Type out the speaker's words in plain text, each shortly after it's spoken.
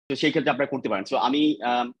তো সেই ক্ষেত্রে আপনারা করতে পারেন। সো আমি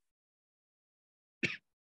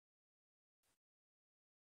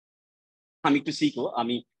একটু শিখো,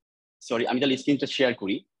 আমি সরি আমি তাহলে স্ক্রিনটা শেয়ার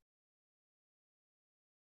করি।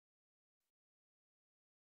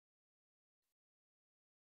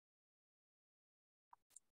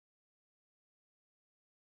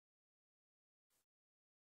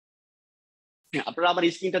 আপনারা আমার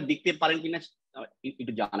স্ক্রিনটা দেখতে পারেন কিনা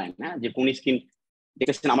একটু জানান, হ্যাঁ, যে কোন স্ক্রিন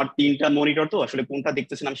দেখতেছেন। আমার 3টা মনিটর, তো আসলে কোনটা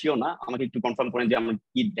দেখতেছেন আমি শিওর না, আমাকে একটু কনফার্ম করেন যে আমার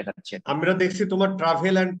কি দেখাচ্ছে। আমরা দেখছি তোমার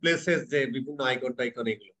ট্রাভেল এন্ড প্লেসেস, যে বিভিন্ন আইকন টাইকন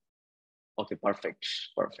এগুলো। ওকে, পারফেক্ট।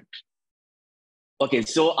 ওকে,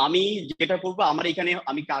 সো আমি যেটা করবো, আমার এখানে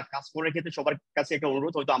আমি কাজ করার ক্ষেত্রে সবার কাছে একটা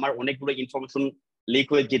অনুরোধ, হয়তো আমার অনেকগুলো ইনফরমেশন লিক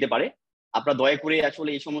হয়ে যেতে পারে। আপনারা দয়া করে আসলে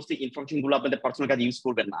এই সমস্ত ইনফরমেশন গুলো আপনাদের পার্সোনাল কাজে ইউজ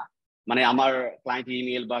করবেন না, মানে আমার ক্লায়েন্টের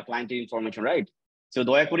ইমেল বা ক্লায়েন্টের ইনফরমেশন, রাইট? সো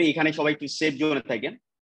দয়া করে এখানে সবাই একটু সেফ জোনে থাকেন।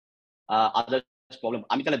 আদার্স প্রবলেম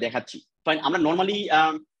আমি তাহলে দেখাচ্ছি। ফাইন, আমরা নর্মালি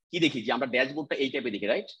কি দেখি যে আমরা ড্যাশবোর্ডটা এই টাইপে দেখি,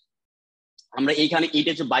 রাইট? আমরা এইখানে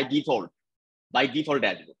এইটা হচ্ছে বাই ডিফল্ট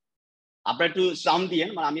ড্যাশবোর্ড। আপনারা একটু সাউন্ড দিয়েন,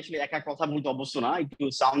 মানে আমি আসলে একা কথা বলতে অভ্যস্ত না, একটু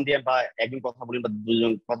সাউন্ড দিয়ে বা একজন কথা বলেন বা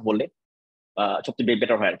দুজন কথা বললে সবচেয়ে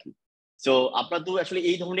বেটার হয় আর কি। সো আপনারা তো আসলে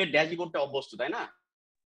এই ধরনের ড্যাশবোর্ডটা অভ্যস্ত, তাই না?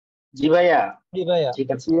 জি ভাইয়া। ঠিক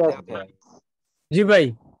আছে। জি ভাই।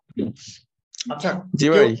 আচ্ছা, জি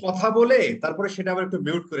কেউ ভাই। কথা বলে তারপরে সেটা আবার একটু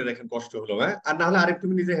মিউট করে রাখেন, কষ্ট হলো, হ্যাঁ? আর না হলে আরেকটু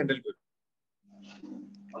নিজে হ্যান্ডেল করুন।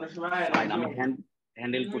 অনেক সময় আমি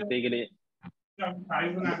হ্যান্ডেল করতে গেলে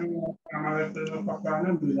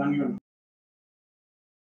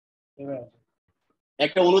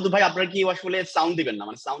একটা অনুরোধ ভাই, আপনারা কি আসলে সাউন্ড দিবেন না,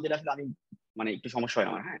 মানে সাউন্ড দিলে আসলে আমি মানে একটু সমস্যা হয়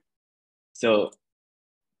আমার, হ্যাঁ। সো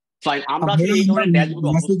ফাইন, আমরা আসলে এই ধরনের ড্যাশবোর্ড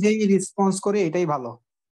মেসেজেই রেসপন্স করে, এটাই ভালো।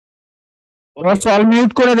 অল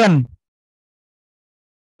মিউট করে দেন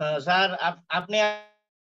স্যার। আপনি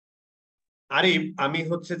আরিফ, আমি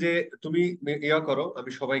হচ্ছে যে তুমি ইয়া করো, আমি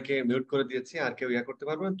সবাইকে মিউট করে দিয়েছি, আর কেউ ইয়া করতে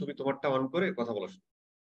পারবে না, তুমি তোমারটা অন করে কথা বলো।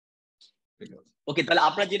 ঠিক আছে, ওকে, তাহলে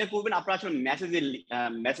আপনারা যেটা করবেন, আপনারা আসলে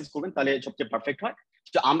মেসেজ করবেন, তাহলে সবচেয়ে পারফেক্ট হয়।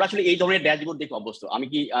 তো আমরা আসলে এই ধরনের ড্যাশবোর্ড দেখে অভ্যস্ত, আমি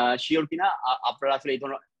কি শিওর কিনা আপনারা আসলে এই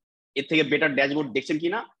ধরনের এর থেকে বেটার ড্যাশবোর্ড দেখছেন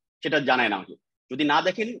কিনা সেটা জানায় না আমাকে। যদি না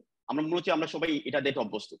দেখেন, আমরা মনে হচ্ছে আমরা সবাই এটা দেখে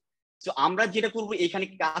অভ্যস্ত। তো আমরা যেটা করবো, এখানে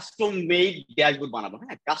কাস্টম মেড ড্যাশবোর্ড বানাবো,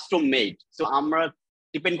 হ্যাঁ, কাস্টম মেড। তো আমরা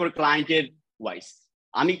ডিপেন্ড করে ক্লায়েন্টের ওয়াইজ।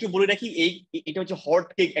 আমি একটু বলে রাখি, এটা হচ্ছে হট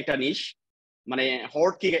কেক একটা জিনিস, মানে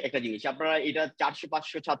হট কেক একটা জিনিস। আপনারা এটা $400,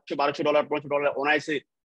 $500, $700, $1200, $500 অনায়াসে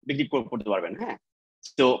বিক্রি করতে পারবেন, হ্যাঁ।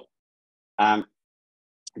 তো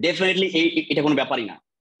ডেফিনেটলি এটা কোনো ব্যাপারই না।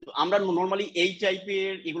 তো আমরা নর্মালি এই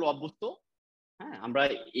টাইপের এগুলো অভ্যস্ত, হ্যাঁ, আমরা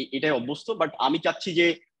এটাই অভ্যস্ত। বাট আমি চাচ্ছি যে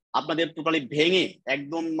আপনাদের টোটালি ভেঙে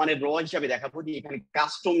একদম মানে র হিসাবে দেখাবো যে এখানে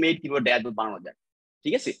কাস্টম মেড কিভাবে ড্যাশবোর্ড বানানো যায়,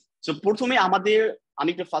 ঠিক আছে? সো প্রথমে আমি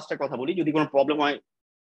একটু ফার্স্টে কথা বলি, যদি কোনো প্রবলেম হয়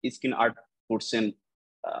স্ক্রিন আর্ট করছেন,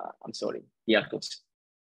 আই সরি, ইয়ার করছেন।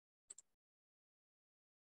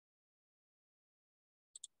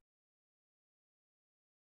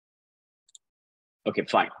 ওকে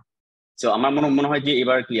ফাইন, সো আমার মনে হয় যে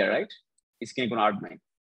এবার ক্লিয়ার, রাইট? স্ক্রিনে কোনো আর্ট নাই।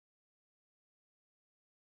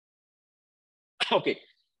 ওকে,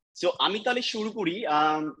 সো আমি তাহলে শুরু করি।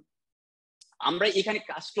 আমরা এখানে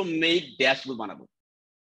কাস্টম মেড ড্যাশবোর্ড বানাবো।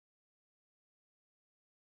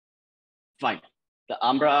 ফাইন,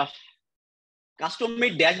 আমরা কাস্টম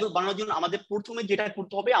মেড ড্যাশবোর্ড বানানোর জন্য আমাদের প্রথমে যেটা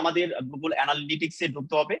করতে হবে, আমাদের গুগল অ্যানালিটিক্সে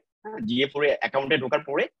ঢুকতে হবে, হ্যাঁ, GA4 অ্যাকাউন্টে ঢোকার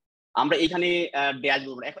পরে আমরা এখানে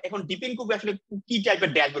ড্যাশবোর্ড, এখন ডিপেন্ড করবে আসলে কি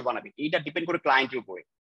টাইপের ড্যাশবোর্ড বানাবে, এটা ডিপেন্ড করে ক্লায়েন্টের উপরে।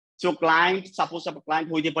 সো ক্লায়েন্ট, সাপোজ ক্লায়েন্ট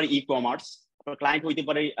হইতে পারে ই-কমার্স, ক্লায়েন্ট হইতে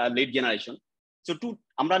পারে লিড জেনারেশন। সো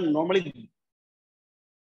আমরা নর্মালি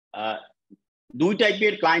 2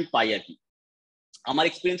 টাইপের ক্লায়েন্ট পাই আর কি। আমার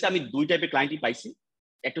এক্সপিরিয়েন্সে আমি 2 টাইপের ক্লায়েন্টই পাইছি।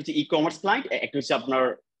 একটা হচ্ছে ই-কমার্স ক্লায়েন্ট, একটা হচ্ছে আপনার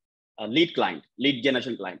lead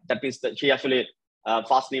generation client. That means সে আসলে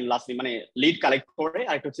ফার্স্ট নেম লাস্ট নেম মানে লিড কালেক্ট করে।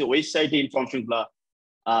 আরেকটা হচ্ছে ওয়েবসাইটে ইনফরমেশন গুলা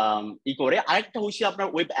করে। আরেকটা হচ্ছে আপনার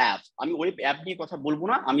ওয়েব অ্যাপ। আমি ওয়েব অ্যাপ নিয়ে কথা বলবো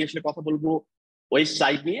না, আমি আসলে কথা বলবো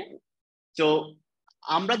ওয়েবসাইট নিয়ে। তো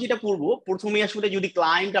আমরা যেটা করবো, প্রথমে আসলে যদি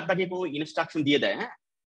ক্লায়েন্ট আপনাকে কোনো ইনস্ট্রাকশন দিয়ে দেয়, হ্যাঁ,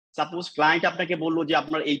 সাপোজ ক্লায়েন্ট আপনাকে বললো যে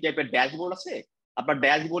আপনার এই টাইপের ড্যাশবোর্ড আছে, আপনার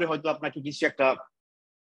ড্যাশবোর্ডে হয়তো আপনাকে কিছু একটা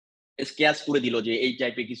স্কেচ করে দিল যে এই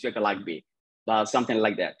টাইপের কিছু একটা লাগবে বা সামথিং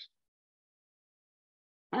লাইক দ্যাট,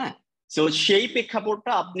 হ্যাঁ। সো সেই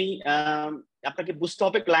প্রেক্ষাপটটা আপনাকে বুঝতে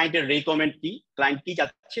হবে ক্লায়েন্টের রিকোয়ারমেন্ট কি, ক্লায়েন্ট কি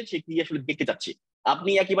চাচ্ছে, সে কি আসলে দেখতে চাচ্ছে।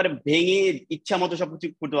 আপনি একেবারে ভেঙে ইচ্ছা মতো সবকিছু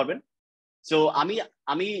করতে পারবেন। সো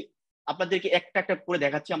আমি আপনাদেরকে একটা একটা করে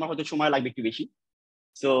দেখাচ্ছি, আমার হয়তো সময় লাগবে একটু বেশি।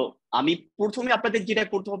 সো আমি প্রথমে আপনাদের যেটা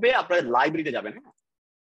করতে হবে, আপনাদের লাইব্রেরিতে যাবেন, হ্যাঁ।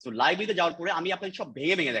 সো লাইব্রেরিতে যাওয়ার পরে আমি আপনাদের সব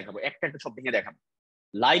ভেঙে ভেঙে দেখাবো, একটা একটা সব ভেঙে দেখাবো।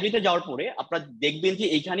 লাইব্রেরিতে যাওয়ার পরে আপনারা দেখবেন যে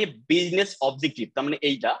এইখানে বিজনেস অবজেক্টিভ, তার মানে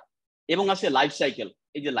এইটা, এবং আছে লাইফ সাইকেল।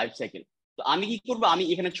 এই যে লাইফ সাইকেল। তো আমি কি করবো, আমি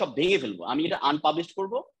এখানে সব ভেঙে ফেলবো, আমি এটা আনপাবলিশ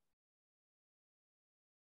করব।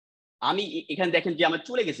 আমি এখানে দেখেন যে আমার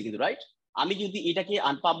চলে গেছে কিন্তু, রাইট? আমি যদি এটাকে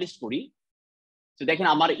আনপাবলিশ করি, তো দেখেন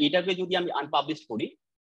আমার এটাকে যদি আমি আনপাবলিশ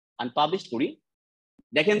করি,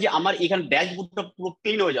 দেখেন যে আমার এখানে ড্যাশবোর্ডটা পুরো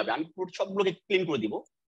ক্লিন হয়ে যাবে। আমি পুরো সবগুলোকে ক্লিন করে দিব,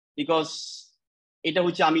 বিকজ এটা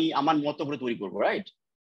হচ্ছে আমি আমার মতো করে তৈরি করবো, রাইট?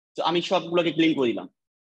 তো আমি সবগুলোকে ক্লিন করে দিলাম।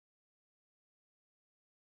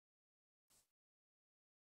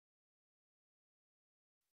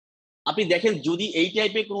 আপনি দেখেন যদি এই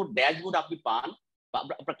টাইপের কোনো ড্যাশবোর্ড আপনি পান, বা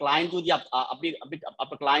আপনার ক্লায়েন্ট যদি আপনি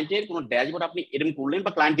আপনার ক্লায়েন্টের কোনো ড্যাশবোর্ড আপনি এরকম করলেন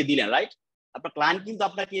বা ক্লায়েন্টকে দিলেন, রাইট? আপনার ক্লায়েন্ট কিন্তু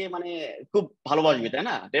আপনাকে মানে খুব ভালোবাসবে, তাই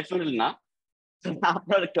না? ডেফিনেটলি না।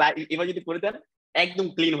 আপনার ক্লায়েন্ট এবার যদি করে দেন, একদম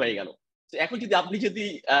ক্লিন হয়ে গেল। তো এখন যদি আপনি যদি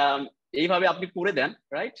এইভাবে আপনি করে দেন,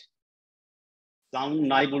 রাইট? সাউন্ড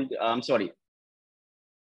নাই বলতে, সরি,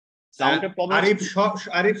 সাউন্ডের প্রবলেম।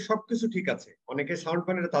 আরিফ সবকিছু ঠিক আছে, অনেকে সাউন্ড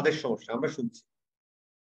পান, এটা তাদের সমস্যা, আমরা শুনছি।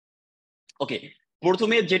 ওকে,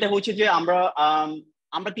 প্রথমে যেটা হচ্ছে যে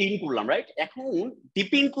আমরা ক্লিন করলাম, রাইট? এখন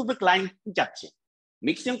ডিপেন্ড করবে ক্লায়েন্ট কি চাচ্ছে।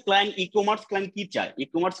 Maximum client, e commerce client কি চায়? ই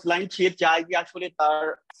কমার্স ক্লায়েন্ট সে চায় যে আসলে তার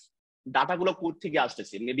ডাটাগুলো কোথা থেকে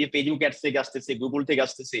আসতেছে, মেবি ফেসবুক অ্যাডস থেকে আসতেছে, গুগল থেকে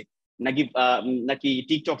আসতেছে, নাকি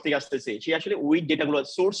টিকটক থেকে আসতেছে। সে আসলে ওই ডেটাগুলো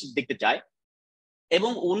সোর্স দেখতে চায়।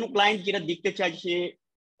 এবং অন্য ক্লায়েন্ট যেটা দেখতে চায়, সে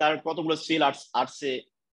তার কতগুলো সেল আসছে।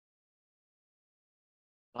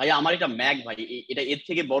 ভাই আমার এটা ম্যাক ভাই, এটা এর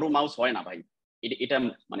থেকে বড় মাউস হয় না ভাই। এটা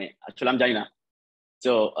মানে আসলে আমি জানি না,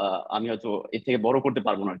 তো আমি হয়তো এর থেকে বড় করতে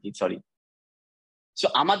পারবো না আর কি, সরি। তো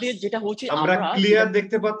আমাদের যেটা হচ্ছে আমরা ক্লিয়ার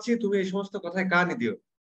দেখতে পাচ্ছি, তুমি এই সমস্ত কথায় কানে দিও।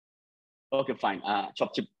 ওকে ফাইন,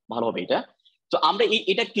 সবচেয়ে ভালো হবে এটা। তো আমরা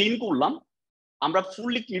এটা ক্লিন করলাম, আমরা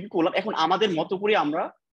ফুললি ক্লিন করলাম। এখন আমাদের মতো করে আমরা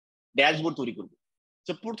ড্যাশবোর্ড তৈরি করব।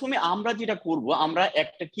 তো প্রথমে আমরা যেটা করব, আমরা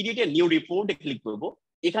একটা ক্রিয়েট এ নিউ রিপোর্টে ক্লিক করব।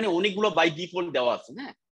 এখানে অনেকগুলো বাই ডিফল্ট দেওয়া আছে,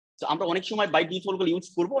 হ্যাঁ। তো আমরা অনেক সময় বাই ডিফল্ট গুলো ইউজ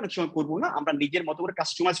করবো, অনেক সময় করবো না, আমরা নিজের মতো করে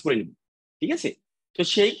কাস্টমাইজ করে নিব, ঠিক আছে? তো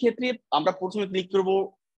সেই ক্ষেত্রে আমরা প্রথমে ক্লিক করব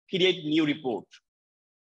ক্রিয়েট নিউ রিপোর্ট।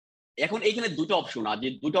 এখন এইখানে দুটো অপশন আছে,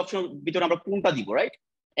 দুটো অপশন ভিতরে আমরা কোনটা দিব, রাইট?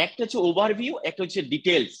 একটা হচ্ছে ওভারভিউ, একটা হচ্ছে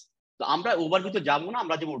ডিটেলস। তো আমরা ওভারভিউতে যাবো না,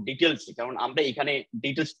 আমরা যাবো ডিটেলস, কারণ আমরা এখানে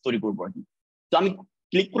ডিটেলস তৈরি করবো আর কি। তো আমি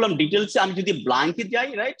ক্লিক করলাম ডিটেলসে। আমি যদি ব্ল্যাঙ্কে যাই,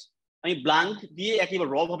 রাইট, আমি ব্ল্যাঙ্ক দিয়ে একেবারে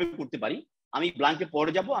র ভাবে করতে পারি। আমি ব্ল্যাঙ্কে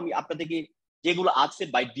পরে যাব, আমি আপনাদেরকে যেগুলো আছে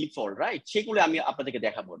বাই ডিফল্ট, রাইট, সেগুলো আমি আপনাদেরকে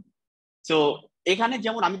দেখাবো। তো এখানে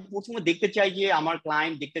যেমন আমি প্রথমে দেখতে চাই যে আমার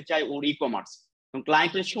ক্লায়েন্ট দেখতে চাই ওর ই কমার্স।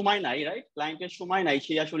 ক্লায়েন্টের সময় নাই, রাইট? ক্লায়েন্টের সময় নাই,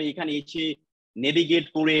 সে আসলে এখানে এসে নেভিগেট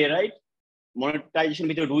করে, রাইট, মনিটাইজেশন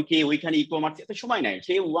ভিতরে ঢুকে ওইখানে ই কমার্স এত সময় নাই।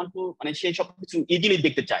 সে মানে সে সবকিছু ইজিলি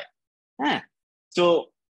দেখতে চায়, হ্যাঁ। তো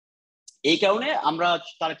এই কারণে আমরা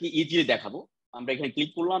তাকে ইজিলি দেখাবো। আমরা এখানে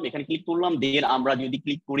ক্লিক করলাম, এখানে ক্লিক করলাম, দেন আমরা যদি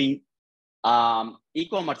ক্লিক করি ই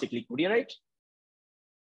কমার্সে ক্লিক করি, রাইট?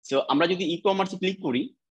 তো আমরা যদি ই কমার্সে ক্লিক করি,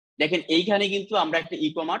 দেখেন এইখানে কিন্তু আমরা একটা ই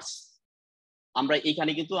কমার্স, আমরা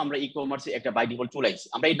এখানে কিন্তু আমরা ই কমার্সে একটা বাই ডিফল্ট চলে আসছি।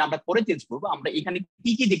 আমরা এই নামটা পরে চেঞ্জ করবো। আমরা এখানে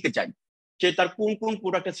কি কি দেখতে চাই, সে তার কোন কোন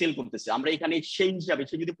প্রোডাক্টটা সেল করতেছে, আমরা এখানে সেই হিসাবে,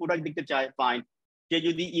 সে যদি প্রোডাক্ট দেখতে চায় ফাইন, সে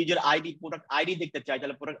যদি ইউজার আইডি, প্রোডাক্ট আইডি দেখতে চায়,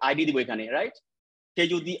 তাহলে প্রোডাক্ট আইডি দিব এখানে, রাইট? সে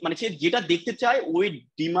যদি মানে সে যেটা দেখতে চায় ওই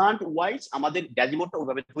ডিমান্ড ওয়াইজ আমাদের ড্যাশবোর্ডটা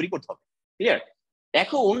ওইভাবে তৈরি করতে হবে, ক্লিয়ার?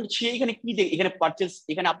 এখন সে এখানে কি এখানে পারচেজ,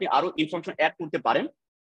 এখানে আপনি আরো ইনফরমেশন অ্যাড করতে পারেন।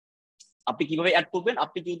 আপনি কিভাবে অ্যাড করবেন?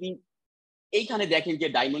 আপনি যদি এইখানে দেখেন যে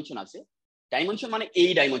ডাইমেনশন আছে, ডাইমেনশন মানে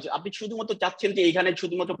এই ডাইমেনশন, আপনি শুধুমাত্র চাচ্ছেন যে এখানে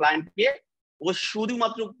শুধুমাত্র ক্লায়েন্টকে ও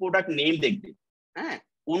শুধুমাত্র প্রোডাক্ট নেম দেখবে, হ্যাঁ,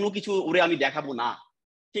 অন্য কিছু ওরে আমি দেখাবো না।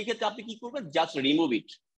 সেই ক্ষেত্রে আপনি কি করবেন? জাস্ট রিমুভ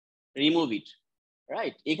ইট,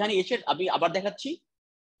 রাইট? এখানে এসে আমি আবার দেখাচ্ছি,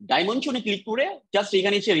 ডাইমেনশনে ক্লিক করে জাস্ট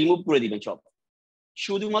এখানে এসে রিমুভ করে দিবেন সব।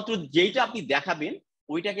 শুধুমাত্র যেইটা আপনি দেখাবেন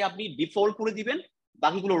ওইটাকে আপনি ডিফল্ট করে দিবেন,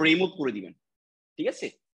 বাকিগুলো রিমুভ করে দিবেন, ঠিক আছে?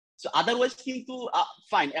 আদারওয়াইজ কিন্তু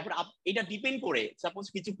ফাইন। এখন এটা ডিপেন্ড করে, সাপোজ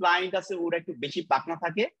কিছু ক্লায়েন্ট আছে ওরা একটু বেশি পাকনা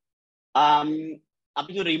থাকে,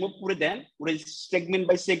 আপনি যদি রিমুভ করে দেন, ওরা সেগমেন্ট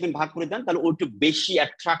বাই সেগমেন্ট ভাগ করে দেন, তাহলে ও একটু বেশি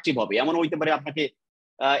অ্যাট্রাকটিভ হবে। এমন হইতে পারে আপনাকে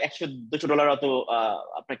 $100-200 অত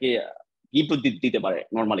আপনাকে গিফট দিতে পারে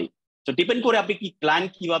নর্মালি। তো ডিপেন্ড করে আপনি কি ক্লায়েন্ট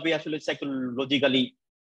কিভাবে আসলে সাইকোলজিক্যালি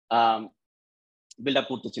বিল্ড আপ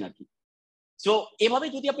করতেছেন আর কি। সো এভাবে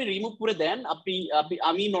যদি আপনি রিমুভ করে দেন,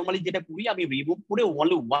 আমি নর্মালি যেটা করি, আমি রিমুভ করে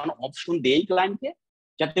অনলি ওয়ান অপশন দেই ক্লায়েন্টকে,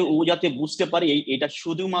 যাতে বুঝতে পারি এটা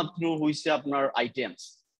শুধুমাত্র হইছে আপনার আইটেমস।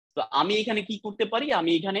 তো আমি এখানে কি করতে পারি,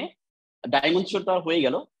 আমি এখানে ডাইমেনশনটা হয়ে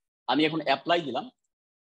গেল, আমি এখন অ্যাপ্লাই দিলাম।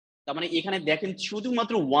 তার মানে এখানে দেখেন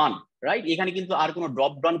শুধুমাত্র ওয়ান, রাইট? এখানে কিন্তু আর কোনো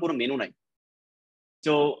ড্রপ ডাউন কোনো মেনু নাই।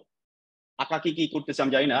 তো আকাকে কি করতেছে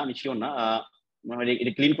আমি জানি না, আমি শিওর না,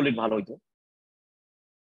 এটা ক্লিন করলে ভালো হইতো।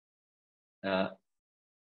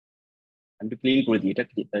 আমি ক্লিন করে দিই, এটা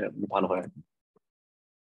ভালো হয় আর কি।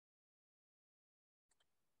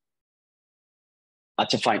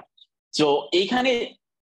 আচ্ছা ফাইন। তো এইখানে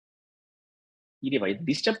কি রে ভাই,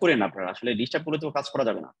 ডিস্টার্ব করেন না আপনারা, আসলে ডিস্টার্ব করলে তো কাজ করা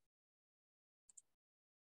যাবে না।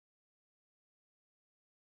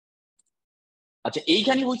 আচ্ছা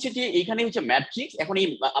এইখানে হচ্ছে ম্যাট্রিক্স। এখন এই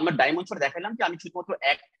আমার ডাইমেনশন দেখালাম যে আমি শুধুমাত্র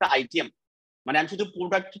একটা আইটেম, মানে আমি শুধু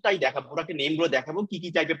প্রোডাক্টটাই দেখাবো, প্রোডাক্টের নেম গুলো দেখাবো, কি কি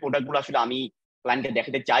টাইপের প্রোডাক্ট গুলো আসলে আমি ক্লায়েন্টকে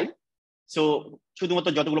দেখাতে চাই। সো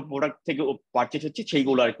শুধুমাত্র যতগুলো প্রোডাক্ট থেকে পারচেজ হচ্ছে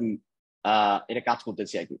সেইগুলো আর কি এটা কাজ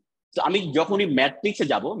করতেছে আর কি। তো আমি যখনই ম্যাট্রিক্সে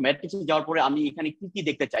যাওয়ার পরে আমি এখানে কি কি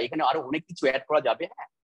দেখতে চাই, এখানে আরো অনেক কিছু অ্যাড করা যাবে। হ্যাঁ,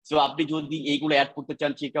 তো আপনি যদি এইগুলো অ্যাড করতে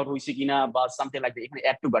চান, চেক আউট হয়েছে কিনা বা সামথিং লাইক দ্যাট, এখানে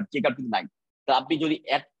add to cart, check out কিন্তু নাই। তো আপনি যদি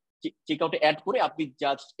চেক আউটে অ্যাড করে আপনি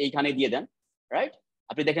জাস্ট এইখানে দিয়ে দেন, রাইট?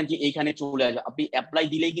 আপনি দেখেন যে এইখানে চলে আসবে, আপনি অ্যাপ্লাই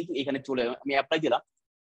দিলেই কিন্তু এখানে চলে আসবে। আমি অ্যাপ্লাই দিলাম,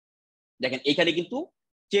 দেখেন এখানে কিন্তু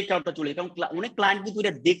চেক আউটটা চলে, কারণ অনেক ক্লায়েন্ট কিন্তু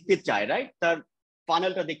এটা দেখতে চায়, রাইট? তার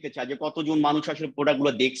ফানেলটা দেখতে চায় যে কতজন মানুষ আসলে প্রোডাক্ট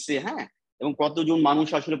গুলো দেখছে, হ্যাঁ, এবং কতজন মানুষ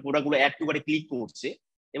আসলে প্রোডাক্ট গুলো অ্যাড টু কার্টে ক্লিক করছে,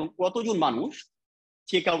 এবং কতজন মানুষ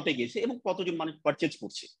চেক আউটে গেছে, এবং কতজন মানুষ পারচেজ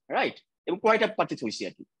করছে, রাইট? এবং কয়টা পারচেজ হয়েছে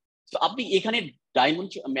আর কি। তো আপনি এখানে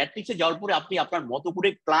ডাইমেনশন ম্যাট্রিক্সে যাওয়ার পরে আপনি আপনার মতো করে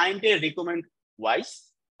ক্লায়েন্টের রিকমেন্ড ওয়াইজ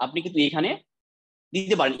আপনি কিন্তু এখানে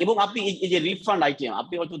দিতে পারেন। এবং আপনি এই যে রিফান্ড আইটেম,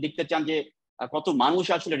 আপনি হয়তো দেখতে চান যে কত মানুষ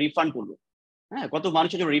আসলে রিফান্ড করলো, হ্যাঁ, কত মানুষ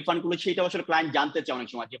আসলে রিফান্ড করলো, সেটা আসলে ক্লায়েন্ট জানতে চায় অনেক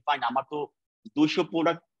সময় যে ফাইন আমার তো 200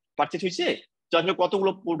 প্রোডাক্ট পারচেজ হয়েছে, তো আসলে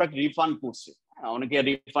কতগুলো প্রোডাক্ট রিফান্ড করছে। অনেকে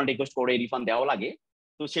রিফান্ড রিকোয়েস্ট করে, রিফান্ড দেওয়া লাগে,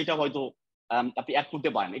 তো সেটা হয়তো আপনি অ্যাড করতে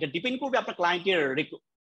পারেন। এটা ডিপেন্ড করবে আপনার ক্লায়েন্টের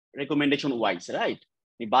রেকমেন্ডেশন ওয়াইজ, রাইট?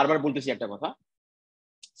 আমি বারবার বলতেছি একটা কথা।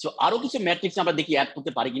 সো আরো কিছু ম্যাট্রিক্স আমরা দেখি অ্যাড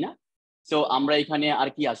করতে পারি কিনা। সো আমরা এখানে আর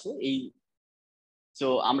কি আছে এই, সো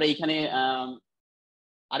আমরা এখানে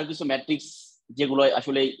আরো কিছু ম্যাট্রিক্স যেগুলো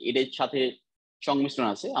আসলে এদের সাথে সংমিশ্রণ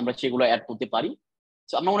আছে, আমরা সেগুলো অ্যাড করতে পারি।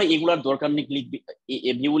 তো আমরা মনে হয় এগুলোর দরকার নেই। ক্লিক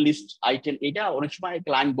ভিউ লিস্ট আইটেম, এটা অনেক সময়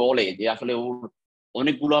ক্লায়েন্ট বলে যে আসলে ওর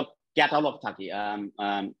অনেকগুলো ক্যাটালগ থাকে,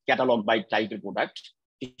 ক্যাটালগ বাই টাইপের প্রোডাক্ট,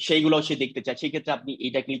 সেইগুলো সে দেখতে চায়। সেই ক্ষেত্রে আপনি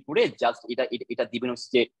এটা ক্লিক করে জাস্ট এটা দিবেন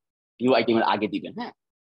হচ্ছে ভিউ আইটেমের আগে দিবেন। হ্যাঁ,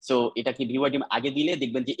 সো এটাকে ভিউ আইটেম আগে দিলে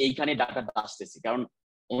দেখবেন যে এইখানে ডাটাটা আসতেছে। কারণ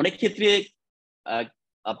অনেক ক্ষেত্রে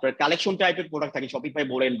আপনার কালেকশন টাইপের প্রোডাক্ট থাকে, শপিফাই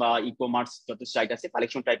বলেন বা ই কমার্স যত সাইট আছে,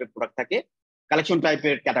 কালেকশন টাইপের প্রোডাক্ট থাকে, কালেকশন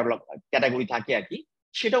টাইপের ক্যাটাগরি থাকে আর কি।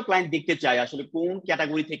 সেটাও ক্লায়েন্ট দেখতে চায় আসলে কোন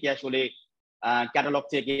ক্যাটাগরি থেকে আসলে ক্যাটালগ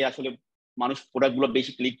থেকে আসলে মানুষ প্রোডাক্ট গুলো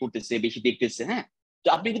বেশি ক্লিক করতেছে, বেশি দেখতেছে। হ্যাঁ, তো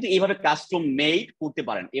আপনি কিন্তু এইভাবে কাস্টম মেড করতে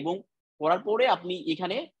পারেন, এবং করার পরে আপনি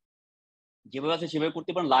এখানে যেভাবে আছে সেভাবে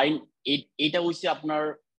করতে পারেন। লাইন এটা হচ্ছে আপনার,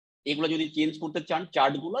 এগুলো যদি চেঞ্জ করতে চান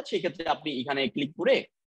চার্ট গুলো, সেক্ষেত্রে আপনি এখানে ক্লিক করে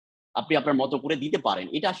আপনি আপনার মতো করে দিতে পারেন।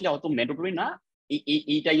 এটা আসলে অত ম্যান্ডেটরি না,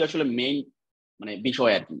 এইটাই আসলে মেইন মানে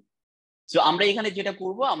বিষয় আর কি। তো আমরা এখানে যেটা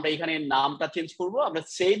করব, আমরা এখানে নামটা চেঞ্জ করব। আমরা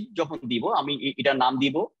সেভ যখন দিব, আমি এটার নাম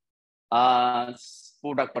দিব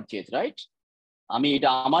প্রোডাক্ট পারচেজ, রাইট? আমি এটা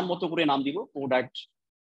আমার মতো করে নাম দিব প্রোডাক্ট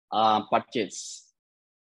পারচেজ।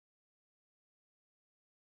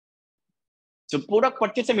 তো প্রোডাক্ট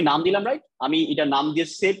পারচেজ আমি নাম দিলাম, রাইট? আমি এটা নাম দিয়ে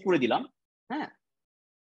সেভ করে দিলাম। হ্যাঁ,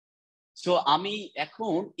 সো আমি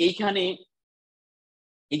এখন এইখানে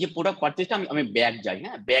এই যে প্রোডাক্ট পারচেজটা আমি ব্যাগ যাই,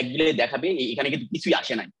 হ্যাঁ, ব্যাগ গেলে দেখাবে এখানে কিন্তু কিছুই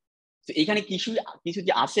আসে নাই। তো এখানে কিছু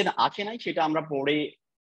যে আসে নাই সেটা আমরা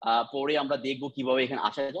পরে আমরা দেখবো কিভাবে এখানে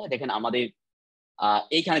আসা যায়। দেখেন আমাদের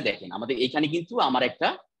এইখানে দেখেন, আমাদের এইখানে কিন্তু আমার একটা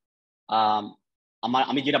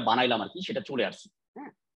আমি যেটা বানাইলাম আর কি সেটা চলে আসছে।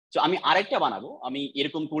 হ্যাঁ, তো আমি আরেকটা বানাবো, আমি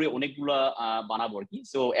এরকম করে অনেকগুলা বানাবো আর কি।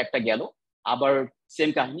 সো একটা গেল, আবার সেম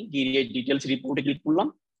কাহিনী, ক্রিয়েট ডিটেলস রিপোর্টে ক্লিক করলাম।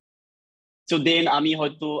 সো দেন আমি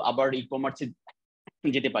হয়তো আবার ই কমার্সে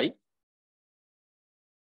যেতে পারি।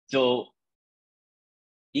 তো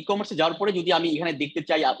ই কমার্সে যাওয়ার পরে যদি আমি এখানে দেখতে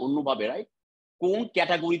চাই অন্যভাবে, রাইট, কোন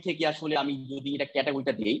ক্যাটাগরি থেকে আসলে আমি যদি এটা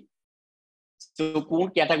ক্যাটাগরিটা দিই, তো কোন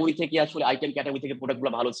ক্যাটাগরি থেকে আসলে আইটেম ক্যাটাগরি থেকে প্রোডাক্ট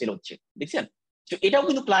গুলো ভালো সেল হচ্ছে, দেখছেন? তো এটাও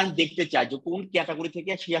কিন্তু ক্লায়েন্ট দেখতে চায় যে কোন ক্যাটাগরি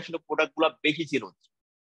থেকে সে আসলে প্রোডাক্ট গুলো বেশি সেল হচ্ছে।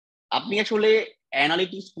 আপনি আসলে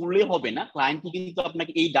অ্যানালিটিক্স করলে হবে না, ক্লায়েন্টকে কিন্তু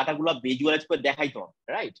আপনাকে এই ডাটাগুলো ভিজুয়ালাইজ করে দেখাইতে হবে,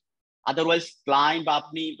 রাইট? আদারওয়াইজ ক্লায়েন্ট বা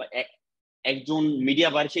আপনি একজন মিডিয়া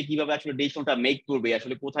বায়ার সে কিভাবে আসলে ডিসিশনটা মেক করবে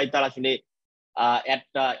আসলে কোথায় তার আসলে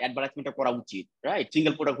একটা অ্যাডভার্টাইজমেন্টটা করা উচিত, রাইট?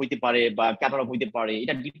 সিঙ্গেল প্রোডাক্ট হইতে পারে বা ক্যাটালগ হইতে পারে,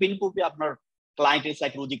 এটা ডিপেন্ড করবে আপনার ক্লায়েন্টের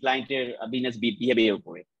সাইকোলজি, ক্লায়েন্টের বিজনেস বিহেভিয়ার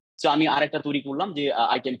উপরে। সো আমি আরেকটা তৈরি করলাম যে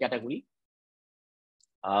আইটেম ক্যাটাগরি,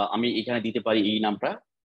 আমি এখানে দিতে পারি এই নামটা।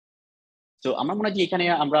 তো আমার মনে হয় যে এখানে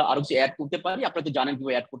আমরা আরো কিছু অ্যাড করতে পারি। আপনারা তো জানেন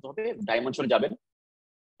কিভাবে অ্যাড করতে হবে। ডাইমেনশনে যাবেন,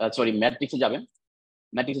 সরি ম্যাট্রিক্সে যাবেন।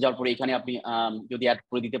 ম্যাট্রিক্সে যাওয়ার পরে এখানে আপনি যদি অ্যাড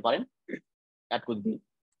করে দিতে পারেন, অ্যাড করে দিন,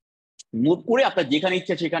 মুভ করে আপনার যেখানে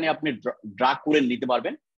ইচ্ছা সেখানে আপনি ড্রাগ করে নিতে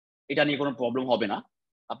পারবেন। এটা নিয়ে কোনো প্রবলেম হবে না,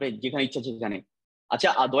 আপনি যেখানে ইচ্ছা সেখানে। আচ্ছা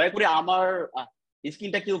দয়া করে আমার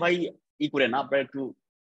স্ক্রিনটা কেউ ভাই ই করে না, আপনারা একটু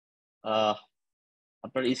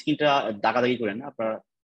আপনার স্ক্রিনটা দাগাদাগি করেন না, আপনার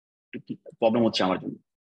প্রবলেম হচ্ছে আমার জন্য।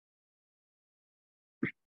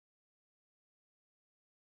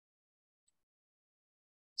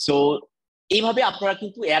 সো এইভাবে আপনারা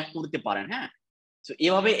কিন্তু অ্যাড করতে পারেন। হ্যাঁ, তো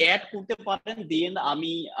এভাবে অ্যাড করতে পারেন। দেন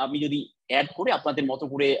আমি যদি অ্যাড করে আপনাদের মতো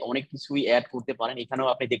করে অনেক কিছুই অ্যাড করতে পারেন।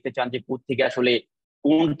 এখানেও আপনি দেখতে চান যে কোথা থেকে আসলে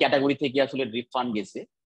কোন ক্যাটাগরি থেকে আসলে রিফান্ড গেছে,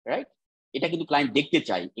 রাইট? এটা কিন্তু ক্লায়েন্ট দেখতে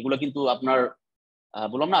চাই। এগুলো কিন্তু আপনার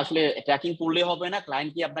বললাম না, আসলে ট্র্যাকিং করলে হবে না,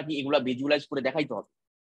 ক্লায়েন্টকে আপনাকে এগুলা ভিজুয়ালাইজ করে দেখাইতে হবে।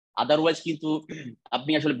 আদারওয়াইজ কিন্তু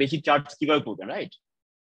আপনি আসলে বেশি চার্জ কিভাবে করবেন, রাইট?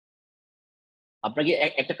 আপনাকে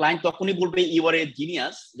একটা ক্লায়েন্ট তখনই বলবে ইউ আর এ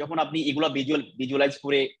জিনিয়াস যখন আপনি এগুলা ভিজুয়ালাইজ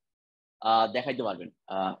করে দেখাইতে পারবেন।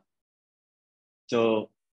 তো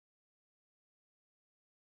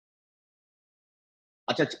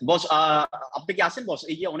আচ্ছা বস, আপনি কি আছেন বস?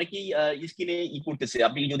 এই যে অনেকেই স্ক্রিনে করতেছে,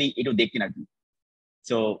 আপনি যদি একটু দেখতেন আর কি।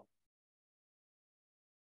 তো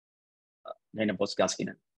জানি না বস কাজ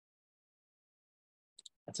কিনা।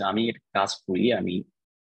 আচ্ছা আমি একটা কাজ করি, আমি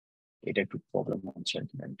এটা একটু প্রবলেম হচ্ছে আর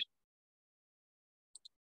কি, right?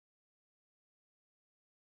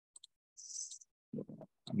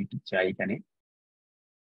 আমি একটু চাই এখানে।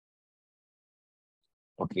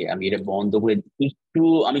 ওকে, আমি এটা বন্ধ করে একটু,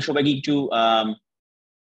 আমি সবাইকে একটু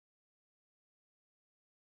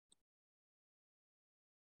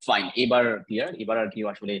ফাইন, এবার ক্লিয়ার। এবার আর কেউ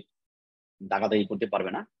আসলে দাগাদাগি করতে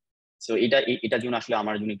পারবে না। তো এটার জন্য আসলে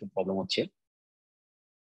আমার জন্য একটু প্রবলেম হচ্ছে।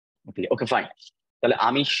 ওকে ওকে ফাইন, তাহলে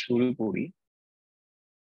আমি শুরু করি।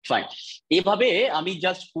 ফাইন, এইভাবে আমি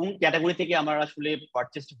জাস্ট কোন ক্যাটাগরি থেকে আমার আসলে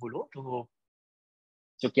পারচেস হলো,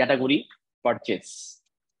 তো ক্যাটাগরি পারচেস।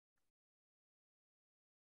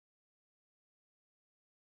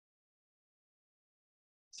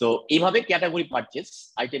 তো এইভাবে ক্যাটাগরি পারচেস,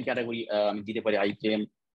 আইটেম ক্যাটাগরি আমি দিতে পারি, আইটেম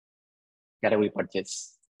ক্যাটাগরি পারচেস।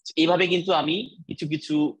 এইভাবে কিন্তু আমি কিছু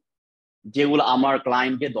কিছু যেগুলো আমার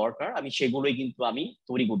ক্লায়েন্টের দরকার আমি সেগুলোই কিন্তু আমি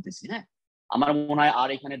তৈরি করতেছি। হ্যাঁ, আমার মনে হয় আর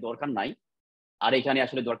এখানে দরকার নাই, আর এখানে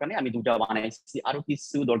আসলে দরকার নেই। আমি দুটা বানাইছি, আরো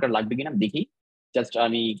কিছু দরকার লাগবে কিনা দেখি। জাস্ট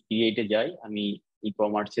আমি ক্রিয়েটে যাই, আমি ই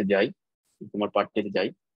কমার্সে যাই, ই কমার্স পার্টিতে যাই,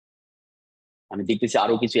 আমি দেখতেছি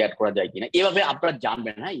আরো কিছু অ্যাড করা যায় কিনা। এভাবে আপনারা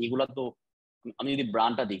জানবেন। হ্যাঁ, এগুলা তো আমি যদি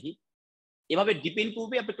ব্র্যান্ডটা দেখি, এভাবে ডিপেন্ড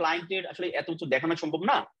করবে। আপনার ক্লায়েন্টের আসলে এত কিছু দেখানো সম্ভব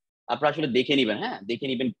না, আপনারা আসলে দেখে নিবেন। হ্যাঁ, দেখে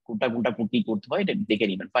নিবেন কোনটা কোনটা কি করতে হয়, এটা দেখে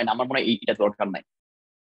নিবেন। ফাইন, আমার মনে হয় এটা দরকার নাই।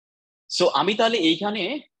 সো আমি তাহলে এইখানে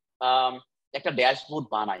আহ একটা ড্যাশবোর্ড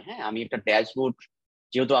বানাই। হ্যাঁ, আমি একটা ড্যাশবোর্ড,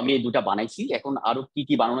 যেহেতু আমি এই দুটা বানাইছি, এখন আরো কি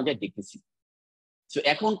কি বানানো যায় দেখতেছি। সো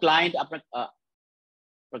এখন ক্লায়েন্ট আপনার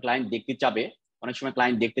ক্লায়েন্ট দেখতে চাবে, অনেক সময়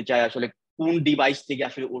ক্লায়েন্ট দেখতে চায় আসলে কোন ডিভাইস থেকে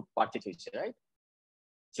আসলে ওর পারচেজ হয়েছে, রাইট?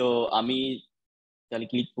 তো আমি তাহলে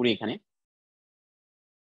ক্লিক করি এখানে।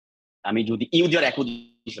 আমি যদি ইউজার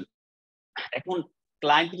অ্যাকুইজিশন, এখন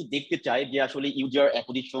ক্লায়েন্ট কিন্তু দেখতে চায় যে আসলে ইউজার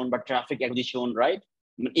অ্যাকুইজিশন বা ট্রাফিক অ্যাকুইজিশন, রাইট?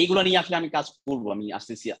 এইগুলো নিয়ে আসলে আমি কাজ করবো, আমি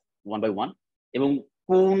আসতেছি ওয়ান বাই ওয়ান। এবং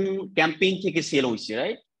কোন ক্যাম্পেইন থেকে সেল হয়েছে,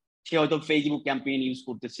 রাইট? সে হয়তো ফেসবুক ক্যাম্পেইন ইউজ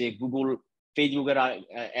করতেছে, গুগল ফেসবুকের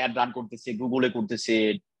অ্যাড রান করতেছে, গুগলে করতেছে,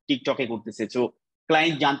 টিকটকে করতেছে। তো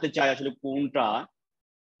ক্লায়েন্ট জানতে চায় আসলে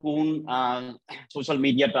কোন সোশ্যাল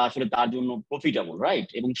মিডিয়াটা আসলে তার জন্য প্রফিটেবল, রাইট?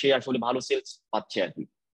 এবং সে আসলে ভালো সেলস পাচ্ছে আর কি।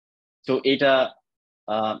 তো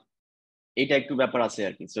আহ এটা একটু ব্যাপার আছে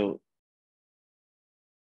আর কি। সো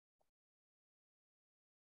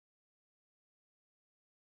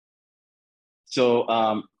সো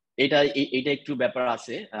এটা একটু ব্যাপার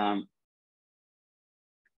আছে।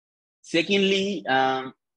 সেকেন্ডলি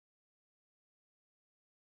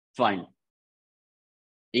ফাইন,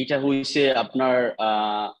 এইটা হইছে আপনার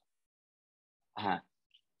হ্যাঁ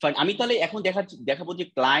ফাইন। আমি তাহলে এখন দেখাবো যে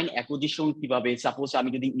ক্লায়েন্ট অ্যাকুইজিশন কিভাবে। সাপোজ আমি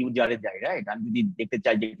যদি ইউজারে যাই, রাইট? আমি যদি দেখতে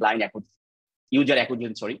চাই যে ক্লায়েন্ট ইউজার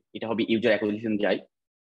অ্যাকুইজিশন, সরি এটা হবে ইউজার অ্যাকুইজিশন যাই।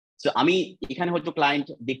 তো আমি এখানে হয়তো ক্লায়েন্ট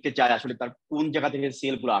দেখতে চাই আসলে তার কোন জায়গা থেকে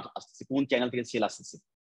সেল গুলো আসতেছে, কোন চ্যানেল থেকে সেল আসতেছে।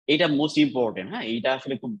 এটা মোস্ট ইম্পর্টেন্ট। হ্যাঁ, এটা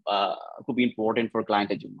আসলে খুব ইম্পর্টেন্ট ফর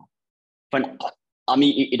ক্লায়েন্টের জন্য। ফাইন, আমি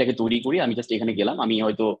এটাকে তৈরি করি। আমি জাস্ট এখানে গেলাম, আমি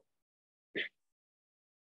হয়তো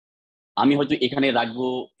এখানে রাখবো,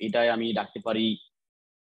 এটাই আমি রাখতে পারি,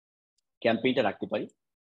 ক্যাম্পেইনটা রাখতে পারি,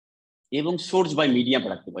 এবং সোর্স বাই মিডিয়ামটা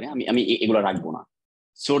রাখতে পারি। আমি আমি এগুলো রাখবো না,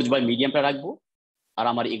 সোর্স বাই মিডিয়ামটা রাখবো। আর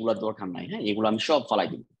আমার এগুলোর দরকার নাই। হ্যাঁ, এগুলো আমি সব ফালাই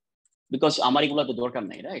দিব, বিকজ আমার এগুলো তো দরকার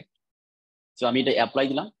নাই, রাইট? তো আমি এটা অ্যাপ্লাই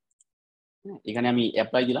দিলাম। হ্যাঁ, এখানে আমি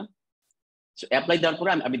অ্যাপ্লাই দিলাম। অ্যাপ্লাই দেওয়ার পরে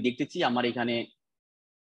আমি দেখতেছি আমার এখানে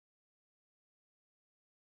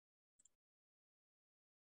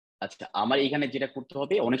আচ্ছা, আমার এখানে যেটা করতে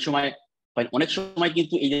হবে, অনেক সময়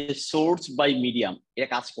কিন্তু এই যে সোর্স বাই মিডিয়াম এটা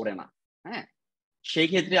কাজ করে না। হ্যাঁ, সেই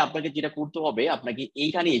ক্ষেত্রে আপনাকে যেটা করতে হবে, আপনাকে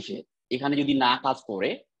এইখানে এসে, এখানে যদি না কাজ করে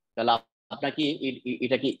তাহলে আপনাকে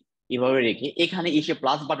এটাকে এভাবে রেখে এখানে এসে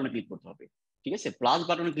প্লাস বাটনে ক্লিক করতে হবে। ঠিক আছে, প্লাস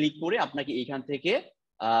বাটনে ক্লিক করে আপনাকে এখান থেকে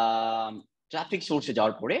ট্রাফিক সোর্সে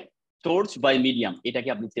যাওয়ার পরে সোর্স বাই মিডিয়াম এটাকে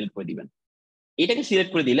আপনি সিলেক্ট করে দিবেন। এটাকে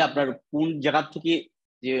সিলেক্ট করে দিলে আপনার কোন জায়গা থেকে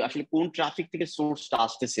যে আসলে কোন ট্রাফিক থেকে সোর্সটা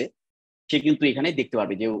আসতেছে সে কিন্তু এখানে দেখতে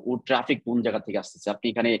পারবে যে ও ট্রাফিক কোন জায়গা থেকে আসতেছে। আপনি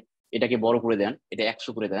এখানে এটাকে বড় করে দেন, এটা 100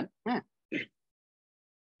 করে দেন। হ্যাঁ,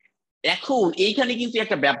 এখন এইখানে কিন্তু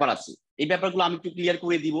একটা ব্যাপার আছে, এই ব্যাপারগুলো আমি একটু ক্লিয়ার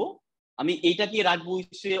করে দিব। আমি এইটাকে রাখবো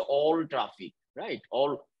হচ্ছে all traffic, right,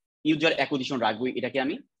 all user acquisition রাখবো এটাকে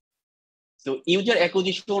আমি। তো ইউজার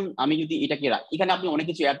অ্যাকুইজিশন আমি যদি এটাকে এখানে আপনি অনেক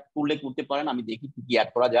কিছু অ্যাড করলে করতে পারেন, আমি দেখি কি কি অ্যাড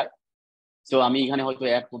করা যায়। তো আমি এখানে হয়তো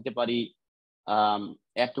অ্যাড করতে পারি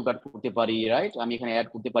অ্যাড টু কার্ট করতে পারি, রাইট, আমি এখানে অ্যাড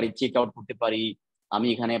করতে পারি চেক আউট করতে পারি, আমি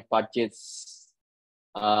এখানে পারচেজ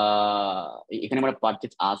এখানে আমার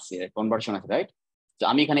পারচেজ আছে, কনভার্সন আছে, রাইট। তো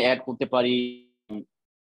আমি এখানে অ্যাড করতে পারি,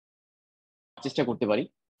 চেষ্টা করতে পারি,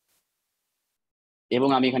 এবং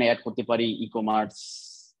আমি এখানে অ্যাড করতে পারি ই কমার্স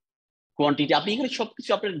কোয়ান্টিটি। আপনি এখানে সবকিছু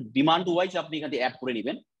আপনার ডিমান্ড ওয়াইজ আপনি এখানে অ্যাড করে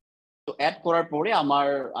নেবেন। তো অ্যাড করার পরে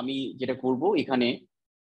আমি যেটা করব এখানে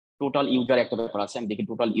টোটাল ইউজার একটা ব্যাপার আছে, আমি দেখি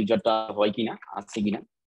টোটাল ইউজারটা হয় কিনা, আছে কিনা।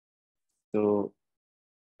 তো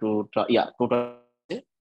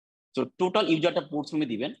টোটাল ইউজারটা প্রথমে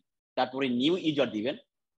দিবেন, তারপরে নিউ ইউজার দিবেন,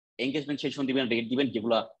 এনগেজমেন্ট সেশন দিবেন, রেট দিবেন,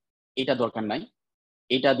 যেগুলা এটা দরকার নাই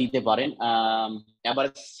এটা দিতে পারেন,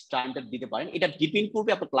 এভারেজ টাইমটা দিতে পারেন। এটা ডিপেন্ড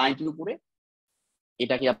করবে আপনার ক্লায়েন্টের উপরে।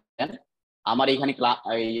 এটাকে আপনার আমার এখানে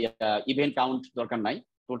ইভেন্ট কাউন্ট দরকার নাই,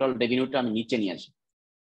 টোটাল রেভিনিউটা আমি নিচে নিয়ে আসি।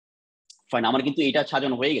 ফাইন, আমার কিন্তু এটা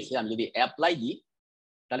সাজানো হয়ে গেছে। আমি যদি অ্যাপ্লাই দিই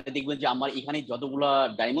তাহলে দেখবেন যে আমার এখানে যতগুলো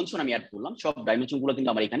ডাইমেনশন আমি অ্যাড করলাম সব ডাইমেনশন গুলো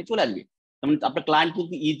কিন্তু আমার এখানে চলে আসবে। যেমন আপনার ক্লায়েন্ট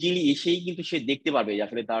কিন্তু ইজিলি এসেই কিন্তু সে দেখতে পারবে যে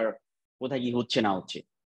আসলে তার কোথায় কি হচ্ছে না হচ্ছে।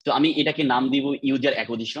 তো আমি এটাকে নাম দিব ইউজার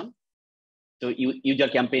অ্যাকুইজিশন। তো ইউজার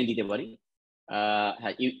ক্যাম্পেইন দিতে পারি,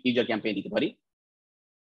 হ্যাঁ ইউজার ক্যাম্পেইন দিতে পারি।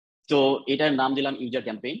 তো এটার নাম দিলাম ইউজার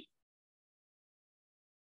ক্যাম্পেইন।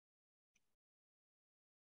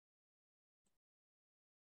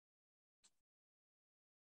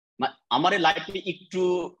 আমার লাইফে একটু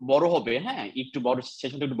বড় হবে, হ্যাঁ একটু বড়,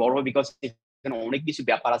 সেশনটা একটু বড় হবে, বিকজ এখানে অনেক কিছু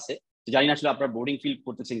ব্যাপার আছে। জানি না আসলে আপনার বোরিং ফিল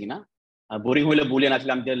করতেছেন কিনা, বোরিং হলে বলেন,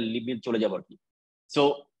 আসলে আমি লিভ নিয়ে চলে যাবো আর কি। সো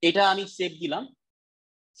এটা আমি সেভ দিলাম।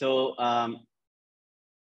 সো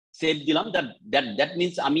সেভ দিলাম, দ্যাট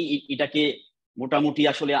মিনস আমি এটাকে মোটামুটি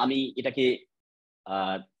আসলে আমি এটাকে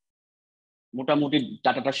মোটামুটি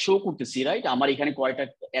ডাটাটা শো করতেছি, রাইট। আমার এখানে কয়টা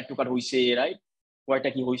অ্যাড টু কার্ট হয়েছে, রাইট, কয়টা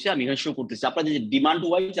কি হয়েছে আমি এখানে শো করতেছি। আপনাদের যে ডিমান্ড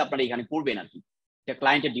ওয়াইজ আপনারা এখানে করবেন আর কি, এটা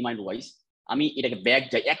ক্লায়েন্টের ডিমান্ড ওয়াইজ। আমি এটাকে ব্যাক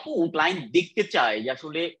যাই, এখন ক্লায়েন্ট দেখতে চায় যে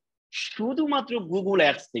আসলে শুধুমাত্র গুগল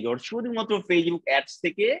অ্যাডস থেকে আর শুধুমাত্র ফেসবুক অ্যাডস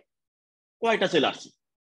থেকে কয়টা সেল আসছে।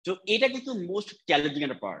 তো এটা কিন্তু মোস্ট চ্যালেঞ্জিং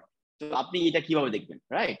একটা পার্ট। তো আপনি এটা কিভাবে দেখবেন,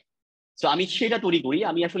 রাইট। তো আমি সেটা তৈরি করি,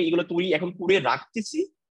 আমি আসলে এগুলো তৈরি এখন করে রাখতেছি,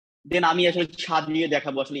 দেন আমি আসলে সাজিয়ে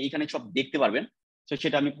দেখাবো, আসলে এখানে সব দেখতে পারবেন। তো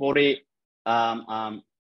সেটা আমি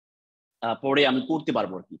পরে আমি করতে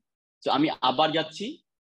পারবো আর কি। তো আমি আবার যাচ্ছি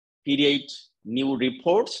create new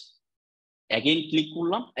reports, again click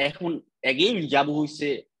করলাম। এখন অ্যাগেইন যাব হচ্ছে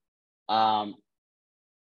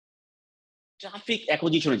ট্রাফিক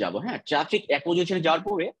অ্যাকুইজিশনে যাব। হ্যাঁ, ট্রাফিক অ্যাকুইজিশনে যাওয়ার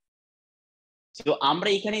পরে তো আমরা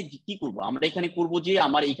এখানে কি করব, আমরা এখানে করব যে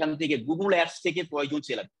আমার এখান থেকে গুগল অ্যাডস থেকে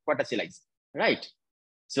কয়টা সেল আসছে, রাইট।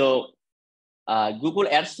 সো গুগল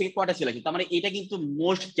অ্যাডস থেকে কয়টা সেল আসছে, তার মানে এটা কিন্তু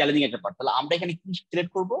মোস্ট চ্যালেঞ্জিং একটা পার্ট। তাহলে আমরা এখানে কি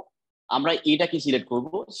সিলেক্ট করব, আমরা এটাকে সিলেক্ট করব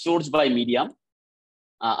সোর্স বাই মিডিয়াম,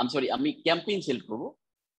 আমি ক্যাম্পেইন সিলেক্ট করব,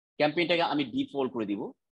 ক্যাম্পেইনটাকে আমি ডিফল্ট করে দিব,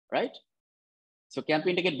 রাইট। সো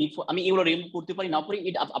ক্যাম্পেইনটাকে ডিফল্ট, আমি এগুলো রিমুভ করতে পারি না পারি,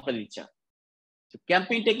 এটা আপনাদের ইচ্ছা। তো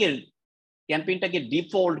ক্যাম্পেইনটাকে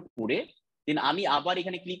ডিফল্ট করে দেন আমি আবার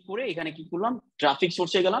এখানে ক্লিক করে এখানে কি করলাম, ট্রাফিক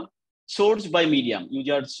সোর্সে গেলাম, source by medium,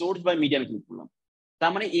 user source by মিডিয়ামে ক্লিক করলাম।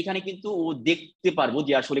 তার মানে এখানে কিন্তু ও দেখতে পারবো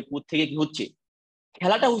যে আসলে কোত্থেকে কি হচ্ছে।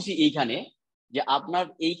 খেলাটা হচ্ছে এইখানে যে আপনার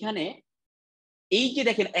এইখানে এই যে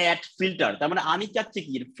দেখেন অ্যাড ফিল্টার, তার মানে আমি চাচ্ছি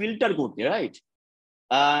কি ফিল্টার করতে, রাইট।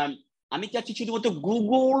 আমি চাচ্ছি শুধুমাত্র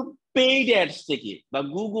গুগল পেইড অ্যাডস থেকে বা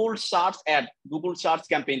গুগল সার্চ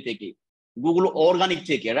ক্যাম্পেইন থেকে, গুগল অর্গানিক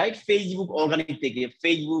থেকে, রাইট, ফেসবুক অর্গানিক থেকে,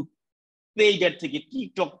 ফেসবুক পেইড অ্যাড থেকে,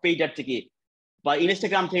 টিকটক পেইড অ্যাড থেকে বা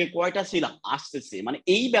ইনস্টাগ্রাম থেকে কয়টা সেল আসতেছে। মানে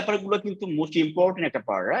এই ব্যাপারগুলো কিন্তু মোস্ট ইম্পর্টেন্ট একটা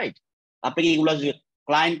পার্ট, রাইট। আপনাকে এগুলো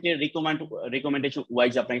ক্লায়েন্টের রিকমেন্ডেশন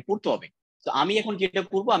ওয়াইজ আপনাকে করতে হবে। তো আমি এখন যেটা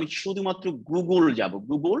করবো, আমি শুধুমাত্র গুগল যাব,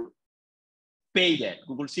 Google paid add,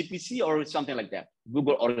 Google CPC or something like that,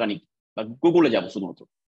 Google organic বা গুগলে যাব শুধুমাত্র।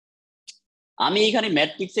 আমি এখানে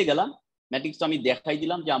ম্যাট্রিক্সে গেলাম, ম্যাট্রিক্স আমি দেখাই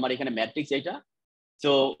দিলাম যে আমার এখানে ম্যাট্রিক্স এটা।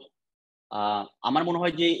 তো আমার মনে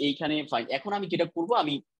হয় যে এইখানে ফাইন। এখন আমি যেটা করবো,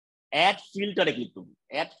 আমি অ্যাড ফিল্টারে ক্লিক করবো,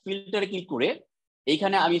 অ্যাড ফিল্টারে ক্লিক করে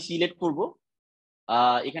এইখানে আমি সিলেক্ট করব,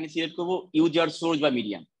 এখানে সিলেক্ট করব ইউজার সোর্স বা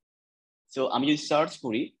মিডিয়াম। সো আমি যদি সার্চ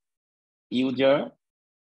করি ইউজার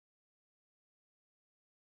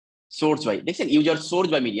সোর্স বাই, দেখছেন ইউজার সোর্স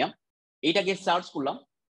বাই মিডিয়াম, এইটাকে সার্চ করলাম।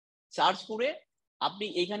 সার্চ করে আপনি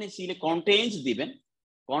এখানে সিলেক্ট কন্টেন্টস দিবেন।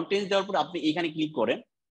 কন্টেন্টস দেওয়ার পর আপনি এখানে ক্লিক করেন,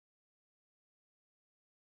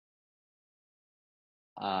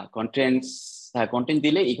 কন্টেন্টস, হ্যাঁ কন্টেন্ট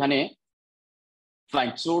দিলে এখানে ফাইন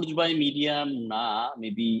সোর্স বাই মিডিয়াম না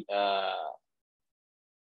মেবি,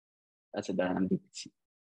 আচ্ছা দাঁড়ান আমি দেখছি,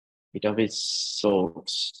 এটা হবে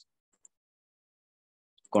সোর্স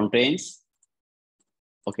কন্টেন্টস।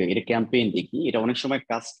 ওকে, এটা ক্যাম্পেইন দেখি, এটা অনেক সময়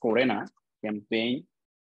কাজ করে না। ক্যাম্পেইন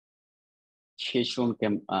সেশন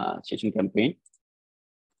ক্যাম্পেইন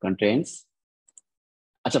কন্টেন্টস,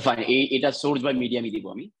 আচ্ছা ফাইন, এটা সোর্স বাই মিডিয়ামই দিব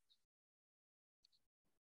আমি।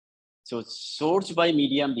 সো সোর্স বাই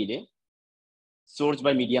মিডিয়াম দিলে, সোর্স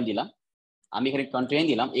বাই মিডিয়াম দিলাম, আমি এখানে কন্টেন্ট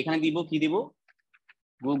দিলাম, এখানে দিব কি দিব,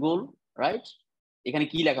 গুগল, রাইট? এখানে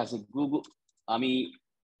কি লেখা আছে গুগল, আমি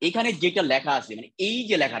এখানে যেটা লেখা আছে মানে এই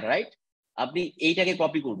যে লেখাটা, রাইট? আপনি এইটাকে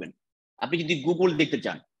কপি করবেন। আপনি যদি গুগল দেখতে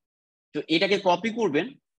চান তো এটাকে কপি করবেন।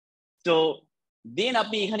 তো দেন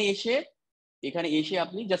আপনি এখানে এসে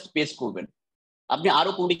আপনি জাস্ট পেস্ট করবেন। আপনি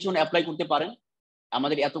আরো কন্ডিশন অ্যাপ্লাই করতে পারেন,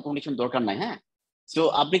 আমাদের এত কন্ডিশন দরকার নাই। হ্যাঁ, সো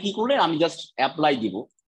আপনি কি করলেন, আমি জাস্ট অ্যাপ্লাই দিব।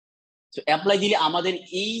 সো অ্যাপ্লাই দিলে আমাদের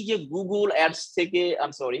এই যে গুগল অ্যাডস থেকে,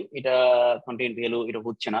 আই সরি, এটা কন্টেন্ট ভ্যালু এটা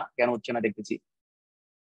হচ্ছে না, কেন হচ্ছে না দেখতেছি।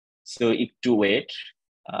 সো একটু wait,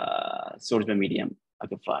 source by medium,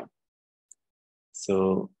 okay fine. So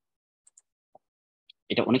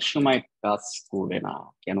এটা অনেক সময় কাজ করে না,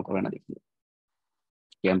 কেন করে না দেখি।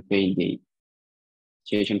 ক্যাম্পেইন দেই,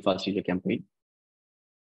 session first user campaign.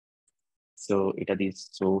 So এটা দিয়ে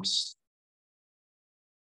সোর্স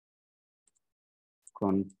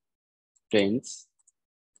কন্টেন্টস,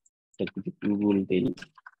 এটা যদি গুগল দেই,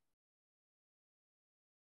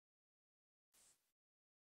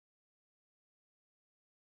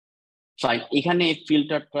 ফাইন। এখানে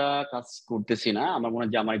ফিল্টারটা কাজ করতেছি না, আমার মনে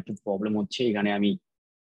হয় যে আমার একটু প্রবলেম হচ্ছে। এখানে আমি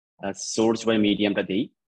সোর্স বাই মিডিয়ামটা দিই।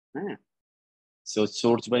 হ্যাঁ, সো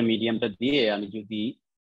সোর্স বাই মিডিয়ামটা দিয়ে আমি যদি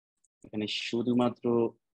এখানে শুধুমাত্র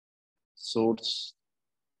source,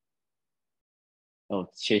 O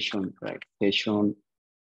session, right, session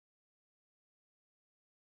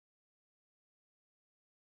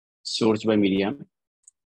source by medium,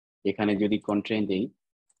 এখানে যদি কন্টেন্ট দেই,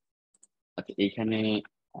 আচ্ছা এখানে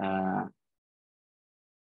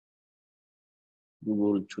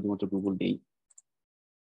গুগল, শুধুমাত্র গুগল দেই,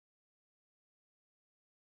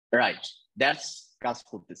 রাইট, দ্যাটস কাজ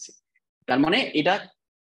করতেছে। তার মানে এটা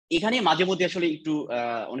এখানে মাঝে মধ্যে আসলে একটু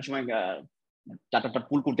অনেক সময় ডাটাটা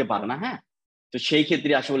পুল করতে পারে না। হ্যাঁ, তো সেই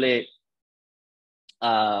ক্ষেত্রে আসলে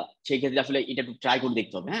এটা একটু ট্রাই করে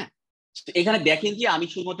দেখতে হবে। হ্যাঁ, তো এখানে দেখেন যে আমি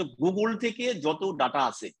শুধুমাত্র গুগল থেকে যত ডাটা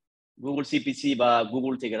আছে, গুগল সিপিসি বা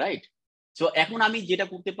গুগল থেকে, রাইট? তো এখন আমি যেটা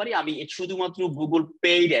করতে পারি, আমি শুধুমাত্র গুগল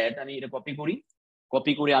পেইড অ্যাড, আমি এটা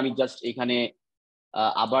কপি করে আমি জাস্ট এখানে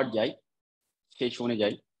আবার যাই, সেশনে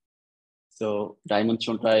যাই। তো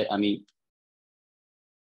ডাইমেনশনটায় আমি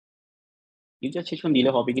ইউজার সেশন দিলে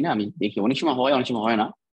হবে কিনা আমি দেখি, অনেক সময় হয় অনেক সময় হয় না,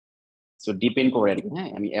 সো ডিপেন্ড করে আর কি। হ্যাঁ,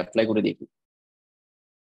 আমি অ্যাপ্লাই করে দেখি,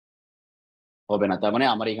 হবে না, তার মানে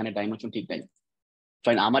আমার এখানে ডাইমেনশন ঠিক নাই।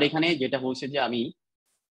 ফাইন, আমার এখানে যেটা হচ্ছে যে আমি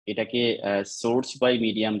এটাকে সোর্স বাই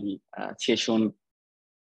মিডিয়াম দিই, session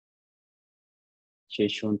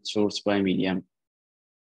source by medium.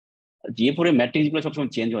 GA4 এর ম্যাট্রিক্স গুলো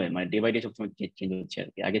সবসময় চেঞ্জ হয়, মানে ডে বাই ডে সবসময় চেঞ্জ হচ্ছে আর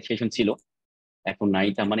কি। আগে সেশন ছিল, এখন নাই,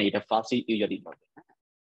 তার মানে এটা ফার্স্ট ইউজার দিতে হবে।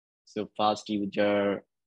 সো ফার্স্ট ইউজার,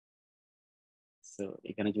 সো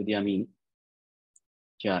এখানে যদি আমি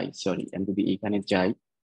যাই, সরি আমি যদি এখানে যাই,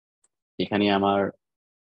 এখানে আমার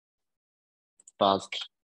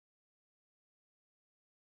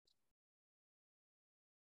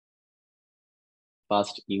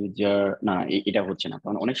ফার্স্ট ইউজার, না এটা হচ্ছে না,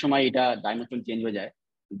 কারণ অনেক সময় এটা ডাইমেনশন চেঞ্জ হয়ে যায়,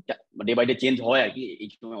 ডে বাই ডে চেঞ্জ হয় আর কি, এই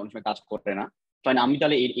সময় অনেক সময় কাজ করে না। ফাইন, আমি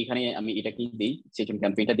তাহলে এখানে আমি এটাকেই দিই, সেশন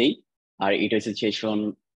ক্যাম্পেইনটা দেই। আর এটা হচ্ছে সেশন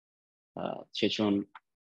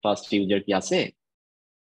ফার্স্ট ইউজার কি আছে,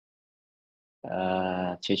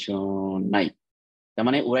 সেশন নাই, তার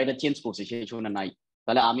মানে ওরা এটা চেঞ্জ করছে, সেশন নাই।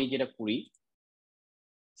 তাহলে আমি যেটা করি,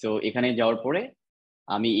 তো এখানে যাওয়ার পরে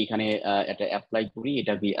আমি এখানে একটা অ্যাপ্লাই করি,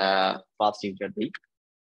 এটা ফার্স্ট ইউজার দিই,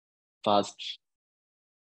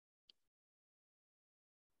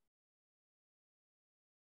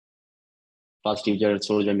 first user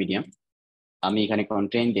source by medium. আমি এখানে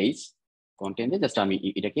কন্টেন্ট দেই, জাস্ট আমি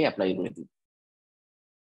এটাকে অ্যাপ্লাই করে দিই।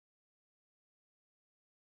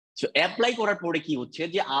 সো অ্যাপ্লাই করার পরে কি হচ্ছে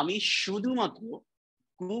যে আমি শুধুমাত্র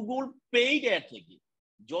গুগল পেইড অ্যাড থেকে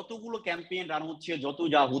যতগুলো ক্যাম্পেইন রান হচ্ছে, যত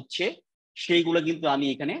যা হচ্ছে, সেইগুলো কিন্তু আমি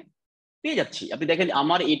এখানে পেয়ে যাচ্ছি। আপনি দেখেন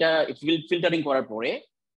আমার এটা ফিল্টারিং করার পরে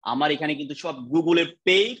আমার এখানে কিন্তু সব গুগলের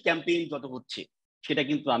পেইড ক্যাম্পেইন যত হচ্ছে সেটা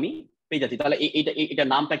কিন্তু আমি পেয়ে যাচ্ছি। তাহলে এটা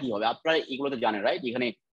নামটা কি হবে? আপনারা এগুলো তো জানেন, রাইট? এখানে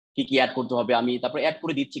কি কি অ্যাড করতে হবে আমি তারপরে অ্যাড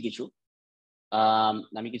করে দিচ্ছি কিছু।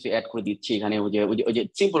 আমি কিছু অ্যাড করে দিচ্ছি এখানে, ওই যে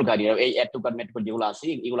সিম্পল গাইড, এই অ্যাড টু কার্ট মেট যেগুলো আছে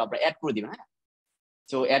এগুলো আপনারা অ্যাড করে দিবেন। হ্যাঁ,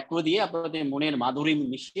 তো অ্যাড করে দিয়ে আপনাদের মনের মাধুরী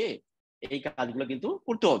মিশিয়ে এই কাজগুলো কিন্তু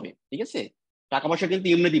করতে হবে, ঠিক আছে? টাকা পয়সা কিন্তু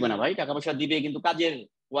এমনি দিবে না ভাই, টাকা পয়সা দিবে কিন্তু কাজের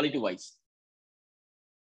কোয়ালিটি ওয়াইজ।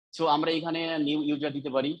 সো আমরা এখানে নিউ ইউজার দিতে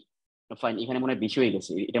পারি। ফাইন, এখানে মনে হয় বেশি হয়ে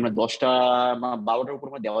গেছে, এটা আমরা 10টা বা 12টার উপর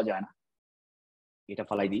দেওয়া যায় না, এটা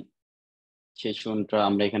ফালাই দিই। সেশনটা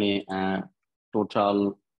আমরা এখানে টোটাল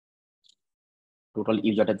টোটাল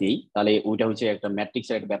ইউজারটা দিই, তাহলে ওইটা হচ্ছে একটা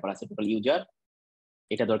ম্যাট্রিক্সের একটা ব্যাপার আছে, টোটাল ইউজার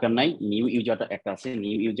এটা দরকার নাই, নিউ ইউজারটা একটা আছে,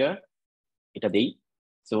 নিউ ইউজার এটা দেই।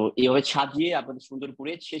 তো এইভাবে সাজিয়ে আপনাদের সুন্দর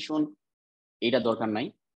করে সেশন, এটা দরকার নাই,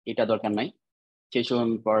 এটা দরকার নাই, সেশন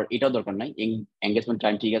পর এটাও দরকার নাই, এঙ্গেজমেন্ট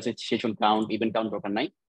টাইম ঠিক আছে, সেশন কাউন্ট ইভেন্ট কাউন্ট দরকার নাই,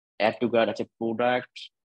 অ্যাড টু কার্ট আছে, প্রোডাক্ট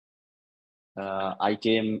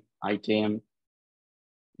আইটেম আইটেম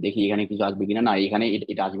দেখি এখানে কিছু আসবে কিনা, না এখানে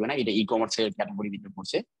এটা আসবে না, এটা ই কমার্সের ক্যাটাগরি ভিতরে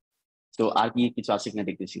পড়ছে। তো আর কি কিছু আছে কিনা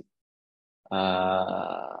দেখতেছি,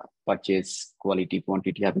 পারচেজ কোয়ালিটি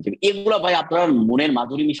কোয়ান্টিটি এগুলো ভাই আপনার মনের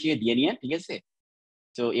মাধুরী মিশিয়ে দিয়ে নিয়ে, ঠিক আছে?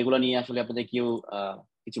 তো এগুলো নিয়ে আসলে আপনাদের কেউ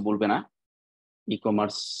কিছু বলবে না। ই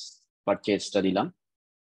কমার্স পারচেজটা দিলাম,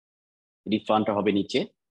 রিফান্ডটা হবে নিচে,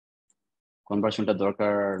 কনভার্সনটা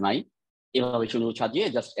দরকার নাই, এভাবে শুধু সাজিয়ে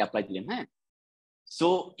জাস্ট অ্যাপ্লাই দিলেন। হ্যাঁ, সো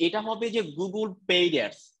এটা হবে যে গুগল পেইড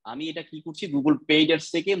অ্যাডস। আমি এটা কি করছি, গুগল পেইড অ্যাডস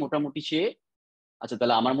থেকে মোটামুটি সে, আচ্ছা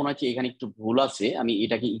তাহলে আমার মনে হচ্ছে এখানে একটু ভুল আছে, আমি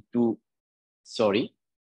এটাকে একটু সরি,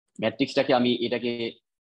 ম্যাট্রিক্সটাকে আমি এটাকে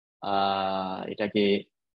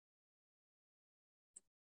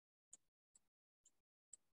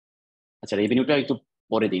আচ্ছা রেভিনিউটা একটু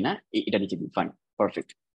পরে দিই না, এটা নিচে দিই, ফাইন, পারফেক্ট।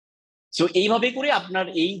 সো এইভাবে করে আপনার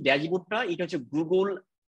এই ড্যাশবোর্ডটা, এটা হচ্ছে গুগল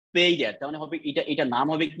পেইড অ্যাড, তার মানে হবে এটা নাম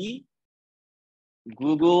হবে কি,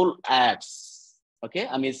 গুগল অ্যাডস। ওকে,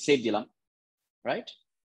 আমি সেভ দিলাম, রাইট?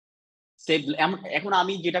 সেভ। এখন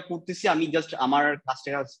আমি যেটা করতেছি, আমি জাস্ট আমার কাজটা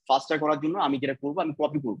ফাস্টার করার জন্য আমি যেটা করবো, আমি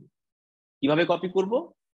কপি করব। কিভাবে কপি করব?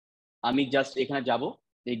 আমি জাস্ট এখানে যাব,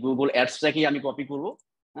 এই গুগল অ্যাডসটাকে আমি কপি করব।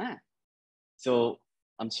 হ্যাঁ, সো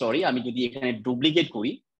সরি, আমি যদি এখানে ডুপ্লিকেট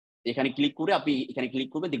করি, এখানে ক্লিক করে আপনি এখানে ক্লিক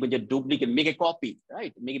করবেন, দেখবেন যে duplicate make a copy,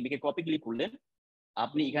 right? Make a copy click করলেন,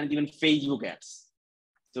 আপনি এখানে দিবেন ফেসবুক অ্যাডস।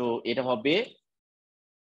 তো এটা হবে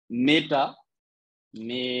মেটা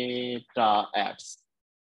মেটা অ্যাডস,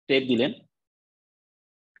 সেভ দিলেন।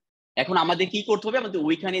 এখন আমাদের কি করতে হবে, আমাদের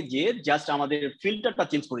ওইখানে যে জাস্ট আমাদের ফিল্টারটা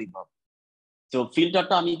চেঞ্জ করে দিতে হবে। তো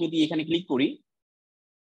ফিল্টারটা আমি যদি এখানে ক্লিক করি,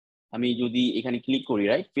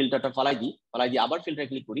 রাইট, ফিল্টারটা ফালাই দিই, আবার ফিল্টার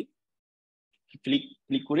ক্লিক করি,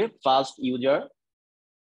 ক্লিক করে first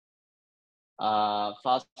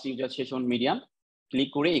user session medium click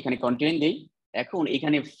করে এখানে কন্টেন্ট দেই। এখন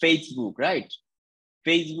এখানে ফেসবুক, রাইট?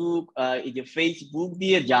 ফেসবুক, এই যে ফেসবুক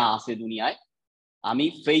দিয়ে যা আছে দুনিয়ায়, আমি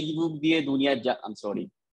ফেসবুক দিয়ে দুনিয়ার যা, সরি,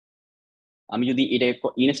 আমি যদি এটা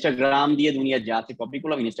ইনস্টাগ্রাম দিয়ে দুনিয়ার যা আছে কপি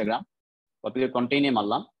করলাম, ইনস্টাগ্রাম কপি করে কন্টেন্টে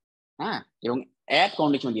মারলাম। হ্যাঁ, এবং অ্যাড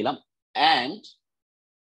কন্ডিশন দিলাম, অ্যান্ড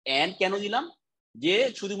কেন দিলাম, যে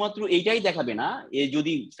শুধুমাত্র এইটাই দেখাবে না, এ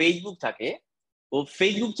যদি ফেসবুক থাকে ও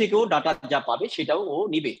ফেসবুক থেকেও ডাটা যা পাবে সেটাও ও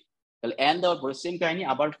নিবে। তাহলে অ্যান্ড দেওয়ার পরে সেম কাহিনী,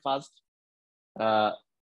 আবার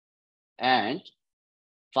and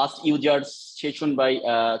first user session by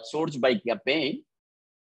source by campaign,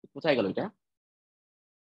 কোথায় গেল এটা,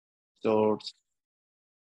 source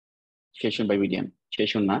session by medium,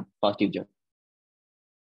 session না, ফার্স্ট ইউজার,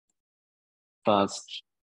 ফার্স্ট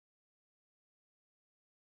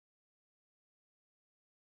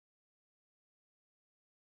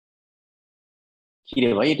কি রে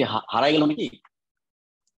ভাই, এটা হারাই গেল নাকি?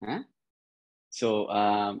 হ্যাঁ, সো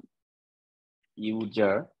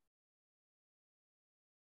ইউজার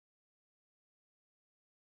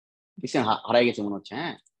দেখছেন হারাই গেছে মনে হচ্ছে।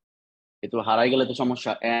 হ্যাঁ, তো হারাই গেলে তো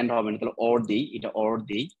সমস্যা, এন্ড হবে না, তাহলে অর দেই, এটা অর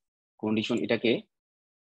দেই, কন্ডিশন এটাকে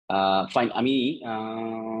ফাইন। আমি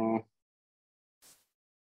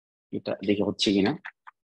এটা দেখে হচ্ছে কিনা,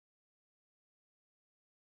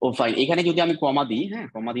 ও ফাইন, এখানে যদি আমি কমা দিই, হ্যাঁ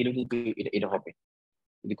কমা দিলে কিন্তু এটা হবে,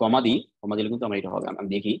 যদি কমা দিলে কিন্তু আমার এটা হবে, আমি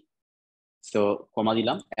দেখি। তো কমা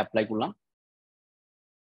দিলাম, অ্যাপ্লাই করলাম,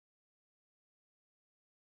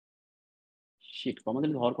 শিট, কমা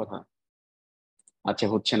দিলে হওয়ার কথা। আচ্ছা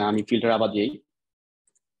হচ্ছে না, আমি ফিল্টার আবার দিই,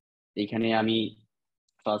 এইখানে আমি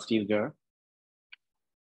ফার্স্ট ইউজার,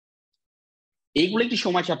 এইগুলো একটু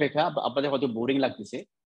সময় সাপেক্ষ, আপনাদের হয়তো বোরিং লাগতেছে,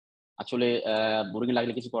 আসলে বোরিং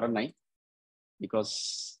লাগলে কিছু করার নাই, বিকজ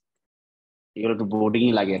এগুলো একটু বোরিং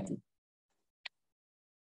লাগে আর কি।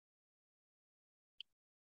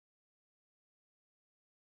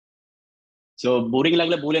 সো বোরিং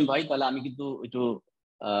লাগলে বলেন ভাই, তাহলে আমি কিন্তু একটু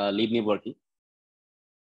লিভ নেবো আর কি।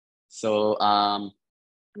 সো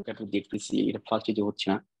একটু দেখতেছি, এটা ফার্স্ট কিছু হচ্ছে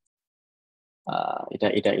না। এটা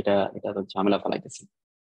এটা এটা এটা তো ঝামেলা ফেলাইতেছে।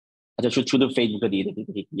 আচ্ছা, শুধু ফেসবুকে দিয়ে দেখি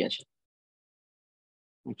দেখি কি আছে,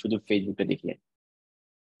 শুধু ফেসবুকে দেখি।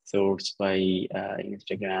 Source by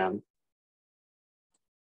Instagram.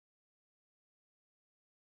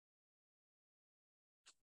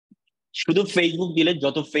 শুধু ফেসবুক দিলে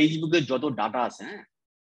ফেসবুকে যত ডাটা আছে, হ্যাঁ।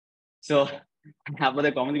 সো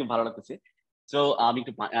আপনাদের কমেন্ট খুব ভালো লাগতেছে। সো আমি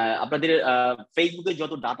একটু আপনাদের ফেসবুকে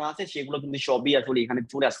যত ডাটা আছে সেগুলো কিন্তু সবই আসলে এখানে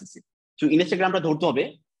চলে আসতেছে। তো ইনস্টাগ্রামটা ধরতে হবে।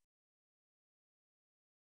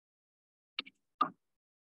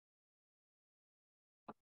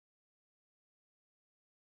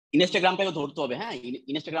 ইনস্টাগ্রামটাকে ধরতে হবে, হ্যাঁ,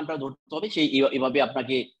 ইনস্টাগ্রামটা ধরতে হবে। সেই এভাবে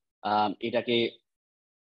আপনাকে এটাকে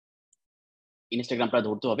ইনস্টাগ্রামটা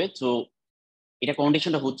ধরতে হবে। তো এটা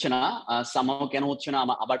কন্ডিশনটা হচ্ছে না, সামাও কেন হচ্ছে না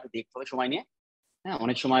আবার একটু দেখতে হবে সময় নিয়ে। হ্যাঁ,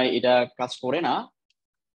 অনেক সময় এটা কাজ করে না,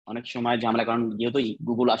 অনেক সময় ঝামেলা, কারণ যেহেতু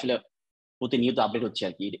গুগল আসলে প্রতিনিয়ত আপডেট হচ্ছে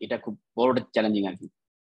আর কি, এটা খুব বড় চ্যালেঞ্জিং আর কি।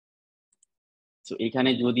 তো এখানে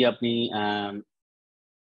যদি আপনি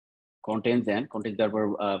কন্টেন্ট দেন, কন্টেন্ট দেওয়ার পর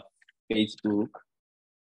Facebook,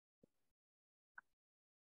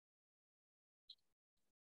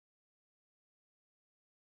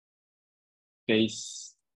 face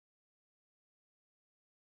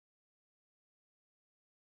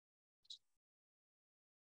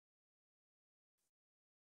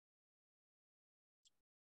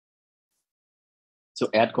so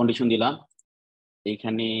add condition দিলাম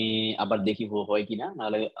এখানে, আবার দেখি হয় কিনা,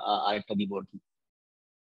 নাহলে আরেকটা দিব আর কি।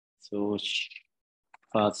 সো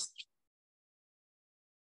ফার্স্ট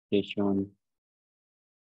সেশন,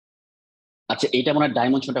 আচ্ছা এটা মনে হয়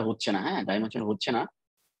ডাইমেনশনটা হচ্ছে না, হ্যাঁ ডাইমেনশন হচ্ছে না।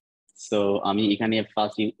 সো আমি এখানে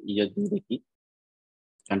ফার্স্ট ইউজার দিয়ে দেখি,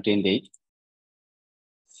 কন্টেন্ট দেই।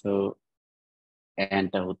 সো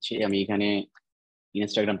অ্যান্ডটা হচ্ছে, আমি এখানে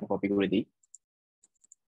ইনস্টাগ্রামটা কপি করে দিই।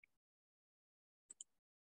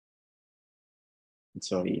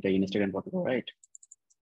 সরি, এটা ইনস্টাগ্রাম কপি করা, রাইট।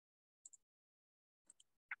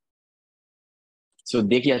 সো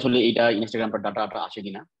দেখি আসলে এটা ইনস্টাগ্রামটা ডাটা আসে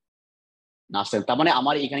কিনা, না আসে তার মানে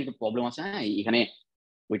আমার এখানে একটু প্রবলেম আছে, হ্যাঁ এখানে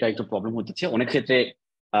ওইটা একটু প্রবলেম হচ্ছে অনেক ক্ষেত্রে।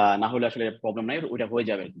 না হলে আসলে প্রবলেম নাই, ওইটা হয়ে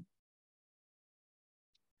যাবে আর কি।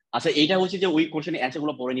 আচ্ছা, এটা হচ্ছে যে ওই কোশ্চেন অ্যান্সার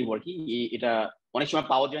গুলো পড়ে নিব আর কি। এটা অনেক সময়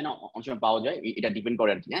পাওয়া যায় না, অনেক সময় পাওয়া যায়, এটা ডিপেন্ড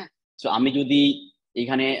করে আর কি, হ্যাঁ। সো আমি যদি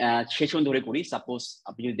এখানে সেশন ধরে করি, সাপোজ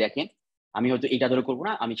আপনি যদি দেখেন, আমি হয়তো এটা ধরে করবো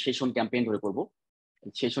না, আমি সেশন ক্যাম্পেইন ধরে করবো।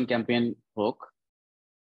 সেশন ক্যাম্পেইন হোক,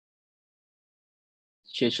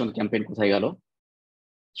 সেশন ক্যাম্পেইন কোথায় গেল,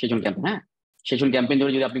 সেশন ক্যাম্পেইন, হ্যাঁ সেশন ক্যাম্পেইন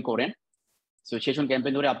ধরে যদি আপনি করেন, তো সেশন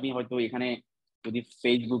ক্যাম্পেইন ধরে আপনি হয়তো এখানে যদি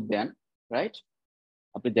ফেসবুক দেন, রাইট,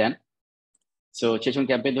 আপনি দেন। সো সেশন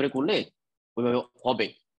ক্যাম্পেইন ধরে করলে ওইভাবে হবে।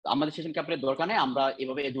 আমাদের সেশন ক্যাম্পেইনের দরকার নেই, আমরা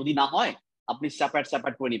এভাবে যদি না হয় আপনি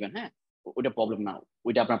সেপারেট করে নেবেন, হ্যাঁ ওইটা প্রবলেম না,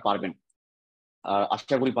 ওইটা আপনার পারবেন। আর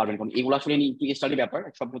আশা করি পারবেন, কারণ এগুলো আসলে একটু স্টাডি ব্যাপার,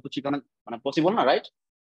 সব কিছু শিখানো মানে পসিবল না, রাইট।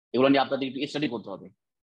 এগুলো নিয়ে আপনাদের একটু স্টাডি করতে হবে,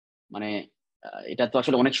 মানে এটা তো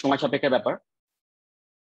আসলে অনেক সময় সাপেক্ষের ব্যাপার।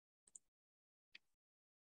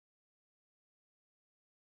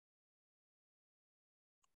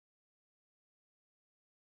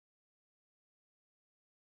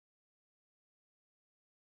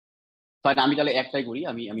 আমি তাহলে একটাই করি,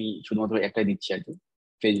 আমি আমি শুধুমাত্র একটাই দিচ্ছি আর কি,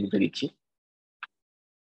 ফেসবুকে দিচ্ছি।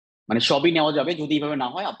 মানে সবই নেওয়া যাবে, যদি এইভাবে না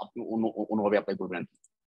হয় আপনি অন্যভাবে অ্যাপ্লাই করবেন আর কি,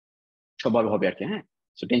 সবভাবে হবে আর কি, হ্যাঁ।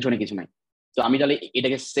 তো টেনশনে কিছু নাই। তো আমি তাহলে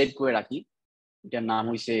এটাকে সেভ করে রাখি, এটার নাম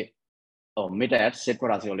হইছে মেটা অ্যাড, সেভ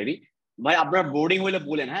করা আছে অলরেডি। ভাই আপনার বোর্ডিং হলে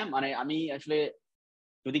বলেন, হ্যাঁ মানে আমি আসলে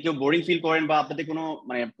যদি কেউ বোরিং ফিল করেন বা আপনাদের কোনো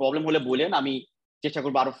মানে প্রবলেম হলে বলেন, আমি চেষ্টা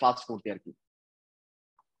করবো আরো ফাস্ট করতে আর কি।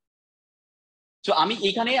 তো আমি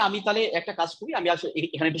এখানে আমি তাহলে একটা কাজ করি, আমি আসলে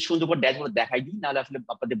এখানে একটু সুন্দর করে ড্যাশবোর্ড দেখাই দিই, নাহলে আসলে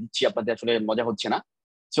আপনাদের বুঝছি আপনাদের আসলে মজা হচ্ছে না।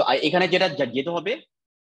 তো এখানে যেটা যেতে হবে,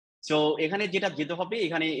 তো এখানে যেটা যেতে হবে,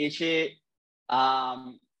 এখানে এসে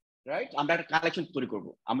রাইট আমরা একটা কালেকশন তৈরি করব।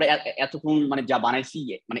 আমরা এতক্ষণ মানে যা বানাইছি,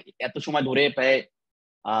 মানে এত সময় ধরে প্রায়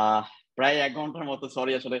আহ প্রায় 1 ঘন্টার মতো,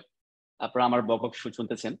 সরি আসলে আপনারা আমার বকবক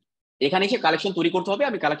শুনতেছেন। এখানে এসে কালেকশন তৈরি করতে হবে,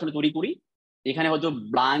 আমি কালেকশন তৈরি করি। এখানে হয়তো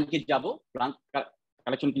ব্লাঙ্কে যাব, ব্লাঙ্ক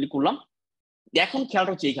কালেকশন ক্লিক করলাম। এখন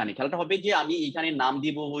খেলাটা হচ্ছে, এইখানে খেলাটা হবে যে আমি এইখানে নাম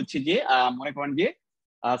দিব হচ্ছে যে মনে করেন যে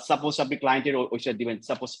সাপোজ আপনি ক্লায়েন্টের ওয়েবসাইট দিবেন,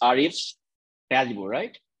 সাপোজ আরিফস ড্যাশবোর্ড,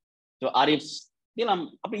 রাইট। তো আরিফস দিলাম,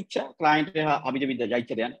 আপনি ইচ্ছা ক্লায়েন্টের হাবি জাবি যা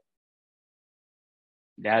ইচ্ছা দেন,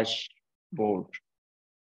 ড্যাশবোর্ড,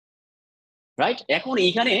 রাইট। এখন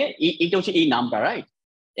এইখানে এইটা হচ্ছে এই নামটা, রাইট।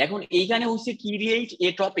 এখন এইখানে হচ্ছে ক্রিয়েট এ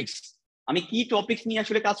টপিকস, আমি কি টপিকস নিয়ে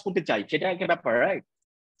আসলে কাজ করতে চাই সেটা একটা ব্যাপার, রাইট।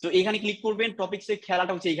 তো এখানে ক্লিক করবেন, টপিকস এর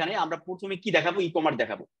খেলাটা হচ্ছে এখানে আমরা প্রথমে কি দেখাবো, ই কমার্স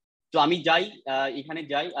দেখাবো। তো আমি যাই এখানে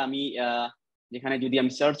যাই, আমি যেখানে যদি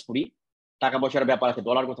আমি সার্চ করি টাকা পয়সার ব্যাপার আছে,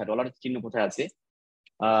 ডলার কোথায়, ডলার চিহ্ন কোথায় আছে,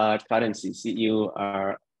 কারেন্সি CUR।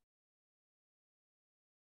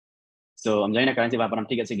 তো আমি জানি না কারেন্সি ব্যাপার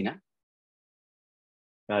ঠিক আছে কিনা,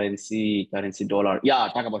 কারেন্সি ডলার,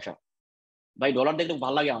 টাকা পয়সা। ভাই ডলার দেখতে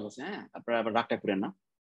ভালো লাগে আমার কাছে, হ্যাঁ আপনারা আবার রাগটা করেন না।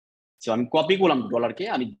 তো আমি কপি করলাম ডলারকে,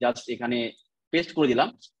 আমি জাস্ট এখানে পেস্ট করে দিলাম,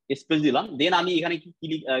 স্পেস দিলাম, দেন আমি এখানে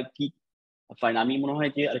কি ফাইন, আমি মনে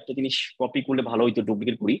হয় যে আরেকটা জিনিস কপি করলে ভালো হইতো,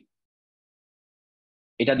 ডুপ্লিকেট করি।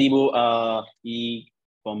 এটা দিব ই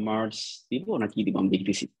কমার্স দিব না কি দিব আমি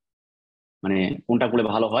দেখতেছি, মানে কোনটা করলে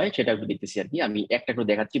ভালো হয় সেটা একটু দেখতেছি আর কি। আমি একটা করে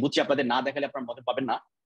দেখাচ্ছি, বুঝছি আপনাদের না দেখালে আপনার মতে পাবেন না।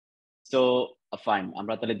 তো ফাইন,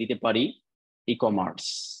 আমরা তাহলে দিতে পারি ই কমার্স,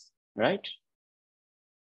 রাইট?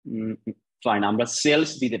 ফাইন, আমরা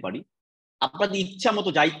সেলস দিতে পারি। আপনাদের ইচ্ছা মতো,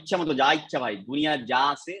 যা ইচ্ছা ভাই, দুনিয়া যা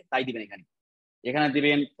আছে তাই দিবেন। এখানে এখানে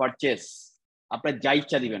দিবেন পারচেস, আপনার যা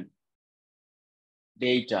ইচ্ছা দিবেন।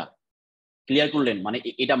 এইটা ক্লিয়ার করলেন, মানে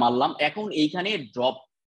এটা মারলাম। এখন এইখানে ড্রপ,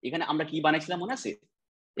 এখানে আমরা কি বানাইছিলাম মনে আছে?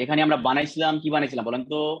 এখানে আমরা বানাইছিলাম কি বানাইছিলাম বলেন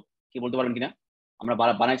তো, কি বলতে পারবেন কিনা? আমরা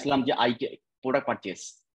বানাইছিলাম যে প্রোডাক্ট পারচেস।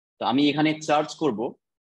 তো আমি এখানে সার্চ করব,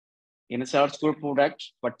 এখানে সার্চ করব product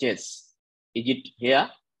purchase, is it here,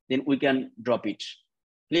 then we can drop it.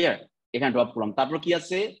 Clear? এখানে ড্রপ করলাম। তারপর কি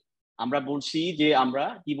আছে, আমরা বলছি যে আমরা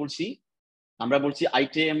কি বলছি, আমরা বলছি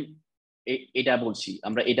আইটেম, এটা বলছি,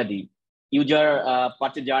 আমরা এটা দিই। ইউজার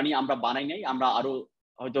পারচেজ জার্নি আমরা বানাই নাই, আমরা আরো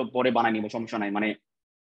হয়তো পরে বানাই নিব, সমস্যা নাই। মানে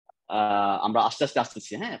আমরা আস্তে আস্তে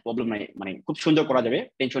আসতেছি, হ্যাঁ প্রবলেম নাই, মানে খুব সুন্দর করা যাবে,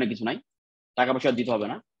 টেনশনে কিছু নাই, টাকা পয়সা দিতে হবে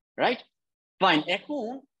না, রাইট? ফাইন, এখন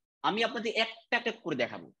আমি আপনাদের একটা একটা করে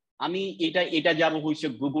দেখাবো। আমি এটা যাবো হচ্ছে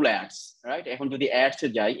গুগল অ্যাডস, রাইট? এখন যদি অ্যাডস এ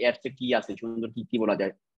যাই, অ্যাডস এ কি আছে সুন্দর, কি বলা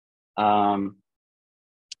যায়,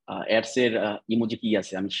 অ্যাডস এর ইমোজি কি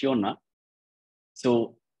আছে আমি শিওর না। সো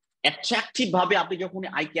অ্যাট্রাকটিভ ভাবে আপনি যখন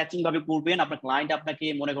আই ক্যাচিং ভাবে করবেন, আপনার ক্লায়েন্ট আপনাকে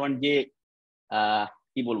মনে করেন যে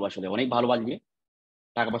কি বলবো আসলে অনেক ভালোবাসবে,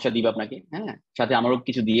 টাকা পয়সা দিবে আপনাকে, হ্যাঁ সাথে আমারও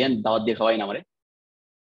কিছু দিয়েন, দাওয়াত দিয়ে খাওয়াই না আমারে।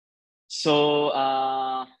 সো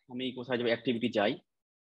আমি কোথায় যাবো, অ্যাক্টিভিটি যাই,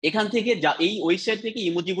 এখান থেকে যা এই ওয়েবসাইট থেকে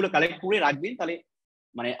ইমোজি গুলো কালেক্ট করে রাখবেন, তাহলে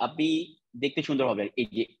মানে আপনি দেখতে সুন্দর হবে। এই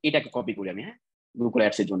যে এটাকে কপি করি আমি, হ্যাঁ গুগল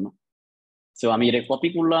অ্যাডস এর জন্য। সো আমি এটা কপি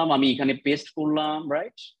করলাম, আমি এখানে পেস্ট করলাম,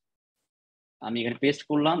 রাইট? আমি এখানে পেস্ট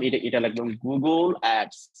করলাম, এটা লিখলাম Google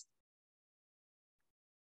ads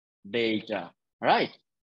data, right?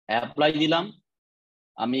 Apply দিলাম,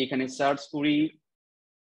 আমি এখানে সার্চ করি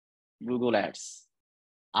গুগল অ্যাডস।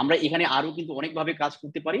 আমরা এখানে আরো কিন্তু অনেক ভাবে কাজ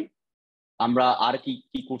করতে পারি। আমরা আর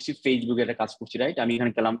কি করছি, ফেসবুকে একটা কাজ করছি, রাইট? আমি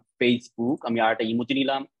এখানে গেলাম ফেসবুক, আমি আর একটা ইমোজি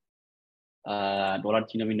নিলাম, ডলার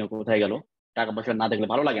চিহ্ন ভিন্ন কোথায় গেল, টাকা পয়সা না দেখলে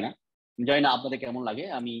ভালো লাগে না, জানি না আপনাদের কেমন লাগে,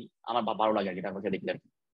 আমার ভালো লাগে আর কি টাকা পয়সা দেখলে আর কি।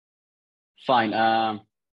 ফাইন,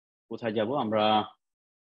 কোথায় যাব আমরা,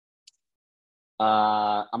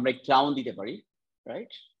 আমরা ক্রাউন দিতে পারি,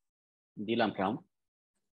 রাইট? দিলাম ক্রাউন।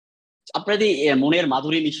 আপনাদের মনের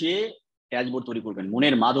মাধুরী মিশিয়ে ড্যাশবোর্ড তৈরি করবেন,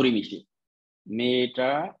 মনের মাধুরী মিশিয়ে,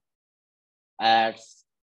 মেটা অ্যাডস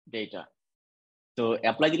ডেটা। তো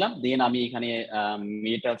অ্যাপ্লাই দিলাম, দেন আমি এখানে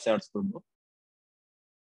মেটা সার্চ করব,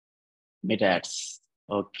 মেটা অ্যাডস।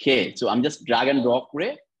 ওকে, সো আমি জাস্ট ড্রাগ এন্ড ড্রপ করে,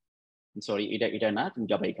 সরি এটা না, তুমি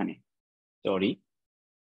যাবা এখানে, সরি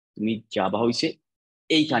তুমি যাবা হইছে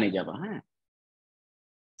এইখানে যাবা, হ্যাঁ।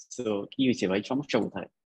 তো কি হয়েছে ভাই, সমস্যা কোথায়?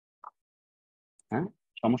 হ্যাঁ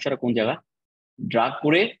সমস্যাটা কোন জায়গা? ড্রাগ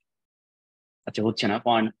করে, আচ্ছা হচ্ছে না,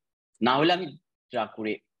 পয়েন্ট না হলে আমি ড্রাগ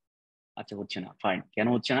করে, আচ্ছা হচ্ছে না, ফাইন, কেন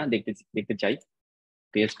হচ্ছে না দেখতে চাই।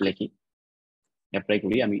 পেস্ট লিখি, অ্যাপ্লাই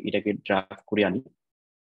করি, আমি এটাকে ড্রাগ করে আনি।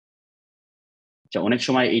 আচ্ছা অনেক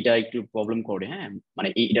সময় এটা একটু প্রবলেম করে, হ্যাঁ মানে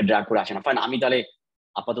এটা ড্রাগ করে আসে না। ফাইন, আমি তাহলে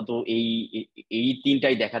আপাতত এই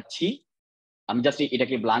তিনটাই দেখাচ্ছি, আমি জাস্ট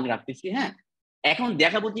এটাকে ব্ল্যাঙ্ক রাখতেছি, হ্যাঁ। এখন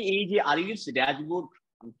দেখাবো যে এই যে আরইউএস ড্যাশবোর্ড,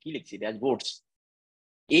 আমি কি লিখছি, ড্যাশবোর্ডস,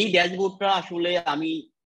 এই ড্যাশবোর্ডটা আসলে আমি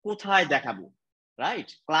কোথায় দেখাবো, রাইট?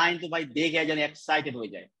 ক্লায়েন্ট তো ভাই দেখে যেন এক্সাইটেড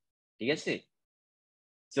হয়ে যায়, ঠিক আছে?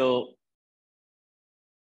 তো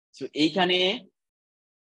এইখানে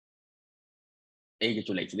এই যে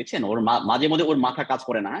চলে এসেছে, দেখছেন ওর মাঝে মধ্যে ওর মাথা কাজ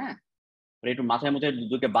করে না, হ্যাঁ একটু মাথায় মধ্যে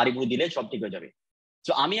দুটো বাড়ি বুড়ি দিলে সব ঠিক হয়ে যাবে।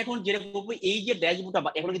 তো আমি এখন যেটা করবো, এই যে ড্যাশবোর্ডটা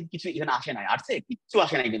এখন কিন্তু কিছু এখানে আসে নাই, আসছে কিচ্ছু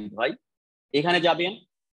আসে নাই কিন্তু ভাই। এখানে যাবেন,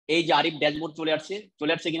 এই যে আরিফ ড্যাশবোর্ড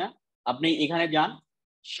চলে আসছে কিনা, আপনি এখানে যান,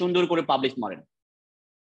 সুন্দর করে পাবলিশ মারেন।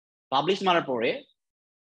 পাবলিশ মারার পরে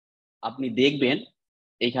আপনি দেখবেন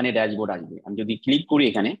এইখানে ড্যাশবোর্ড আসবে। আমি যদি ক্লিক করি,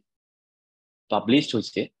 এখানে পাবলিশ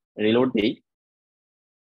হচ্ছে, রিলোড দেই,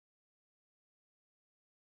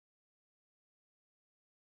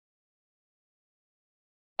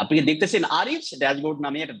 আপনি দেখতেছেন আরিফ ড্যাশবোর্ড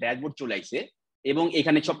নামে একটা ড্যাশবোর্ড চলে আসছে এবং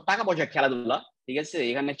এখানে সব টাকা পয়সা খেলাধুলা, ঠিক আছে,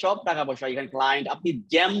 এখানে সব টাকা পয়সা, এখানে ক্লায়েন্ট, আপনি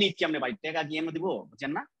যেমনি কেমনে ভাই টাকা কি এমনি দিব,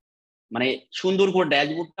 বুঝছেন না? মানে সুন্দর করে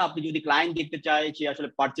ড্যাশবোর্ডটা আপনি যদি ক্লায়েন্ট দেখতে চায়, সে আসলে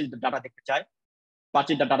পারচেজ ডাটা দেখতে চায়,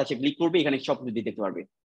 পারচেজ ডাটা সে ক্লিক করবে, এখানে সব কিছু দেখতে পারবে।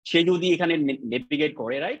 সে যদি এখানে নেভিগেট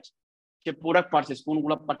করে, রাইট, সে প্রোডাক্ট পারচেজ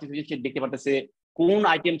কোনগুলো পারচেজ হয়েছে সে দেখতে পারতেছে, কোন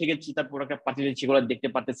আইটেম থেকে তার প্রোডাক্টটা পারচেজ হয়েছে সেগুলো দেখতে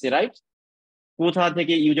পারতেছে, রাইট। কোথা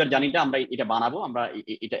থেকে ইউজার জার্নিটা আমরা এটা বানাবো, আমরা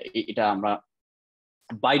এটা এটা আমরা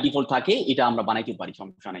বাই ডিফল্ট থাকে, এটা আমরা বানাইতে পারি,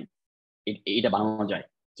 সমস্যা নাই, এটা বানানো যায়।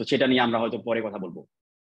 তো সেটা নিয়ে আমরা হয়তো পরে কথা বলবো।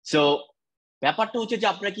 সো ব্যাপারটা হচ্ছে যে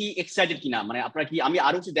আপনারা কি এক্সাইটেড কিনা, মানে আপনারা কি, আমি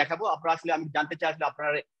আরো কিছু দেখাবো, আপনারা আসলে আমি জানতে চাই আসলে আপনারা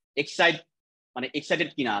এক্সাইটেড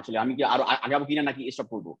কিনা, আসলে আমি কি আরো আগাবো কিনা নাকি স্টপ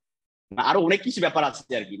করবো, আরো অনেক কিছু ব্যাপার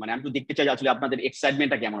আছে আর কি, মানে আমি তো দেখতে চাই আসলে আপনাদের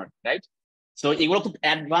এক্সাইটমেন্টটা কেমন, রাইট। সো এগুলো খুব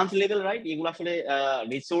অ্যাডভান্স লেভেল, রাইট, এগুলো আসলে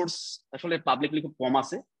রিসোর্স আসলে পাবলিকলি খুব কম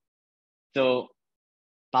আছে। তো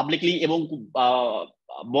পাবলিকলি এবং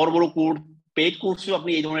বড় বড় কোর্স, পেইড কোর্সও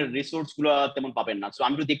আপনি এই ধরনের রিসোর্স গুলো তেমন পাবেন না। সো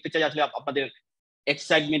আমি তো দেখতে চাই আসলে আপনাদের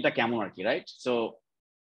এক্সাইটমেন্টটা কেমন আর কি, রাইট। সো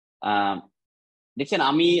দেখছেন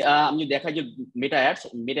আমি আমি দেখাই যে মেটা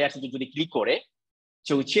অ্যাডস যদি ক্লিক করে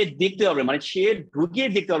সে দেখতে হবে, মানে সে ঢুকিয়ে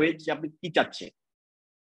দেখতে হবে যে আপনি কি চাচ্ছে।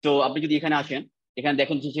 তো আপনি যদি এখানে আসেন, এখানে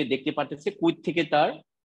দেখেন যে সে দেখতে পারতেছে কই থেকে তার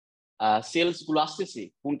সেলস গুলো আসতেছে,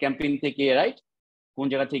 কোন ক্যাম্পেইন থেকে, রাইট, কোন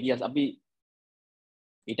জায়গা থেকে আসে। আপনি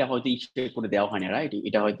এটা হয়তো ইচ্ছে করে দেওয়া হয় না, রাইট,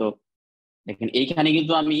 এটা হয়তো দেখেন এইখানে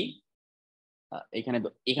কিন্তু আমি এখানে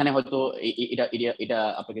এখানে হয়তো এটা এটা এটা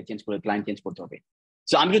আপনাকে চেঞ্জ করে ক্লায়েন্ট চেঞ্জ করতে হবে।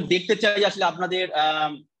 সো আমি যদি দেখতে চাই আসলে আপনাদের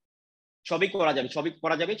সবই করা যাবে, সবই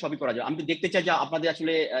করা যাবে, সবই করা যাবে। আমি তো দেখতে চাই যে আপনাদের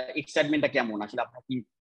আসলে এক্সাইটমেন্টটা কেমন, আসলে আপনারা কি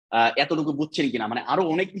এতটুকু বুঝছেন কিনা, মানে আরো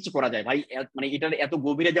অনেক কিছু করা যায় ভাই, মানে এটার এত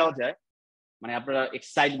গভীরে যাওয়া যায়, মানে আপনারা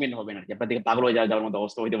এক্সাইটমেন্ট হবেন আর কি, আপনার দিকে পাগল হয়ে যাওয়ার মতো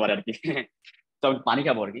অবস্থা হইতে পারে আর কি। তো আমি পানি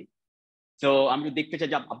খাবো আর কি। তো আমি দেখতে চাই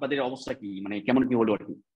যে আপনাদের অবস্থা কি, মানে কেমন কি হলো আর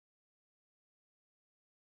কি।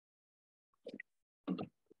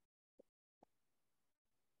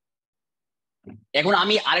 এখন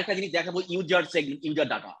আমি আরেকটা জিনিস দেখাবো, ইউজার সেগমেন্ট, ইউজার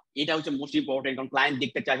ডাটা। এটা হচ্ছে মোস্ট ইম্পর্টেন্ট, কারণ ক্লায়েন্ট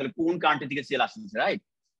দেখতে চায় আসলে কোন কান্ট্রি থেকে সেল আসছে, রাইট,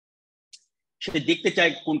 সে দেখতে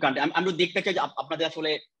চায় কোন কান্ট্রি। আমি দেখতে চাই যে আপনাদের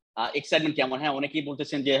আসলে এক্সাইটমেন্ট কেমন। হ্যাঁ, অনেকেই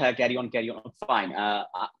বলতেছেন যে হ্যাঁ ক্যারি অন ফাইন।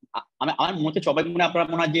 আমার মনে হচ্ছে সবাই মনে আপনারা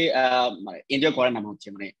মনে হয় যে এনজয় করেন না, মনে হচ্ছে,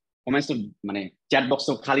 মানে কমেন্টস তো, মানে চ্যাট বক্স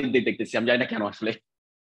তো খালি দেখতেছি, আমি জানি না কেন আসলে।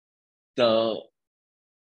 তো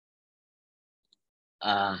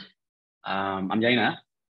আমি জানি না,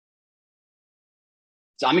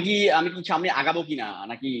 আমি কি সামনে আগাবো কিনা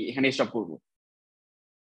নাকি এখানে স্টপ করবো।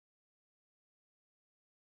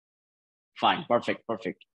 Fine,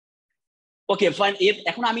 perfect. Okay fine.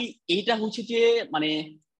 এখন আমি এইটা হচ্ছে যে মানে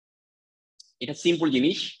এটা সিম্পল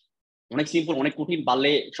জিনিস, অনেক সিম্পল, অনেক কঠিন,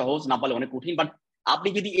 পারলে সহজ, না পারলে অনেক কঠিন। বাট আপনি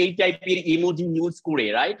যদি এই টাইপের ইমোজি ইউজ করে,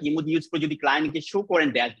 রাইট, ইমোজি ইউজ করে যদি ক্লায়েন্টকে শো করেন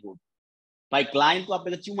ড্যাশবোর্ড, ভাই ক্লায়েন্ট তো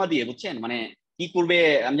আপনাকে চুমা দিয়ে, বুঝছেন, মানে কি করবে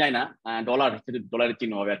আমি জানি না, ডলারের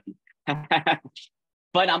চিহ্ন হবে আর কি।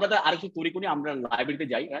 ফাইন, আমরা তো আর কিছু তৈরি করি, আমরা লাইব্রেরিতে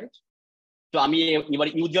যাই, রাইট। তো আমি এবার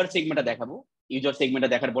ইউজার সেগমেন্টটা দেখাবো, ইউজার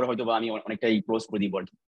সেগমেন্টটা দেখার পরে হয়তো আমি অনেকটাই ক্লোজ করে দিব আর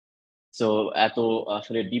কি। সো এত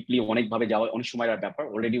আসলে ডিপলি অনেকভাবে যাওয়া অনেক সময়ের ব্যাপার,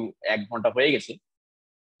 অলরেডি 1 ঘন্টা হয়ে গেছে।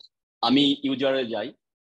 আমি ইউজারে যাই,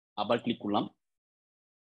 আবার ক্লিক করলাম।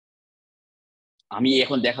 আমি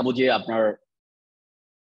এখন দেখাবো যে আপনার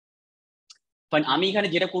ফাইন, আমি এখানে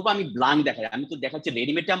যেটা করবো আমি ব্লাঙ্ক দেখাই, আমি তো দেখাচ্ছি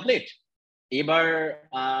রেডিমেড টেমপ্লেট। এবার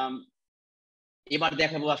এবার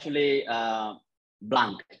দেখাবো আসলে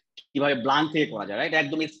ব্লাঙ্ক, কিভাবে ব্লাঙ্ক থেকে করা যায়, রাইট,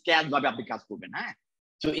 একদম স্ক্র্যাচ ভাবে আপনি কাজ করবেন। হ্যাঁ,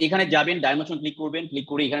 তো এখানে যাবেন, ডাইমেনশন ক্লিক করবেন, ক্লিক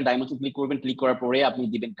করে এখানে ডাইমেনশন ক্লিক করবেন, ক্লিক করার পরে আপনি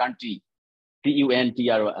দিবেন কান্ট্রি,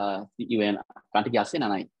 CUNTR, CUN, কান্ট্রি কি আছে না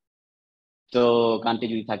নাই? তো কান্ট্রি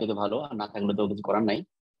যদি থাকে তো ভালো, আর না থাকলে তো কিছু করার নাই।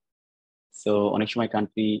 সো অনেক সময়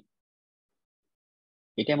কান্ট্রি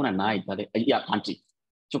এটা মনে হয় নাই, তাহলে কান্ট্রি।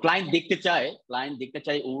 তো ক্লায়েন্ট দেখতে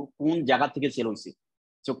চায় ও কোন জায়গা থেকে সেল হয়েছে।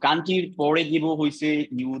 তো কান্ট্রির পরে দিব হয়েছে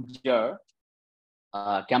ইউজার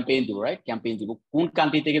ক্যাম্পেইন দিব, রাইট, ক্যাম্পেইন দিব, কোন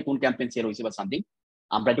কান্ট্রি থেকে কোন ক্যাম্পেইন সেল হয়েছে বা সামথিং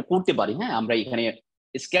আমরা এটা করতে পারি। হ্যাঁ, আমরা এখানে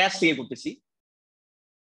স্ক্র্যাচ থেকে করতেছি।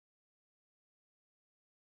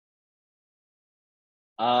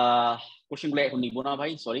 কোশ্চেন গুলো এখন নিবো না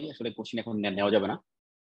ভাই, সরি, আসলে কোশ্চেন এখন নেওয়া যাবে না।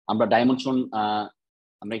 আমরা ডাইমেনশন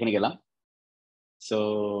আমরা এখানে গেলাম। সো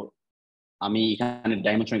আমি এখানে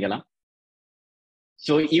ডাইমেনশন গেলাম।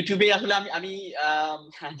 সো ইউটিউবে আসলে আমি আমি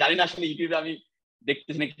জানি না আসলে ইউটিউবে আমি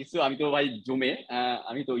দেখতেছি না কিছু, আমি তো ভাই জুমে,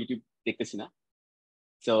 আমি তো ইউটিউব দেখতেছি না।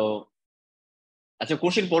 সো আচ্ছা,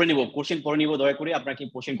 কোশ্চেন পরে নিবো, দয়া করে আপনারা কি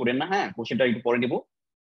কোশ্চেন করেন না। হ্যাঁ, কোশ্চেনটা একটু পরে নিবো।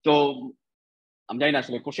 তো আমি জানি না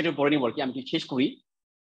আসলে কোশ্চেনটা পরে নিবো আর কি, আমি কি শেষ করি,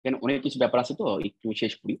 কেন অনেক কিছু ব্যাপার আছে তো একটু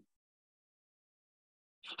শেষ করি।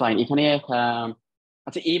 ফাইন, এখানে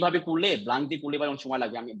আচ্ছা এইভাবে করলে ব্ল্যাঙ্ক দিয়ে করলে ভাই অনেক সময়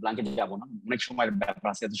লাগবে, আমি ব্ল্যাঙ্কে যাবো না, অনেক সময়ের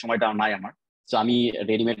ব্যাপার আছে, এত সময়টা নাই আমার। তো আমি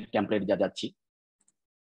রেডিমেড টেমপ্লেট যাচ্ছি।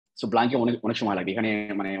 সো ব্ল্যাঙ্কে অনেক অনেক সময় লাগবে, এখানে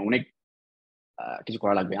মানে অনেক কিছু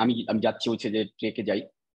করা লাগবে। আমি আমি যাচ্ছি হচ্ছে যে ট্রেকে যাই।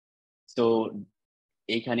 তো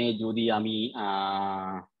এইখানে যদি আমি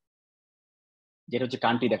যেটা হচ্ছে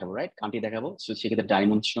কান্ট্রি দেখাবো, রাইট, কান্ট্রি দেখাবো। সো সেক্ষেত্রে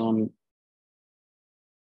ডাইমেনশন,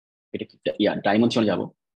 এটা ডাইমেনশন যাবো।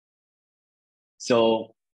 সো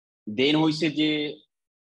দেন হয়েছে যে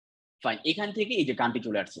ফাইন, এখান থেকে এই যে কান্ট্রি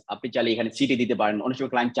চলে আসছে, আপনি চাইলে এখানে সিটি দিতে পারেন। অনেক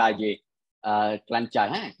সময় ক্লায়েন্ট চায় যে ক্লায়েন্ট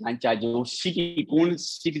চায় যে ওর সিটি কোন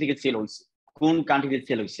সিটি থেকে সেল হয়েছে, কোন কান্ট্রিতে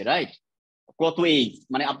সেল হয়েছে, রাইট, কত এইজ,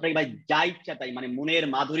 মানে আপনাকে ভাই যা ইচ্ছা তাই মানে মনের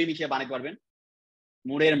মাধুরী মিশিয়ে বানাতে পারবেন,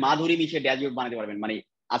 মনের মাধুরী মিশিয়ে ড্যাশবোর্ড বানাতে পারবেন মানে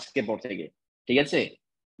আজকের পর থেকে, ঠিক আছে?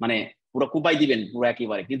 মানে পুরো কুপাই দিবেন পুরো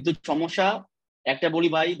একেবারে। কিন্তু সমস্যা একটা বলি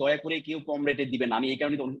ভাই, দয়া করে কেউ কম রেটে দিবেন। আমি এই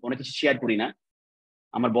কারণে অনেক কিছু শেয়ার করি না,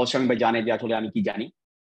 আমার বস সঙ্গে ভাই জানে যে আসলে আমি কি জানি।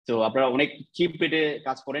 তো আপনারা অনেক চিপ রেটে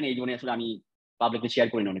কাজ করেন, এই জন্য আসলে আমি পাবলিকলি শেয়ার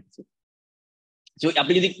করি না অনেক কিছু। তো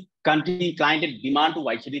আপনি যদি কান্ট্রি ক্লায়েন্টের ডিমান্ড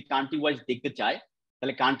ওয়াইজ, যদি কান্ট্রি ওয়াইজ দেখতে চায়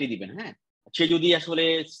তাহলে কান্ট্রি দিবেন, হ্যাঁ। সে যদি আসলে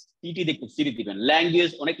সিটি দেখতে সিটি দিবেন।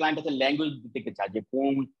 ল্যাঙ্গুয়েজ, অনেক ক্লায়েন্ট আছে ল্যাঙ্গুয়েজ দেখতে চায় যে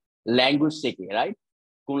কোন ল্যাঙ্গুয়েজ থেকে, রাইট,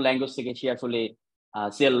 কোন ল্যাঙ্গুয়েজ থেকে সে আসলে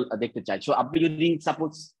সেল দেখতে চায়। সো আপনি যদি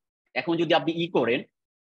সাপোজ এখন যদি আপনি করেন,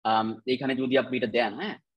 এখানে যদি আপনি এটা দেন,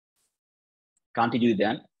 হ্যাঁ, কান্ট্রি যদি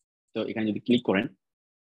দেন, তো এখানে যদি ক্লিক করেন,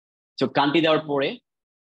 তো কান্ট্রি দেওয়ার পরে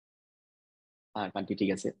কান্ট্রি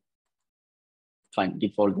ঠিক আছে, ফাইন,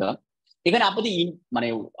 ডিফল্ট দেওয়া। এখানে আপনাদের মানে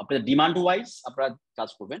আপনাদের ডিমান্ড ওয়াইজ আপনারা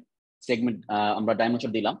কাজ করবেন। সেগমেন্ট আমরা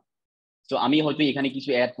ডাইমেনশন দিলাম। তো আমি হয়তো এখানে কিছু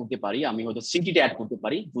অ্যাড করতে পারি, আমি হয়তো সিটিটা অ্যাড করতে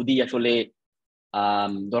পারি যদি আসলে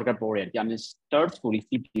দরকার পড়ে আর কি। আমি সার্চ করি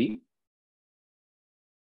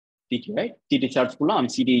সিটি, রাইট, সিটি সার্চ করলাম, আমি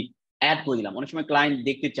সিটি অ্যাড করে দিলাম। অনেক সময় ক্লায়েন্ট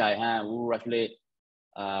দেখতে চায়, হ্যাঁ, ওর আসলে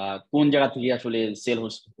কোন জায়গা থেকে আসলে সেল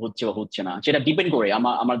হচ্ছে বা হচ্ছে না, সেটা ডিপেন্ড করে।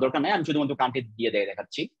 আমার দরকার নাই, আমি শুধুমাত্র কান্ট্রি দিয়ে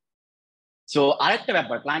দেখাচ্ছি। সো আরেকটা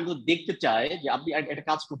ব্যাপার, ক্লায়েন্ট দেখতে চায় যে আপনি একটা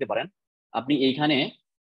কাজ করতে পারেন, আপনি এইখানে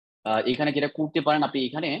এখানে যেটা করতে পারেন, আপনি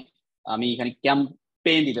এখানে আমি এখানে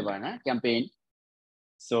ক্যাম্পেইন দিতে পারেন, হ্যাঁ, ক্যাম্পেইন।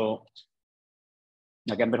 সো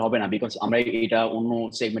না, ক্যাম্পেইন হবে না, বিকজ আমরা এটা অন্য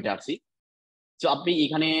সেগমেন্টে আছি। তো আপনি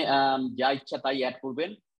এখানে যা ইচ্ছা তাই অ্যাড করবেন,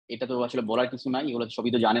 এটা তো আসলে বলার কিছু নাই, এগুলো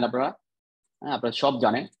সবই তো জানেন আপনারা, হ্যাঁ, আপনারা সব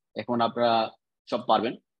জানেন, এখন আপনারা সব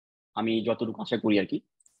পারবেন, আমি যতটুকু আশা করি আর কি।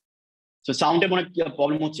 তো সাউন্ডে মনে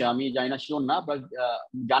প্রবলেম হচ্ছে, আমি জানি না, শিওর না, বাট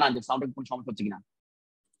জানান যে সাউন্ডে কোনো সমস্যা হচ্ছে কিনা।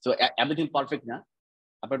 তো এভরিথিং পারফেক্ট না,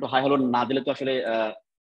 আপনার একটু হাই হ্যালো না দিলে তো আসলে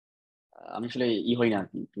আমি আসলে হই না আর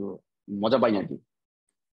কি, একটু মজা পাই না আর কি।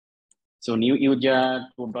 So new user,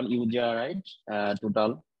 total user, right,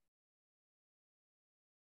 total,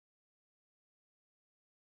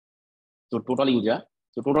 তো টোটাল ইউজার,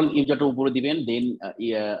 তো টোটাল ইউজারটা উপরে দিবেন। দেন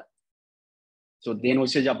দেন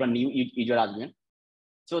হচ্ছে যে আপনার নিউ ইউজার আসবেন।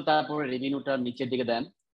 সো তারপরে রেভিনিউটা নিচের দিকে দেন,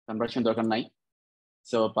 কনভার্সন দরকার নাই।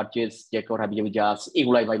 সো পারচেজ, চেকআউট, হাবি জাবি যা আছে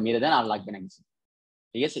এগুলাই ভাই মেরে দেন, আর লাগবে না কিছু,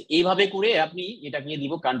 ঠিক আছে? এইভাবে করে আপনি এটাকে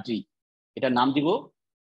দিব কান্ট্রি, এটার নাম দিব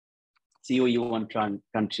COU1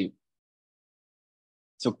 country.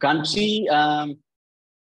 So country,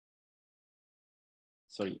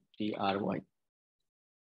 sorry, TRY।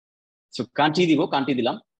 So country দিব, কান্ট্রি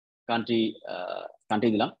দিলাম, কান্ট্রি কান্ট্রি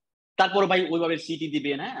দিলাম। তারপর ভাই ওইভাবে সিটি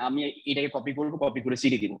দিবেন, হ্যাঁ, আমি এটাকে কপি করবো, কপি করে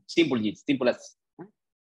সিটি দিব, সিম্পল জিনিস, সিম্পল অ্যাজ।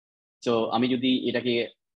 সো আমি যদি এটাকে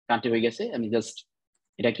কান্ট্রি হয়ে গেছে, আমি জাস্ট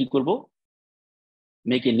এটা কি করব,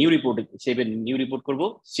 মেক এ নিউ রিপোর্ট, সেভে নিউ রিপোর্ট করব,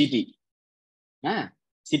 সিটি, হ্যাঁ,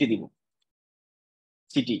 সিটি দিব,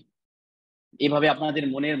 সিটি। এভাবে আপনাদের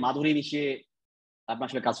মনের মাধুরী মিশিয়ে আপনার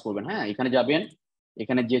আসলে কাজ করবেন, হ্যাঁ। এখানে যাবেন,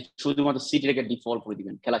 এখানে যে শুধুমাত্র সিটিটাকে ডিফল্ট করে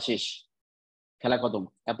দিবেন, খেলা শেষ, খেলা খতম,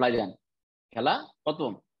 অ্যাপ্লাই দেন, খেলা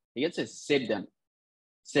খতম, ঠিক আছে? Save then,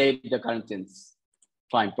 save the current change,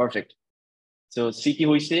 fine, perfect. So city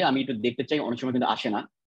হয়েছে, আমি একটু দেখতে চাই, অনেক সময় কিন্তু আসে না।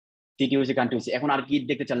 সিটি হয়েছে, কান্ট্রি হয়েছে, এখন আর কি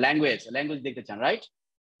দেখতে চান? ল্যাঙ্গুয়েজ, ল্যাঙ্গুয়েজ দেখতে চান, রাইট?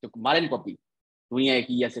 তো মারেন কপি, দুনিয়ায়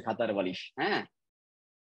কি আছে খাতার বালিশ, হ্যাঁ।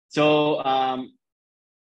 সো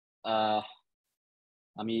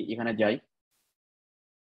আমি এখানে যাই,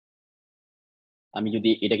 আমি যদি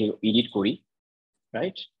এটাকে এডিট করি,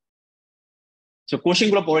 রাইট। সো কোশ্চেন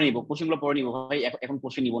গুলো পরে নিবো, কোশ্চেন গুলো পরে নিবো ভাই, এখন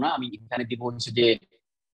কোশ্চেন নিবো না। আমি এখানে দিব হচ্ছে যে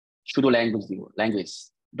শুধু ল্যাঙ্গুয়েজ দিব, ল্যাঙ্গুয়েজ।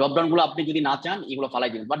 ড্রপ ডাউন গুলো আপনি যদি না চান এগুলো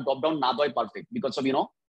ফালাই দিবেন, বাট ড্রপ ডাউন না দেওয়াই পারফেক্ট, বিকজ অফ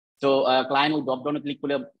তো ক্লায়েন্ট ওই ড্রপ ডাউনে ক্লিক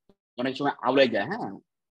করলে অনেক সময় আউলাই যায়, হ্যাঁ।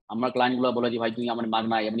 আমার ক্লায়েন্ট গুলো বলে যে ভাই তুমি আমার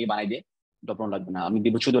মাগনা এমনি বানাই দে, ড্রপ ডাউন লাগবে না, আমি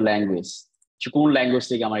দিব শুধু ল্যাঙ্গুয়েজ, কোন ল্যাঙ্গুয়েজ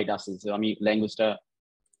থেকে আমার এটা আসছে। আমি ল্যাঙ্গুয়েজটা,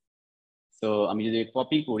 তো আমি যদি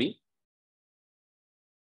কপি করি,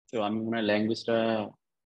 তো আমি মনে হয় ল্যাঙ্গুয়েজটা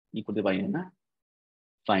করতে পারি না,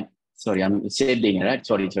 ফাইন, সরি, আমি সেভ দিই না, right,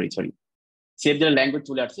 sorry sorry sorry. Save দিলে ল্যাঙ্গুয়েজ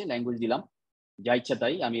চলে আসছে, ল্যাঙ্গুয়েজ দিলাম, যা ইচ্ছা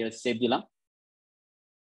তাই আমি সেভ দিলাম,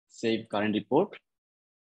 সেভ কারেন্ট রিপোর্ট,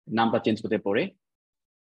 নামটা চেঞ্জ করতে পরে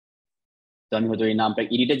তো আমি হয়তো এই নামটা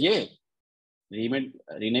এডিটে যে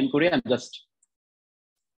রিনেম করে আমি জাস্ট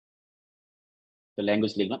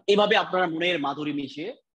ল্যাঙ্গুয়েজ লিখলাম। এইভাবে আপনারা মনের মাধুরী মিশিয়ে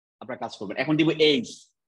আপনারা কাজ করবেন। এখন দিব এইজ।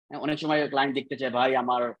 অনেক সময় ক্লায়েন্ট দেখতে চায় ভাই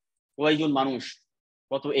আমার কয়জন মানুষ,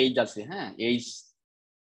 কত এইজ আছে, হ্যাঁ এইজ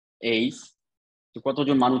এইজ তো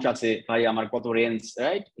কতজন মানুষ আছে ভাই, আমার কত রেঞ্জ,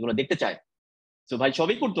 রাইট, এগুলো দেখতে চায়। তো ভাই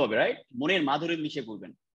সবই করতে হবে, রাইট, মনের মাধুরী মিশিয়ে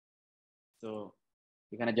করবেন। তো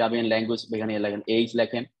এখানে যাবেন ল্যাঙ্গুয়েজ, এখানে লেখেন এইজ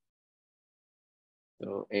লেখেন, তো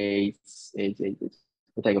এইজ এইজ এইজ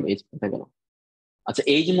কোথায় গেল, এইজ কোথায় গেল? আচ্ছা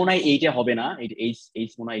এইজ মনে হয় এইটা হবে না, এইজ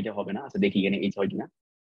এইজ মনে হয় এটা হবে না। আচ্ছা দেখি এখানে এইজ হয় কিনা,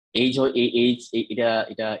 এইজ এইজ এটা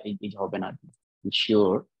এটা এইজ হবে না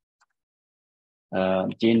শিওর।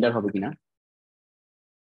 জেন্ডার হবে কিনা।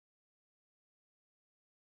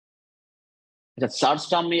 আচ্ছা সার্চ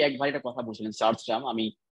টার্ম নিয়ে এক ভাই একটা কথা বলছিলেন, সার্চ টার্ম আমি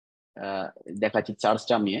দেখাচ্ছি সার্চ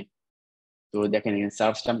টার্ম নিয়ে। তো দেখেন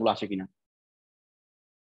সার্চ টার্ম গুলো আসে কিনা,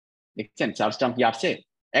 দেখছেন সার্চ টার্ম কি আসছে?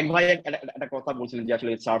 এক ভাই একটা কথা বলছিলেন যে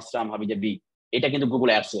আসলে সার্চ টার্ম হবে যে বি, এটা কিন্তু গুগল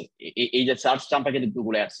অ্যাডস এর, এই যে সার্চ টার্মটা কিন্তু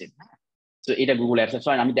গুগল অ্যাডস এর, হ্যাঁ। তো এটা গুগল অ্যাডস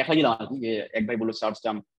এর, আমি দেখা দিলাম আর কি, যে এক ভাই বললো সার্চ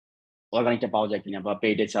টার্ম অর্গানিকটা পাওয়া যায় কিনা বা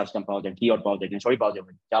পেইড সার্চ টার্ম পাওয়া যায়, কিওয়ার্ড পাওয়া যায় কিনা, সবই পাওয়া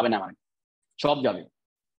যাবে, যাবে না মানে সব যাবে,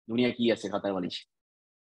 দুনিয়া কি আছে খাতার বালিশ।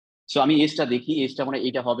 সো আমি এজটা দেখি, এজটা মানে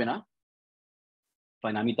এটা হবে না,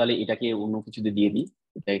 ফাইন আমি তাহলে এটাকে অন্য কিছুতে দিয়ে দিই,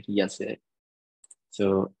 এটা কি আছে। সো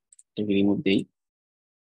এটাকে রিমুভ দিই,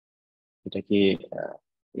 এটাকে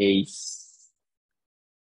এই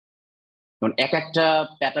এক একটা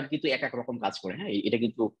প্যাটার্ন কিন্তু এক এক রকম কাজ করে, হ্যাঁ। এটা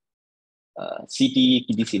কিন্তু সিটি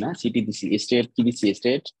কি দিছি না, সিটি দিছি, স্টেট কি দিছি,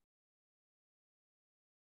 স্টেট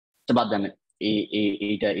বাদ দেন,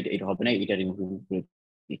 এইটা এটা হবে না, এটা রিমুভ করে দিই।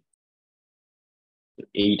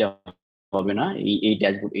 এইটা হবে না, এই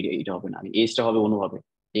ড্যাশবোর্ড এটা হবে না, আমি এজটা হবে অন্যভাবে,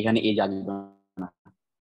 এখানে এজ আসবে না,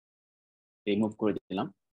 রিমুভ করে দিলাম।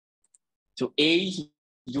 তো এই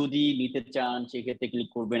যদি নিতে চান সেক্ষেত্রে ক্লিক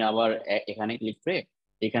করবেন, আবার এখানে ক্লিক করে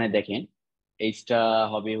এখানে দেখেন এইটা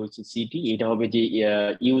হবে হচ্ছে সিটি, এটা হবে যে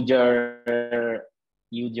ইউজার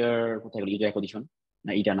ইউজার কোথায় গেল, ইউজার অ্যাকোজিশন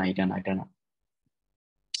না, এটা না এটা না এটা না,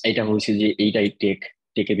 এটা হচ্ছে যে এইটাই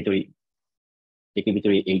টেকের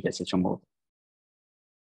ভিতরে এইটা আছে সম্ভবত।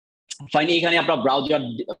 ফাইনালি এখানে আপনার ব্রাউজার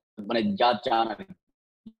মানে যা চান আর কি।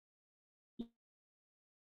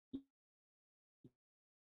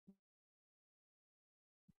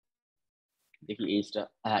 দেখি এইটা,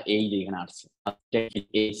 হ্যাঁ এই যে এখানে আসছে,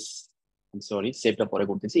 সরি সেভটা পরে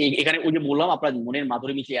করতেছি। এখানে ওই যে বললাম আপনার মনের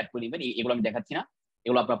মাধুরী মিশিয়ে অ্যাড করে নেবেন, এগুলো আমি দেখাচ্ছি না,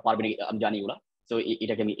 এগুলো আপনার পারবেন, আমি জানি এগুলো। তো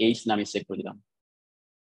এটাকে আমি এইচ নামে সেভ করে দিলাম,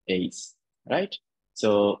 এইচ, রাইট। সো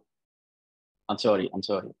আম সরি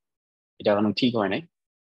এটা এখনো ঠিক হয় নাই,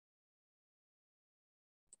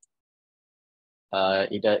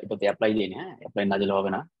 এটাতে অ্যাপ্লাই দিই না, হ্যাঁ অ্যাপ্লাই না দিলে হবে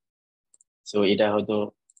না। সো এটা হয়তো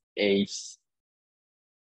এইচ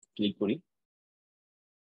ক্লিক করি,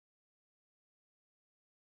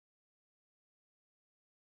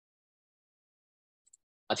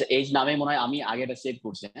 আচ্ছা এইচ নামে মনে হয় আমি আগে এটা সেভ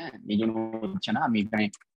করছি, হ্যাঁ এই জন্য হচ্ছে না, আমি এখানে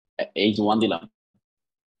এইচ 1 দিলাম,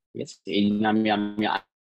 ঠিক আছে। এই নামে আমি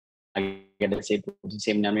আগে এটা সেভ করছি,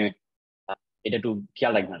 সেম নামে, এটা একটু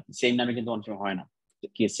খেয়াল রাখবেন আর কি, সেম নামে কিন্তু অনেক সময় হয় না,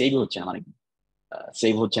 কি সেভ হচ্ছে না, মানে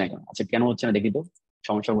সেভ হচ্ছে না কেন, আচ্ছা কেন হচ্ছে না দেখি তো,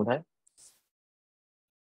 সমস্যা কোথায়।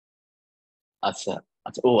 আচ্ছা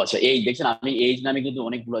আচ্ছা ও আচ্ছা, এই দেখছেন আমি এইজ নামে কিন্তু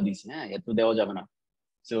অনেকগুলো দিচ্ছি, হ্যাঁ এত দেওয়া যাবে না।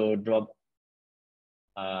 তো ড্রপ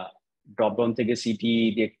ডাউন থেকে সিটি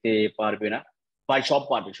দেখতে পারবে না ভাই, সব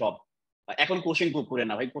পারবে সব। এখন কোশ্চেন করে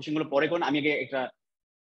না ভাই, কোশ্চেন গুলো পরে করেন, আমি আগে একটা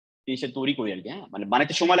জিনিসটা তৈরি করি আর কি, হ্যাঁ মানে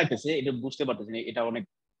বানাইতে সময় লাগতেছে, এটা বুঝতে পারতেছি না, এটা অনেক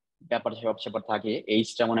ব্যাপার স্যাপার থাকে।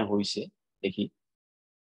 এইজটা মনে হয়েছে, দেখি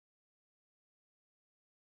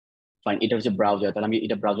ফাইন, এটা হচ্ছে ব্রাউজার, তাহলে আমি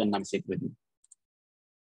এটা ব্রাউজার নাম সেভ করে দিই,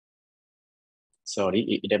 সরি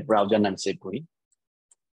এটা ব্রাউজার নাম সেভ করি।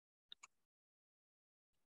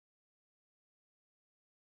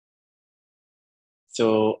 সো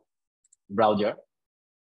ব্রাউজার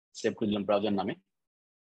সেভ করে দিলাম ব্রাউজার নামে।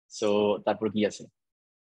 সো তারপর কি আছে,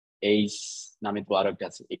 এইচ নামে তো আরো একটা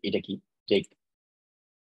আছে, এটা কি টেক,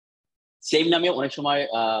 সেম নামে অনেক সময়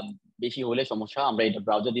বেশি হলে সমস্যা, আমরা এটা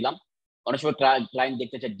ব্রাউজার দিলাম। অনেক সময় ক্লায়েন্ট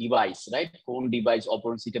দেখতে চায় ডিভাইস, রাইট, কোন ডিভাইস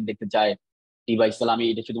অপারেটিং সিস্টেম দেখতে চায় ডিভাইস, তাহলে আমি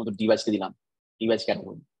এটা শুধুমাত্র ডিভাইসকে দিলাম, ডিভাইস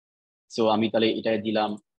ক্যাটাগরি। সো আমি তাহলে এটা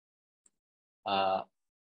দিলাম,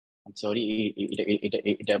 সরি এটা এটা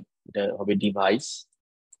এটা এটা হবে ডিভাইস।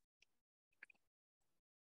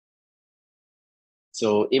 সো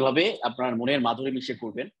এভাবে আপনার মনের মাধুরী মিশে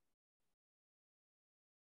করবেন।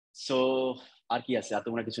 সো আর কি আছে, আর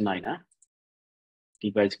তোমরা কিছু নাই না?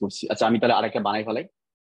 ডিভাইস করছি। আচ্ছা আমি তাহলে আরেকটা বানাই ফেলাই।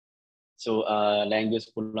 সো ল্যাঙ্গুয়েজ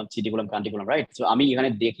করলাম, সিটি করলাম, কান্ট্রি করলাম, রাইট? সো আমি এখানে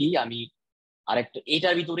দেখি আমি আরেকটা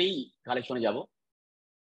এটার ভিতরেই কালেকশনে যাব,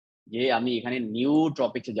 যে আমি এখানে নিউ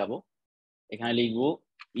টপিকসে যাব, এখানে লিখবো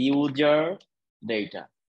user data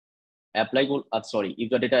apply, sorry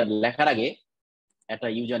user data লেখার আগে একটা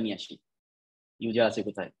ইউজার নিয়ে আসি। ইউজার আছে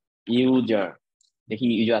কোথায়? ইউজার, দেখি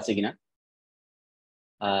ইউজার আছে কিনা।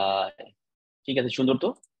 ঠিক আছে, সুন্দর, তো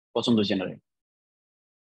পছন্দ হচ্ছে না।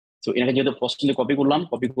 তো এটাকে যেহেতু পছন্দ কপি করলাম,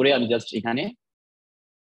 কপি করে আমি জাস্ট এখানে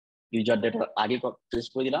ইউজার ডেটার আগে পেস্ট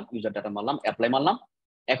করে দিলাম, ইউজার ডাটা মারলাম, অ্যাপ্লাই মারলাম।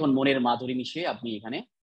 এখন মনের মাধুরী মিশিয়ে আপনি এখানে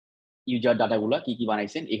ইউজার ডাটাগুলো কি কি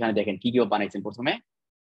বানাইছেন এখানে দেখেন কি কি বানাইছেন। প্রথমে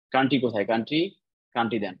কান্ট্রি কোথায়?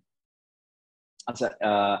 কান্ট্রি দেন। আচ্ছা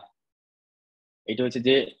এটা হচ্ছে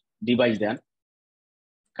যে ডিভাইস দেন,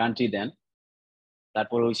 কান্ট্রি দেন,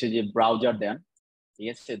 তারপর হচ্ছে যে ব্রাউজার দেন, ঠিক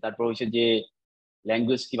আছে? তারপর হচ্ছে যে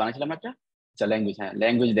ল্যাঙ্গুয়েজ কি বানাইছিলাম একটা, আচ্ছা ল্যাঙ্গুয়েজ, হ্যাঁ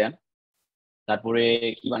ল্যাঙ্গুয়েজ দেন। তারপরে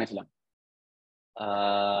কি বানাইছিলাম?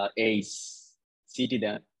 এইচ, সিটি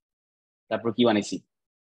দেন। তারপর কি বানাইছি?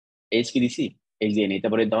 এইচ কি দিছি? এইচ দিয়ে নেই।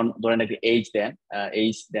 তারপরে ধরেন একটা এইচ দেন,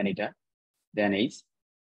 এইচ দেন, এটা দেন এইচ,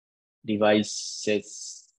 ডিভাইসেস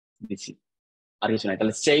দিছি, আর কিছু নাই।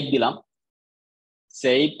 তাহলে সেভ দিলাম,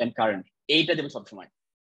 সেভ এন্ড কারেন্ট, এইটা দেবেন সবসময়।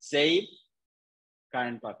 সেভ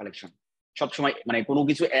কারেন্ট কালেকশন সবসময়, মানে কোনো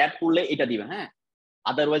কিছু অ্যাড করলে এটা দিবেন, হ্যাঁ?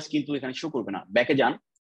 আদারওয়াইজ কিন্তু এখানে শো করবে না। ব্যাকে যান,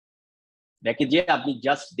 ব্যাকে যে আপনি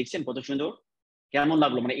জাস্ট দেখছেন কত সুন্দর, কেমন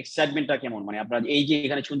লাগলো, মানে এক্সাইটমেন্টটা কেমন, মানে আপনার এই যে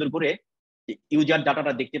এখানে সুন্দর করে ইউজার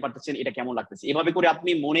ডাটাটা দেখতে পাচ্ছেন, এটা কেমন লাগতেছে। এভাবে করে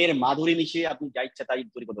আপনি মনের মাধুরী মিশিয়ে আপনি যা ইচ্ছা তাই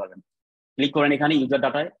তৈরি করতে পারবেন। ক্লিক করেন এখানে ইউজার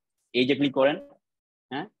ডাটায়, এই যে ক্লিক করেন,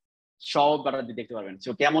 হ্যাঁ সব ডাটা দেখতে পারবেন।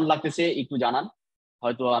 তো কেমন লাগতেছে একটু জানান।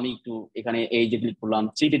 হয়তো আমি একটু এখানে এই যে ক্লিক করলাম,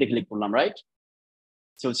 সিটিতে ক্লিক করলাম, রাইট?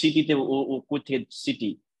 সো সিটিতে ও কোথায়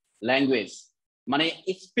সিটি, ল্যাঙ্গুয়েজ, মানে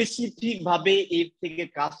স্পেসিফিক ভাবে এর থেকে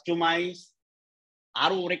কাস্টমাইজ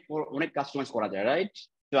আরো অনেক অনেক কাস্টমাইজ করা যায়, রাইট?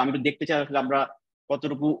 তো আমি একটু দেখতে চাই আসলে আমরা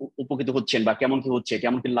কতটুকু উপকৃত হচ্ছেন বা কেমন কি হচ্ছে,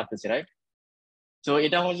 কেমন কি লাগতেছে, রাইট? তো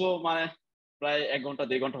এটা হয়তো মানে প্রায় 1 ঘন্টা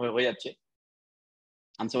 1.5 ঘন্টা হয়ে যাচ্ছে।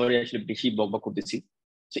 আমি সরি আসলে বেশি বকবক করতেছি।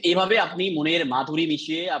 তো এইভাবে আপনি মনের মাধুরী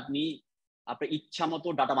মিশিয়ে আপনি আপনার ইচ্ছা মতো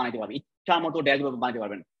ডাটা বানাইতে পারবেন, ইচ্ছা মতো ড্যাশবোর্ড বানাইতে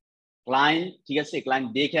পারবেন। ক্লায়েন্ট, ঠিক আছে, ক্লায়েন্ট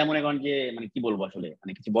দেখে মনে করেন যে মানে কি বলবো আসলে,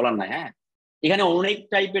 মানে কিছু বলার নাই। হ্যাঁ, এখানে অনেক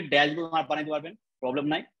টাইপের ড্যাশবোর্ড বানাইতে পারবেন, প্রবলেম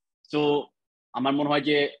নাই। তো আমার মনে হয়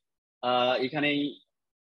যে এখানেই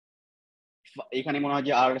এখানে মনে হয়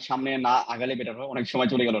যে আর সামনে না আগালে বেটার হয়, অনেক সময়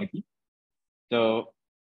চলে গেল আর কি। তো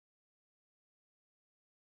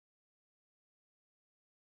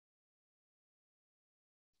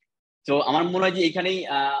তো আমার মনে হয় যে এখানেই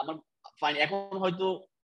আমার ফাইন। এখন হয়তো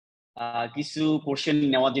কিছু কোশ্চেন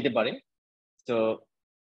নেওয়া যেতে পারে। তো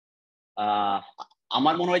আহ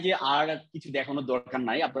আমার মনে হয় যে আর কিছু দেখানোর দরকার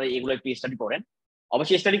নাই, আপনারা এগুলো একটু স্টাডি করেন।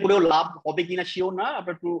 অবশ্যই স্টাডি করেও লাভ হবে কিনা শিওর না,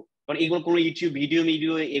 আপনার একটু, কারণ এগুলো কোনো ইউটিউব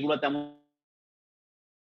ভিডিও এগুলো তেমন।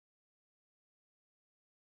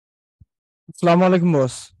 আসসালামু আলাইকুম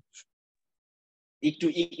বস। একটু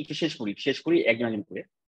একটু শেষ করি একজন একজন করে।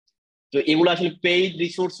 তো এগুলো আসলে পেইড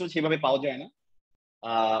রিসোর্সও সেভাবে পাওয়া যায় না,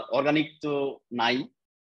 অর্গানিক তো নাই।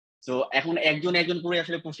 তো এখন একজন একজন করে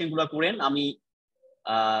আসলে কোশ্চেন গুলো করেন, আমি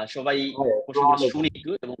সবাই কোশ্চেন গুলো শুনি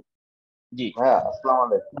একটু। এবং জি হ্যাঁ, আসসালামু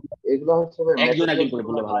আলাইকুম। এগুলো হচ্ছে ভাই একজন মেসেজের একজন করে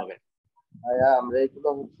বললে ভালো হবে। ভাইয়া, আমরা এগুলো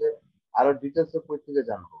হচ্ছে আরো ডিটেলস কই থেকে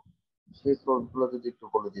জানবো, সেই সোর্স গুলো যদি একটু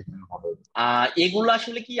বলে দিতেন ভালো হতো। এগুলো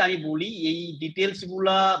আসলে কি আমি বলি, এই ডিটেলস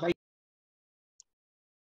গুলা ভাই,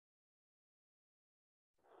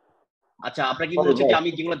 আচ্ছা আপনার কি মনে হচ্ছে যে আমি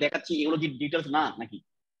যেগুলো দেখাচ্ছি এগুলো কি ডিটেলস না, নাকি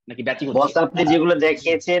নাকি ব্যাচিং বস হচ্ছে? আপনি যেগুলো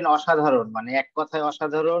দেখিয়েছেন অসাধারণ, মানে এক কথায়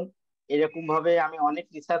অসাধারণ। এরকম ভাবে আমি অনেক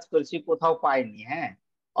রিসার্চ করেছি, কোথাও পাইনি। হ্যাঁ,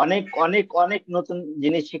 অনেক অনেক অনেক নতুন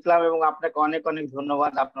জিনিস শিখলাম এবং আপনাকে অনেক অনেক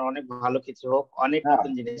ধন্যবাদ। আপনার অনেক ভালো কিছু হোক, অনেক হ্যাঁ,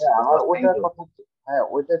 নতুন জিনিস হ্যাঁ, আমার বস, থ্যাংক ওইটার ইউ। কথা হ্যাঁ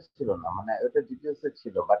ওইটা ছিল না, মানে ওইটা ডিটেলস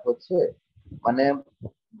ছিল, বাট হচ্ছে মানে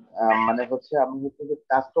মানে হচ্ছে আমি হচ্ছে যে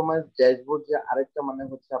কাস্টমাইজ ড্যাশবোর্ড, যে আরেকটা মানে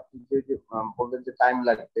হচ্ছে আপনি যে বললেন যে টাইম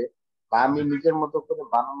লাগবে, বা আমি নিজের মতো করে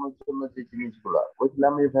বানানোর জন্য যে জিনিসগুলো, ওইগুলো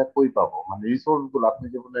আমি এভাবে কই পাবো, মানে রিসোর্স গুলো আপনি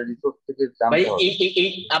যে বললেন রিসোর্স থেকে ভাই জানতে হবে। এই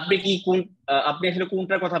আপনি কি কোন আপনি আসলে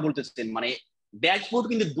কোনটার কথা বলতেছেন? মানে ড্যাশবোর্ড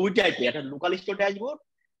কিন্তু দুই টাইপের, একটা লোকাল স্টোর ড্যাশবোর্ড,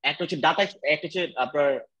 একটা হচ্ছে ডাটা, একটা হচ্ছে আপনার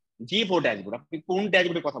GA4 ড্যাশবোর্ড। আপনি কোন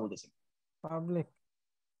ড্যাশবোর্ডের কথা বলতেছেন? পাবলিক।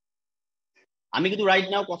 আমি কিন্তু রাইট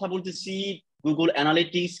নাও কথা বলতেছি Google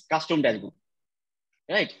analytics custom dashboard,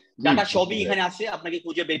 right? Data সবই এখানে আছে, আপনাকে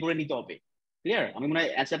খুঁজে বের করে নিতে হবে। ক্লিয়ার? আমি মনে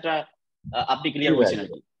হয় অ্যান্সারটা আপনি ক্লিয়ার হয়েছেন আর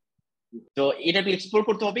কি। তো এটা এক্সপ্লোর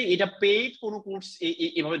করতে হবে। এটা পেইড কোনো কোর্স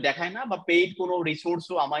এভাবে দেখায় না, বা পেইড কোনো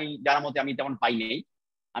রিসোর্সও আমি জানার মতে আমি তেমন পাই নাই।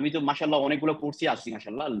 আমি তো মাশাআল্লাহ অনেকগুলো কোর্সই আছি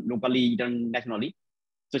মাশাআল্লাহ, লোকালি ইন্টারন্যাশনালি।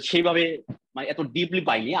 তো সেইভাবে মানে এত ডিপলি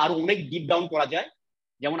পাইনি, আরো অনেক ডিপ ডাউন করা যায়।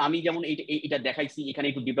 যেমন আমি যেমন এটা দেখাইছি, এখানে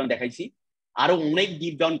একটু ডিপ ডাউন দেখাইছি, আরো অনেক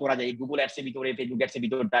ডিপ ডাউন করা যায় গুগল অ্যাডস এর ভিতরে, ফেসবুক অ্যাডস এর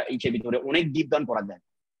ভিতরে, এইসের ভিতরে অনেক ডিপ ডাউন করা যায়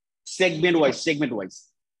সেগমেন্ট ওয়াইজ।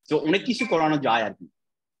 তো অনেক কিছু করানো যায় আর কি।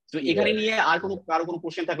 তো এখানে নিয়ে আর কারো কোনো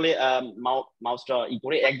কোশ্চেন থাকলে মাউসটা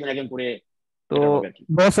করে একজন করে। তো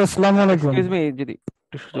বস আসসালামু আলাইকুম। এক্সকিউজ মি, যদি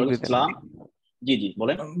একটু সুযোগ দিতেন। জি জি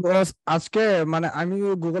বলেন। বস আজকে মানে আমি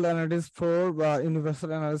গুগল অ্যানালিটিক্স 4 বা ইউনিভার্সাল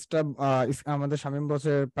অ্যানালিস্টটা আমাদের শামীম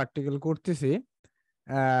বসের প্র্যাকটিক্যাল করতেছি,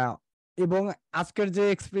 এবং আজকের যে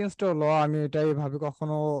এক্সপিরিয়েন্সটা হলো আমি এটা এভাবে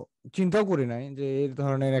কখনো চিন্তাও করি নাই যে এই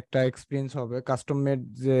ধরনের একটা এক্সপিরিয়েন্স হবে কাস্টম মেড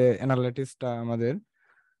যে অ্যানালিটিক্সটা আমাদের।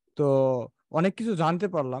 তো অনেক কিছু জানতে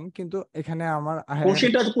পারলাম, কিন্তু এখানে আমার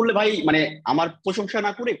কোশ্চেনটা করলে ভাই মানে আমার প্রশংসা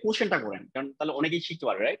না করে কোশ্চেনটা করেন, কারণ তাহলে অনেকেই শিখতে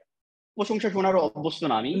পারে, রাইট? প্রশংসা শোনার অভ্যস্ত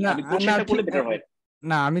না আমি, কোশ্চেনটা করলে বেটার হয়।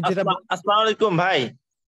 না আমি যেটা আসসালামু আলাইকুম ভাই।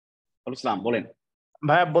 আসসালাম, বলেন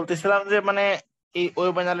ভাই বলতেছিলাম যে মানে এই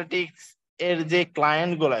ওয়েব অ্যানালিটিক্স এর যে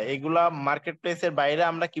ক্লায়েন্ট গুলা, এগুলা মার্কেট প্লেসের বাইরে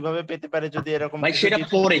আমরা কিভাবে পেতে পারি যদি এরকম ভাই?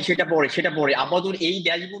 সেটা পরে আপাতত এই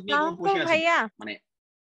ড্যাশবোর্ড নিয়ে কোনো কোশ্চেন আছে মানে?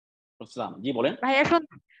 আসসালাম, জি বলেন।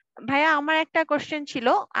 ভাইয়া আমার একটা কোশ্চেন ছিল।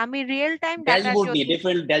 আমি রিয়েল টাইম ডাটা ড্যাশবোর্ড নিয়ে,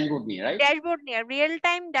 ডিফারেন্ট ড্যাশবোর্ড নিয়ে, রাইট? ড্যাশবোর্ড নিয়ে রিয়েল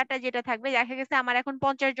টাইম ডাটা যেটা থাকবে, দেখা গেছে আমার এখন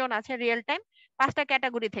 50 জন আছে রিয়েল টাইম 5টা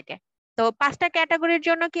ক্যাটাগরি থেকে। তো 5টা ক্যাটাগরির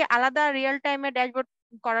জন্য কি আলাদা রিয়েল টাইমে ড্যাশবোর্ড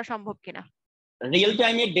করা সম্ভব কিনা? রিয়েল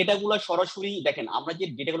টাইমের ডেটাগুলো সরাসরি দেখেন, আমরা যে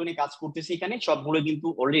ডেটাগুলো নিয়ে কাজ করতেছি এখানে সবগুলো কিন্তু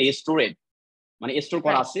অলরেডি স্টোরেড, মানে স্টোর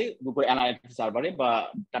করা আছে গুগল অ্যানালিটিক্স সার্ভারে বা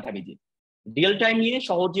ডাটাবেজে। রিয়েল টাইম নিয়ে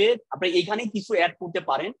সহজে আপনি এখানে কিছু অ্যাড করতে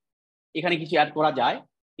পারেন, এখানে কিছু অ্যাড করা যায়,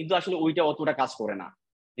 কিন্তু আসলে ওইটা অতটা কাজ করে না।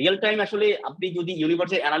 রিয়েল টাইম আসলে আপনি যদি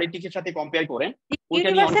ইউনিভার্সাল অ্যানালিটিক্স এর সাথে কম্পেয়ার করেন, ওইটা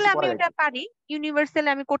নিয়ে অনেক কিছু করা যায়। আমি ওটা পারি, ইউনিভার্সাল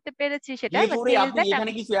আমি করতে পেরেছি সেটা। এরপরে আপনি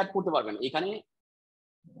এখানে কিছু অ্যাড করতে পারবেন, এখানে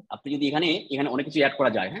আপনি যদি এখানে অনেক কিছু অ্যাড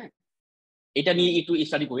করা যায়। হ্যাঁ, এটা নিয়ে একটু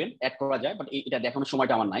স্টাডি করেন, অ্যাড করা যায়, বাট এটা দেখানোর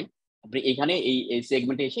সময়টা আমার নাই। আপনি এখানে এই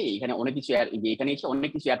সেগমেন্টে এসে এখানে অনেক কিছু এখানে এসে অনেক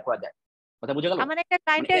কিছু অ্যাড করা যায়। কথা বুঝে গেল? আমার একটা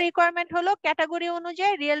ক্লায়েন্টের রিকোয়ারমেন্ট হলো ক্যাটাগরি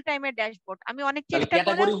অনুযায়ী রিয়েল টাইমের ড্যাশবোর্ড। আমি অনেক চেষ্টা করে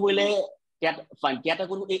ক্যাটাগরি হইলে ফাইন,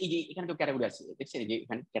 ক্যাটাগরি এই যে এখানে তো ক্যাটাগরি আছে, দেখছেন যে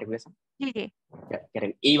এখানে ক্যাটাগরি আছে। জি জি,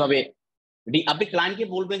 ক্যাটাগরি এইভাবে আপনি ক্লায়েন্টকে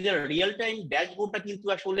বলবেন যে রিয়েল টাইম ড্যাশবোর্ডটা কিন্তু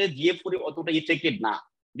আসলে GA4 এ অতটা ইফেক্টেড না,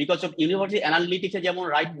 বিকজ অফ ইউনিভার্সাল অ্যানালিটিক্স এ যেমন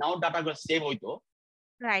রাইট নাও ডাটাগুলো সেভ হইতো,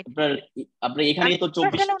 রাইট। আপনি এখানে তো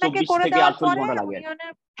 24 থেকে 48 ঘন্টা লাগে।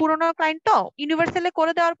 পুরনো ক্লায়েন্ট তো ইউনিভার্সালে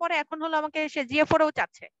করে দেওয়ার পরে এখন হলো আমাকে সে GA4 এও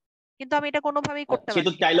চাচ্ছে, কিন্তু আমি এটা কোনোভাবেই করতে পারছি না। সে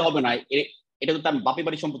তো চাইলে হবে না, এটা তো তার বাপের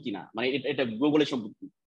বাড়ির সম্পত্তি না, মানে এটা গুগলের সম্পত্তি,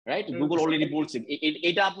 রাইট? গুগল অলরেডি বলছে।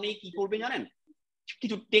 এটা আপনি কি করবেন জানেন?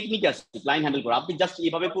 কিছু টেকনিক আছে ক্লায়েন্ট হ্যান্ডেল করা। আপনি জাস্ট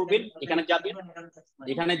এইভাবে করবেন, এখানে যাবেন,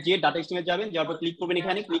 এখানে যে ডাটা স্ট্রিমে যাবেন, যাওয়ার পর ক্লিক করবেন,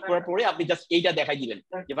 এখানে ক্লিক করার পরে আপনি জাস্ট এইটা দেখাই দিবেন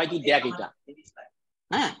যে ভাই তুই দেখ এটা,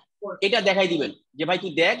 হ্যাঁ এটা দেখাই দিবেন যে ভাই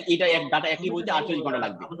তুই দেখ এটা এক ডাটা একই বইতে 48 ঘন্টা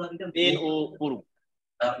লাগবে, দেন ও করুক।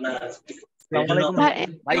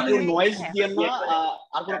 ভাই কেউ নয়েজ দিয়েন না।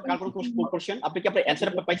 আর কোনো কোশ্চেন? আপনি কি আপনার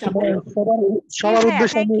অ্যানসার পাইছেন? সবার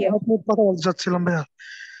উদ্দেশ্যে আমি কথা বলতে চাচ্ছিলাম ভাইয়া।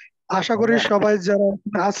 আশা করি সবাই যারা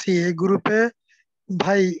আছি এই গ্রুপে,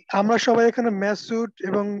 ভাই আমরা সবাই এখানে ম্যাসুট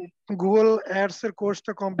এবং গুগল অ্যাডস এর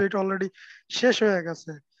কোর্সটা কমপ্লিট অলরেডি শেষ হয়ে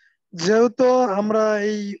গেছে। যেহেতু আমরা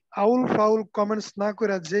এই আউল ফাউল কমেন্টস না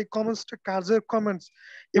করে যে কমেন্টসটা কাজের কমেন্টস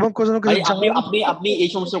এবং আপনি এই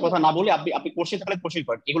সমস্ত কথা না বলে আপনি কোশ্চেন থাকলে কোশ্চেন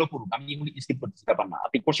করেন, এগুলো করুন, আমি এগুলো স্কিপ করতে ব্যাপার না।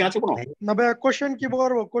 আপনি কোশ্চেন আছে কোনো? না ভাই, কোশ্চেন কি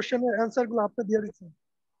বলবো, কোশ্চেনের অ্যানসার গুলো আপনি দিয়ে দিচ্ছেন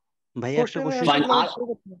ভাই। একটা কোশ্চেন,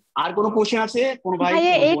 আর কোনো কোশ্চেন আছে কোন ভাই?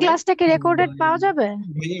 এই ক্লাসটা কি রেকর্ডেড পাওয়া যাবে?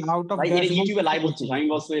 ভাই এটা ইউটিউবে লাইভ হচ্ছে, আমি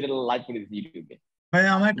বলছি এটা লাইভ করে দিই ইউটিউবে। ভাই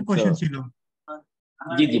আমার একটা কোশ্চেন ছিল।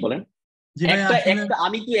 জি জি বলেন। একটা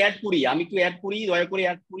আমি একটু অ্যাড করি, দয়া করে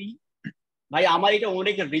অ্যাড করি। ভাই আমার এটা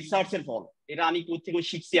অনেক রিসার্চের ফল, এটা আমি কোথা থেকে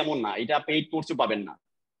শিখছি এমন না, এটা পেইড কোর্সে পাবেন না।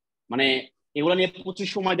 মানে এগুলো নিয়ে প্রচুর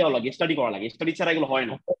সময় দেওয়া লাগে, স্টাডি করা লাগে, স্টাডি ছাড়া এগুলো হয়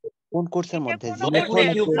না। কোন কোর্সের মধ্যে?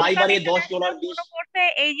 ফাইবারে $10 কোর্সে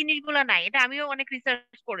এই জিনিসগুলো নাই, এটা আমিও অনেক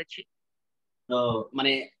রিসার্চ করেছি।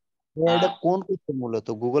 মানে এটা কোন কোর্স মূলত?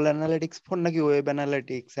 গুগল অ্যানালিটিক্স 4 নাকি web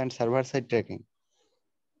analytics and server side tracking?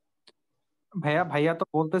 ভাইয়া তো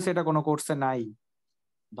বলতেছে এটা কোনো কোর্সে নাই।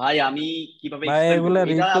 ভাই আমি কিভাবে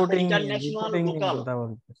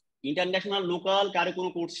ইন্টারন্যাশনাল লোকাল কারো কোনো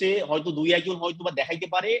কোর্সে হয়তো 2-1 জন হয়তো বা দেখাইতে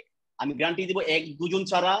পারে, আমি গ্যারান্টি দিব 1-2 জন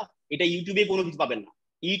ছাড়া এটা ইউটিউবে কোনো কিছু পাবেন না।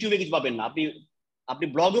 ইউটিউবে কিছু পাবেন না, আপনি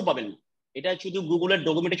ব্লগেও পাবেন না। এটা শুধু গুগলের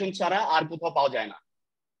ডকুমেন্টেশন ছাড়া আর কোথাও পাওয়া যায় না।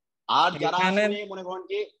 আর যারা মনে করেন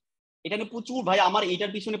যে এটা নিয়ে প্রচুর, ভাই আমার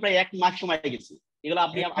এটার পিছনে প্রায় 1 মাস সময় গেছে। এগুলো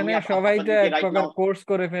আপনি সবাই তো এক প্রকার কোর্স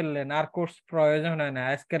করে ফেললেন, আর কোর্স প্রয়োজন হয় না।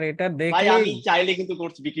 আজকের এটা দেখলে ভাই আমি চাইলে কিন্তু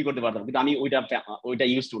কোর্স বিক্রি করতে পারতাম, কিন্তু আমি ওইটা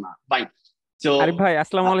ইউজ টু না। ফাইন। সো আরিফ ভাই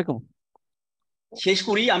আসসালামু আলাইকুম। শেষ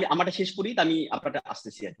করি, আমি আমারটা শেষ করি, আমি আপনারটা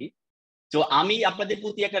আসতেছি আর কি। তো আমি আপনাদের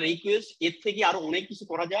প্রতি একটা রিকোয়েস্ট, এর থেকে আরো অনেক কিছু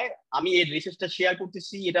করা যায়। আমি এই রিসার্চটা শেয়ার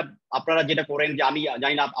করতেছি, এটা আপনারা যেটা করেন, যে আমি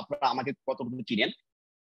জানি না আপনারা আমাকে কতটুকু চিনেন,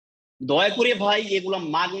 দয়া করে ভাই এগুলো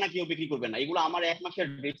মাগনা কেউ বিক্রি করবেন না। এগুলো আমার 1 মাসের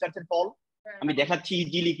রিসার্চের ফল, আমি দেখাচ্ছি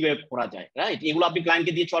ইজিলি কিভাবে করা যায়, রাইট? এগুলো আপনি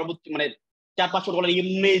ক্লায়েন্টকে দিয়ে সর্বোচ্চ মানে $400-500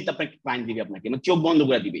 এমনি আপনার ক্লায়েন্ট দিবে, আপনাকে মানে চোখ বন্ধ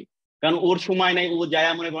করে দিবে, কারণ ওর সময় নাই, ও যায়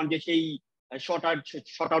মনে করেন যে সেই শর্ট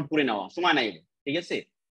আউট করে নেওয়া সময় নাই, ঠিক আছে?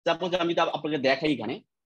 সাপোজ আমি আপনাকে দেখাই, এখানে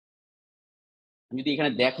যদি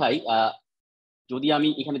এখানে দেখাই, যদি আমি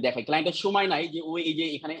এখানে দেখাই, ক্লায়েন্টের সময় নাই যে ও এই যে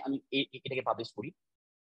এখানে আমি এটাকে পাবলিশ করি,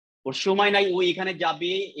 ওর সময় নাই, ও এখানে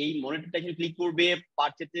যাবে, এই মনিটরটা ক্লিক করবে,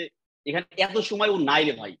 পারচেজে, এখানে এত সময় ও নাই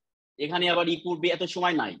রে ভাই, এখানে আবার করবে, এত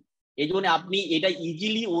সময় নাই। এই জন্য আপনি এটা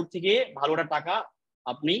ইজিলি ওর থেকে ভালোটা টাকা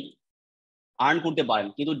আপনি আর্ন করতে পারেন।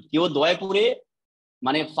 কিন্তু কেউ দয়া করে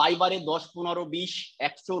মানে ফাইবারে 10, 15, 20,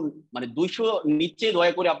 100 মানে 200 নিচে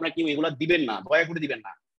দয়া করে আপনারা কেউ এগুলা দিবেন না, দয়া করে দিবেন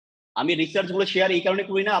না। আমি রিসার্চ গুলো শেয়ার এই কারণে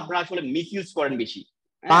করি না, আপনারা আসলে মিস ইউজ করেন বেশি।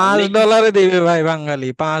 $5 দিবে ভাই, বাঙালি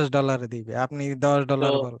 $5 দিবে, আপনি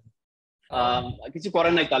 $10 বলেন। কিছু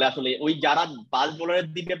করেন নাই তাহলে। আসলে ওই যারা $5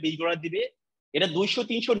 দিবে, $20 দিবে, এটা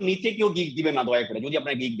 200-300 নিচে কেউ গিগ দিবে না দয়া করে, যদি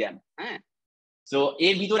আপনারা গিগ দেন। হ্যাঁ, তো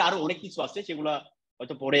এর ভিতরে আরো অনেক কিছু আছে, সেগুলা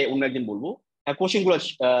হয়তো পরে অন্য একদিন বলবো। কোশ্চেন গুলো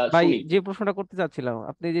ভাই শুনি। যে প্রশ্নটা করতে চাচ্ছিলাম,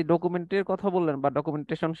 আপনি যে ডকুমেন্টের কথা বললেন বা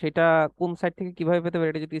ডকুমেন্টেশন, সেটা কোন সাইট থেকে কিভাবে পেতে পারি,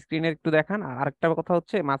 এটা যদি স্ক্রিনে একটু দেখান। আর আরেকটা কথা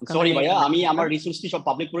হচ্ছে মাঝখানে, সরি ভাইয়া, আমি আমার রিসোর্স কি সব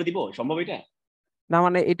পাবলিক করে দিব, সম্ভব এটা? না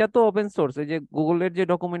মানে এটা তো ওপেন সোর্স, এই যে গুগলের যে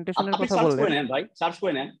ডকুমেন্টেশনের আপনি কথা সার্চ বললেন। করে নেন ভাই, সার্চ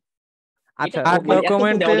করে নেন। আচ্ছা, আর মানে এত তো দেওয়া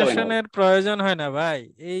যাবে না। ডকুমেন্টেশনের প্রয়োজন হয় না ভাই,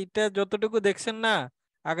 এইটা যতটুকু দেখছেন না,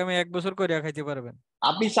 আগামী 1 বছর করে খাইতে পারবেন।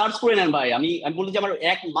 আপনি সার্চ করে নেন ভাই। আমি বলতে যে আমার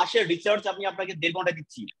 1 মাসের রিসার্চ আমি আপনাকে 1.5 ঘন্টা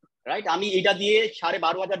দিচ্ছি, রাইট? আমি এটা দিয়ে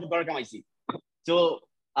 $12,500 কামাইছি। তো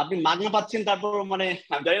আপনি মাগনা পাচ্ছেন, তারপর মানে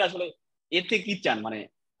আমি জানি না আসলে এর থেকে কি চান, মানে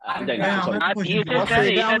আমি জানি না।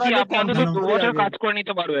 কাজ করে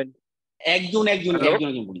নিতে পারবেন একজন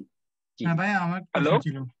বলি। হ্যাঁ ভাই, আমার প্রশ্ন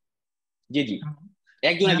ছিল। জি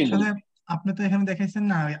একজন আসলে আপনি তো এখানে দেখাইছেন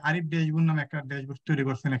না, আরিফ ড্যাশবোর্ড নামে একটা ড্যাশবোর্ড তৈরি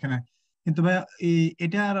করছেন এখানে, কিন্তু ভাই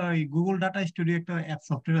এটা আর গুগল ডাটা স্টুডিও একটা অ্যাপ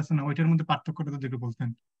সফটওয়্যার আছে না, ওইটার মধ্যে পার্থক্যটা যদি একটু বলতেন।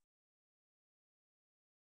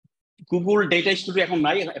 গুগল ডেটা স্টুডিও এখন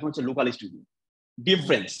নাই, এখন হচ্ছে লোকাল স্টুডিও।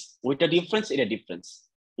 ডিফারেন্স, ওইটা ডিফারেন্স, এটা ডিফারেন্স।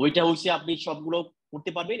 ওইটা হচ্ছে আপনি সবগুলো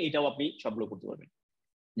করতে পারবেন, এটাও আপনি সবগুলো করতে পারবেন।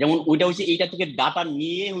 যেমন ওইটা হচ্ছে এইটা থেকে ডাটা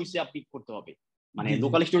নিয়ে হচ্ছে আপনি করতে হবে, মানে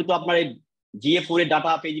লোকাল স্টুডিও তো আপনার GA4 এর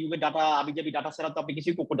ডাটা, ফেসবুকের ডাটা, আবিজাবি ডাটা ছাড়া তো আপনি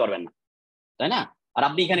কিছুই করতে পারবেন না, তাই না? আর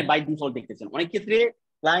আপনি এখানে বাই ডিফল্ট দেখতেছেন। অনেক ক্ষেত্রে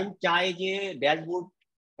ক্লায়েন্ট চায় যে ড্যাশবোর্ড,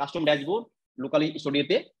 কাস্টম ড্যাশবোর্ড লোকাল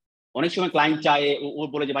স্টুডিওতে, অনেক সময় ক্লায়েন্ট চায়, ও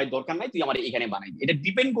বলে যে ভাই দরকার নাই, তুই আমার এখানে বানাই। এটা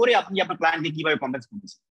ডিপেন্ড করে আপনি আপনার ক্লায়েন্টকে কিভাবে কনভিন্স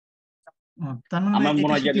করতেছেন। আমার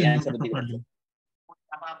মনে হয় যে আমি অ্যানসার দিতে পারছি।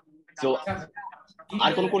 সো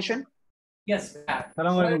আর কোন কোশ্চেন?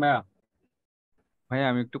 আসসালামু আলাইকুম ভাইয়া। ভাইয়া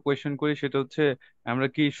আমি একটু কোয়েশ্চেন করি, সেটা হচ্ছে আমরা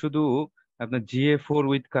কি শুধু আপনার GA4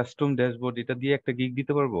 উইথ কাস্টম ড্যাশবোর্ড এটা দিয়ে একটা গিগ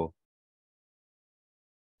দিতে পারবো?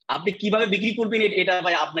 আপনি কিভাবে বিক্রি করবেন এটা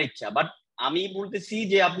ভাই আপনার ইচ্ছা, বাট আমি বলতেছি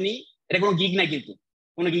যে আপনি, এটা কোনো গিগ নাই, কিন্তু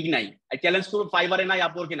কোনো গিগ নাই। চ্যালেঞ্জ করবো, ফাইবারে নাই,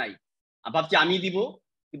 আপওয়ার্কে নাই, ভাবছি আমি দিব,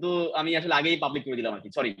 কিন্তু আমি আসলে আগেই পাবলিক করে দিলাম আর কি,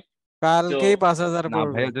 সরি। কালকেই 5,000 না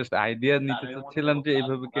পড়বে। ভাইয়া, জাস্ট আইডিয়া নিতে চাচ্ছিলাম যে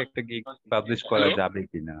এইভাবে কি একটা গিগ পাবলিশ করা যাবে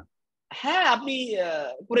কিনা। হ্যাঁ, আপনি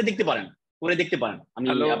করে দেখতে পারেন, আমি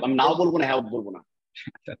নাও বলবো না, হ্যাঁ বলবো না।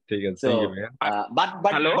 ঠিক আছে, থ্যাংক ইউ ভাইয়া।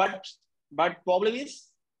 বাট প্রবলেম ইজ,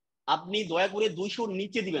 আপনি দয়া করে 200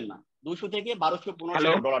 নিচে দিবেন না, 200 থেকে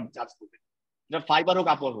 $1,200-1,500 চার্জ করবেন, এটা ফাইবার হোক,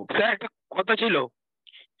 আপওয়ার্ক হোক। স্যার একটা কথা ছিল।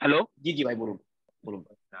 হ্যালো, জি ভাই বলুন।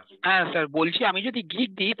 হ্যাঁ স্যার, বলছি আমি যদি গিগ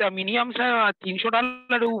দিই তা মিনিমাম স্যার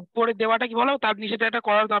 $300 উপরে দেওয়াটা কি ভালো, তার নিচে এটা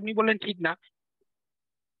করা তো আপনি বললেন ঠিক না।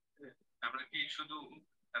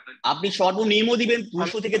 আপনি সর্বনিম্ন দিবেন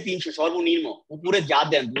 200 থেকে 300, সর্বনিম্ন। উপরে যা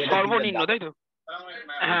দেন সর্বনিম্ন, তাই তো?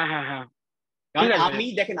 হ্যাঁ। কারণ আমি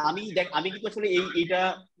দেখেন, আমি কিন্তু আসলে এইটা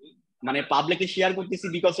মানে পাবলিকলি শেয়ার করতেছি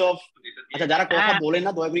বিকজ অফ, আচ্ছা যারা কথা বলেন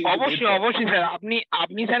না দয়া করে অবশ্যই স্যার,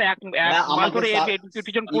 আপনি স্যার এক মাস ধরে এর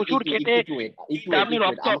পিছন প্রচুর খেটে আপনি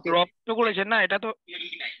রক্ত করেছেন না, এটা তো।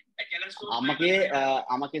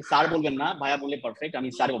 আমাকে স্যার বলবেন না, ভাইয়া বললে পারফেক্ট, আমি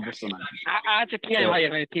স্যার অভ্যস্ত না। আচ্ছা ঠিক আছে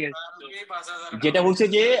ভাই, ঠিক আছে। যেটা হচ্ছে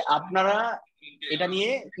যে আপনারা এটা নিয়ে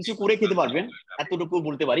কিছু করে খেতে পারবেন, এতটুকু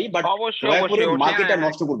বলতে পারি, বাট দয়া করে মার্কেটটা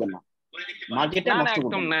নষ্ট করবেন না, মার্কেটটা নষ্ট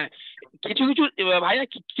করবেন না। কিছু ভাইয়া,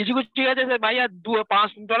 কিছু ঠিক আছে স্যার ভাইয়া,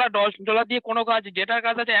 $5, $10 দিয়ে কোনো কাজ, যেটার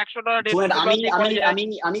কাজ আছে $100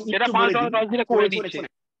 সেটা $5 দিলে করে দিচ্ছে।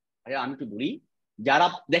 ভাইয়া আমি একটু বলি, যারা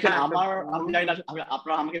দেখেন আমি জানি না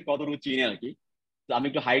আপনারা আমাকে কতটুকু চিনেন আর কি, তো আমি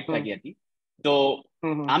একটু হাইট থাকি আর কি। তো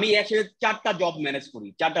আমি একসাথে 4টা জব ম্যানেজ করি,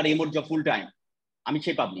 4টা রিমোট জব ফুল টাইম। আমি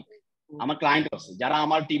সেই পাবলিক, আমার ক্লায়েন্ট আছে যারা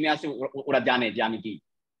আমার টিমে আছে, ওরা জানে যে আমি কি।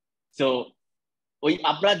 সো ওই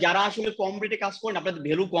আপনারা যারা আসলে কম রেটে কাজ করেন, আপনাদের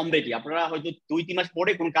ভ্যালু কম রেটে, আপনারা হয়তো 2-3 মাস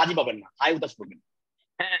পরে কোনো কাজই পাবেন না, হাই উদাস করবেন।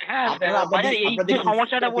 হ্যাঁ আপনারা ভাইয়া, এই আপনাদের যে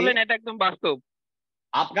সমস্যাটা বললেন এটা একদম বাস্তব।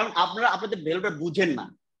 কারণ আপনারা আপনাদের ভ্যালুটা বুঝেন না,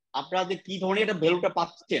 আপনাদের কি ধরনের এটা ভ্যালুটা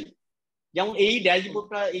পাচ্ছেন। যেমন এই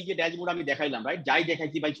ড্যাশবোর্ডটা, এই যে ড্যাশবোর্ড আমি দেখাইলাম, রাইট, যাই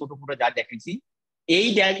দেখাইছি ভাই, ছোট ছোট যা দেখাইছি, এই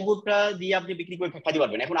ড্যাশবোর্ডটা দিয়ে আপনি বিক্রি করে খাইতে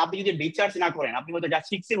পারবেন। এখন আপনি যদি রিচার্জ না করেন, আপনি হয়তো যা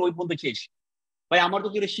শিখছেন ওই পর্যন্ত শেষ। ভাই আমার তো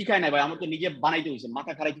কেউ শিখায় না ভাই, আমার তো নিজে বানাইতে হয়েছে,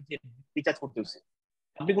 মাথা খারাই রিচার্জ করতে হয়েছে।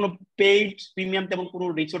 আপনি কোনো পেইড প্রিমিয়াম তেমন কোনো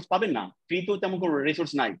রিসোর্স পাবেন না, ফ্রি তো তেমন কোনো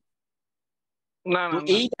রিসোর্স নাই। তো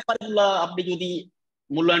এই ব্যাপারগুলো আপনি যদি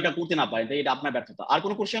মূল্যায়নটা করতে না পারেন, এটা আপনার ব্যর্থতা। আর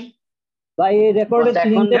কোনো কোশ্চেন? ভাই এই রেকর্ডে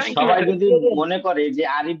এখন সবাই যদি মনে করে যে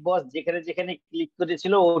আরিফ বস যেখানে যেখানে ক্লিক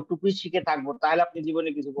করেছিল ওটুকুই শিখে থাকবো, তাহলে আপনি জীবনে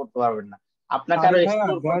কিছু করতে পারবেন না। আপনাকে আরো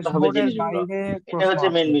এক্সপ্লোর করতে হবে জিনিসগুলো, এটা হচ্ছে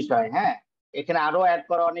মেইন বিষয়। হ্যাঁ, এখানে আরো অ্যাড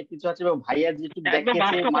করা অনেক কিছু আছে এবং ভাইয়া যেটুকু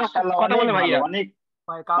দেখিয়েছে মাশাআল্লাহ অনেক ভালো, অনেক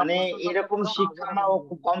মানে এরকম শিক্ষা আমরা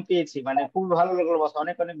খুব কম পেয়েছি, মানে খুব ভালো লাগলো বস,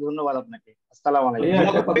 অনেক অনেক ধন্যবাদ আপনাকে। আসসালামু আলাইকুম।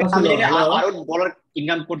 আরো বলার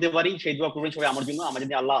ইনকাম করতে পারি সেই দোয়া করবেন সবাই আমার জন্য, আমার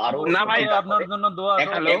যদি আল্লাহ আরো না ভাই আপনার জন্য দোয়া।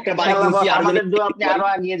 একটা বাড়ি বলছি, আর আমাদের দোয়া আপনি আরো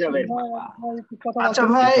এগিয়ে যাবেন। আচ্ছা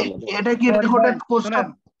ভাই, এটা কি রেকর্ডেড কোর্সটা,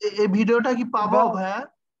 এই ভিডিওটা কি পাবো ভাইয়া?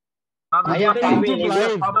 ভাইয়া পাবেন, এগুলো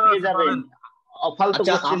সব পেয়ে যাবেন।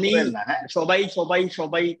 আচ্ছা আমি সবাই সবাই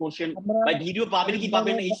সবাই কোশ্চেন ভাই, ভিডিও পাবেন কি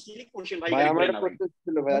পাবেন এই সিলেক্ট কোশ্চেন ভাই, ভাই আমার কোশ্চেন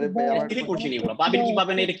ছিল ভাই, আরে ভাই আমার সিলেক্ট কোশ্চেন এগুলো পাবেন কি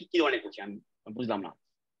পাবেন, এটা কি ধরনের কোশ্চেন আমি বুঝলাম না।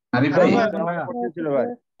 আরিফ ভাই আমার কোশ্চেন ছিল ভাই,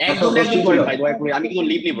 একদম করেন ভাই দয়া করে, আমি কিন্তু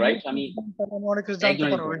লিভ নিব, রাইট, আমি অনেক কিছু জানতে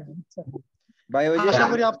পারবো ভাই। ওই যে আশা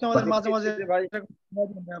করি আপনি আমাদের মাঝে মাঝে ভাই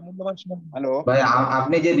মূল্যবান সময়। হ্যালো ভাই,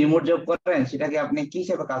 আপনি যে রিমোট জব করেন সেটা কি আপনি কি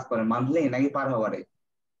হিসেবে কাজ করেন, মান্থলি নাকি পার আওয়ারে?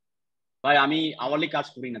 ভাই আমি আওয়ারলি কাজ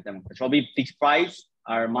করি না তেমন, সবই ফিক্সড প্রাইস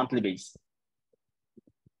আর মান্থলি বেস।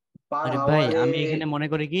 পার ভাই আওয়ারে আমি এখানে মনে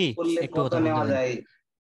করি কি একটু কত কথা নেওয়া বলতে যায়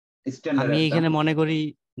স্ট্যান্ডার্ড আমি একটা? এখানে মনে করি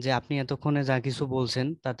যে আপনি এতক্ষণে যা কিছু বলছেন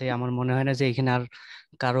তাতে আমার মনে হয় না যে এখানে আর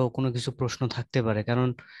কারো কোনো কিছু প্রশ্ন থাকতে পারে, কারণ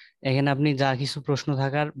এখানে আপনি যা কিছু প্রশ্ন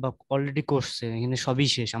থাকার বা অলরেডি করছে এখানে সবই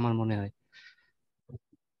শেষ আমার মনে হয়।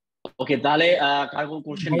 ওকে, তাহলে কার কোনো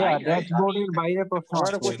কোশ্চেন নাই? ড্যাশবোর্ডের বাইরে প্রশ্ন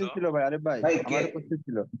আমার আছে। কোশ্চেন ছিল ভাই, আরিফ ভাই আমার কোশ্চেন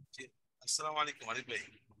ছিল। আসসালামু আলাইকুম আরিফ ভাই।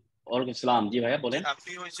 ওয়ালাইকুম আসসালাম, জি ভাইয়া বলেন।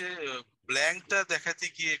 আপনি ওই যে ব্ল্যাঙ্কটা দেখাতে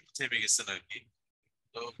গিয়ে থেমে গেছেন আর কি,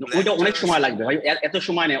 তো ওইটা অনেক সময় লাগবে ভাই, এত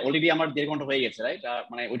সময় নেই, অলরেডি আমার 1.5 ঘন্টা হয়ে গেছে, রাইট,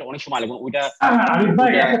 মানে ওইটা অনেক সময় লাগবে ওইটা। আরিফ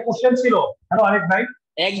ভাই একটা কোশ্চেন ছিল। হ্যালো আরিফ ভাই,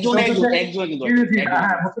 একজন কিন্তু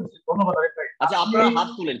ধন্যবাদ আরিফ ভাই। আচ্ছা আপনারা হাত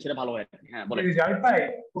তুলেন সেটা ভালো হয়। হ্যাঁ বলেন। আরিফ ভাই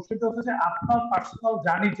কোশ্চেনটা হচ্ছে যে আপনার পার্সোনাল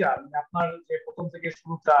জার্নিটা, মানে আপনার যে প্রথম থেকে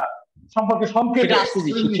শুরুটা সম্পর্কে সংক্ষেপে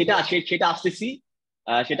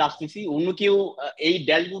সেটা আসতেছি। অন্য কেউ এই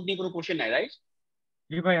ড্যাশবোর্ড নিয়ে কোনো কোশ্চেন নাই, রাইট?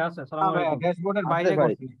 জি ভাই আছে। আসসালামু আলাইকুম। ড্যাশবোর্ডের বাইরে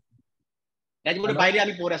কোশ্চেন, ড্যাশবোর্ডের বাইরে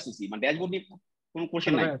আমি পরে আসতেছি, মানে ড্যাশবোর্ড নিয়ে কোনো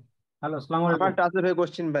কোশ্চেন নাই। হ্যালো আসসালামু আলাইকুম। আমার টাচের ভাই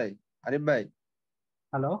কোশ্চেন ভাই, আরিফ ভাই।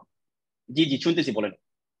 হ্যালো জি জি শুনতেছি, বলেন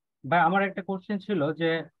ভাই। আমার একটা কোশ্চেন ছিল যে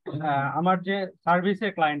আমার যে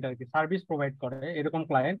সার্ভিসের ক্লায়েন্ট আর কি, সার্ভিস প্রোভাইড করে এরকম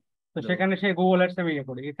ক্লায়েন্ট, তো সেখানে সে গুগল অ্যাডস আমি ইয়ে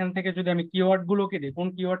করি, এখান থেকে যদি আমি কিওয়ার্ড গুলোকে দিই, কোন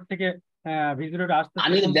কিওয়ার্ড থেকে ভিজিটর আসতে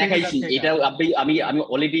আমি দেখাইছি এটা, আমি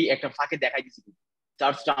অলরেডি একটা ফাঁকে দেখাই দিছি,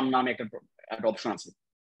 সার্চ টার্ম নামে একটা অপশন আছে।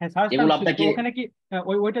 হ্যাঁ সার্চ এগুলো টার্ম, আপনাকে ওখানে কি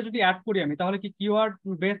ওইটা যদি অ্যাড করি আমি, তাহলে কি কিওয়ার্ড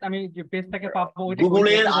বেস আমি যে পেজটাকে পাবো ওইটা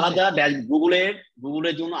গুগলের আলাদা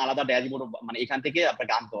গুগলের জন্য আলাদা ড্যাশবোর্ড, মানে এখান থেকে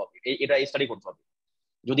আপনাকে আনতে হবে, এটা স্টাডি করতে হবে।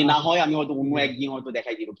 যদি না হয় আমি হয়তো অন্য একদিন হয়তো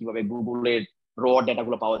দেখাই দিব কিভাবে গুগলের র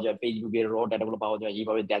ডাটাগুলো পাওয়া যায়, ফেসবুকের র ডাটাগুলো পাওয়া যায়,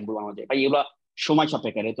 এইভাবে ড্যাশবোর্ড বানানো যায়। ভাই এগুলো সময়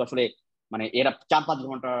সাপেক্ষ, এটা তো আসলে মানে এরা 4-5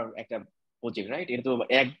 ঘন্টার একটা প্রজেক্ট, রাইট? এটা তো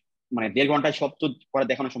মানে 1.5 ঘন্টায় সব তো করে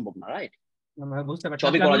দেখানো সম্ভব না, রাইট? বুঝতে পারছি।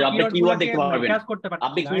 সবই করা যায়, আপনি কিওয়ার্ড দেখতে পারবেন,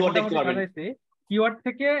 আপনি কিওয়ার্ড দেখতে পারবেন। কিওয়ার্ড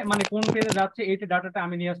থেকে মানে কোন পেজে যাচ্ছে এইটা ডাটাটা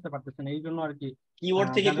আমি নিয়ে আসতে পারতেছি না, এই জন্য আর কি। কিওয়ার্ড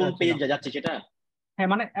থেকে কোন পেজে যাচ্ছে সেটা, হ্যাঁ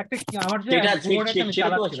মানে একটা আমার যে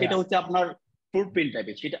সেটা হচ্ছে আপনার ফুটপ্রিন্ট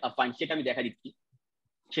টাইপের, সেটা ফাইন, সেটা আমি দেখা দিচ্ছি।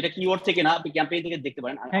 সেটা কিওয়ার্ড থেকে না, আপনি ক্যাম্পেইন থেকে দেখতে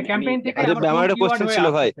পারেন। হ্যাঁ ক্যাম্পেইন থেকে আমার একটা কোশ্চেন ছিল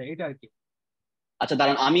ভাই, এটা আর কি। আচ্ছা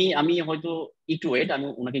দাঁড়ান, আমি হয়তো একটু ওয়েট, আমি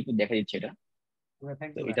ওনাকে একটু দেখা দিচ্ছি এটা।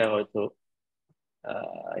 এটা হয়তো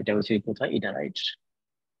এটা হচ্ছে কোথায়, এটা রাইট।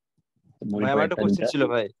 আমার একটা কোশ্চেন ছিল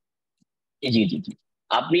ভাই। জি জি জি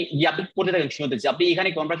আপনি করতে থাকেন, শুনতেছি। আপনি এখানে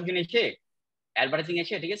কনভার্সেশন এসে অ্যাডভার্টাইজিং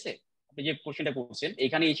এসে, ঠিক আছে, আপনি যে কোশ্চেনটা করছেন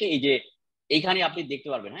এখানে এসে এই যে এইখানে আপনি দেখতে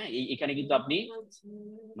পারবেন। হ্যাঁ এখানে কিন্তু আপনি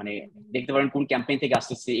মানে দেখতে পারবেন কোন ক্যাম্পেইন থেকে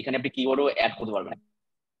আসতেছে, এখানে আপনি কিওয়ার্ডও অ্যাড করতে পারবেন।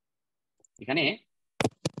 এখানে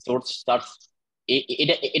সোর্স সার্চ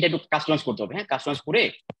এটা একটু কাস্টমাইজ করতে হবে। হ্যাঁ কাস্টমাইজ করে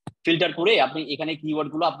ফিল্টার করে আপনি এখানে কিওয়ার্ড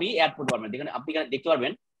গুলো আপনি অ্যাড করতে পারবেন। দেখেন আপনি এখানে দেখতে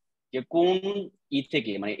পারবেন যে কোন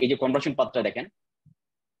থেকে, মানে এই যে কনভার্সন পাথটা দেখেন,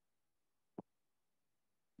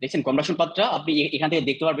 দেখছেন কনভার্সন পাথটা আপনি এখান থেকে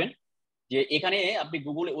দেখতে পারবেন যে এখানে আপনি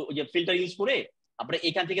গুগল ওই যে ফিল্টার ইউজ করে আপনার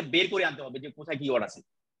এখান থেকে বের করে আনতে হবে যে কোথায় কিওয়ার্ড আছে।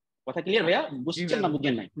 কথা ক্লিয়ার ভাইয়া? বুঝছেন না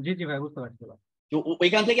বুঝছেন নাই? জি জি ভাই বুঝতে পারছি। তো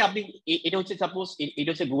ওইখান থেকে আপনি এটা হচ্ছে সাপোজ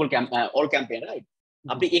এটা হচ্ছে গুগল অল ক্যাম্পেইন, রাইট?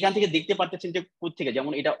 আপনি এখান থেকে দেখতে পারতেছেন যে কোথা থেকে,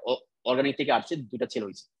 যেমন এটা অর্গানিক থেকে আসছে, দুটা সেল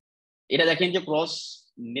হয়েছে। এটা দেখেন যে ক্রস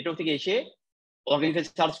নেটওয়ার্ক থেকে এসে অর্গানিক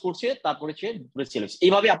সার্চ করছে, তারপরে সে দুটো সেল হয়েছে।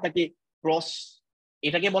 এইভাবে আপনাকে ক্রস,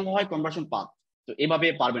 এটাকে বলা হয় কনভার্সন পাথ। তো এভাবে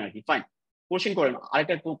পারবেন আর কি। ফাইন, কোশ্চেন করেন।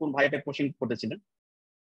 আরেকটা কোন ভাই একটা কোশ্চেন করতেছিলেন?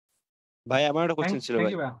 ভাই আমার একটা কোশ্চেন ছিল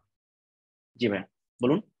ভাই। জি ভাই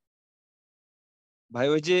বলুন। ভাই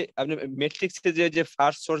ওই যে আপনি ম্যাট্রিক্সে যে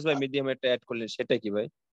ফার্স্ট সোর্স বাই মিডিয়াম একটা অ্যাড করলেন সেটা কি ভাই?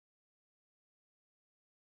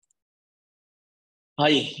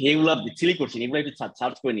 ভাই এগুলা সিলি করছেন, এগুলা একটু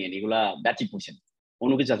সার্চ করে নিয়েন, এগুলা ব্যাচিক করছেন,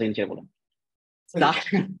 অন্য কিছু আছে নিচে বলেন।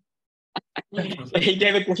 এই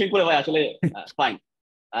টাইপের কোশ্চেন করে ভাই আসলে ফাইন,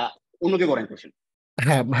 অন্যকে করেন কোশ্চেন।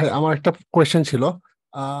 হ্যাঁ ভাই আমার একটা কোয়েশ্চেন ছিল,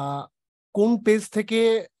 কোন পেজ থেকে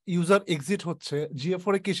ইউজার এক্সিট হচ্ছে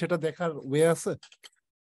GA4 এ কি সেটা দেখার ওয়ে আছে?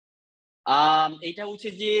 এটা হচ্ছে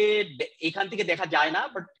যে এখান থেকে দেখা যায় না,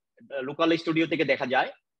 বাট লোকাল স্টুডিও থেকে দেখা যায়।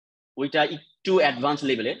 ওইটা একটু অ্যাডভান্স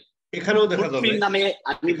লেভেলের। এখানেও দেখা যাবে, নামে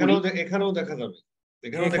এখানেও দেখা যাবে,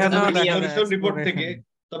 এখানেও দেখা যাবে রিজলিউশন রিপোর্ট থেকে।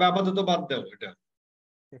 তবে আপাতত বাদ দাও এটা।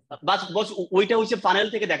 বস ওইটা হচ্ছে প্যানেল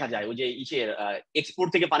থেকে দেখা যায়, ওই যে ইসের এক্সপোর্ট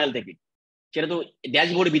থেকে প্যানেল থেকে, সেটা তো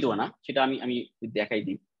ড্যাশবোর্ডে বিধবা না, সেটা আমি দেখাই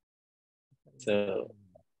দিই।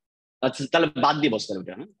 আচ্ছা তাহলে বাদ দিয়ে বস তাহলে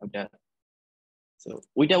ওটা। হ্যাঁ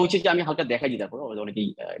ওইটা হচ্ছে যে আমি হালকা দেখাই দিই, তারপর অনেকেই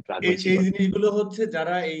এই জিনিসগুলো হচ্ছে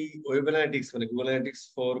যারা এই ওয়েব অ্যানালিটিক্স মানে গুগল অ্যানালিটিক্স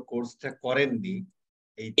 4 কোর্সটা করেননি,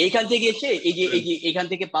 এইখান থেকে এসে এই যে এখান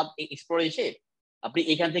থেকে এক্সপ্লোর এসে আপনি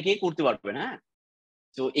এখান থেকে করতে পারবেন। হ্যাঁ,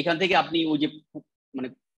 তো এখান থেকে আপনি ওই যে মানে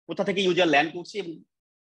কোথা থেকে ইউজার ল্যান্ড করছে এবং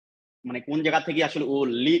মানে কোন জায়গা থেকে আসলে ও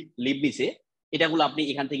লিভ নিছে, এটাগুলো আপনি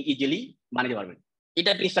এখান থেকে ইজিলি বানাতে পারবেন। এটা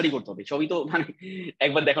আপনি স্টাডি করতে হবে, সবই তো মানে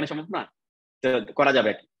একবার দেখানো সম্ভব না, তো করা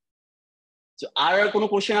যাবে। আর কোনো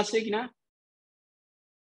কোশ্চেন আছে কিনা?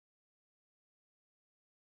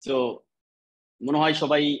 তো মনে হয়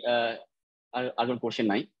সবাই আর কোনো কোশ্চেন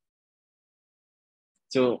নাই।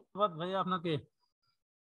 তো ভাইয়া আপনাকে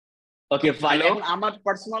ওকে ফাইন। এখন আমার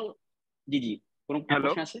পার্সোনাল জি কোন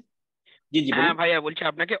কোশ্চেন আছে? জি হ্যাঁ ভাইয়া বলছি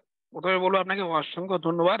আপনাকে, প্রথমে বলবো আপনাকে অসংখ্য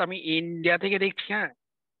ধন্যবাদ। আমি ইন্ডিয়া থেকে দেখছি। হ্যাঁ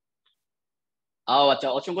আচ্ছা,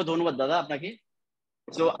 অসংখ্য ধন্যবাদ দাদা আপনাকে।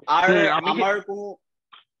 তো আর আমার কোনো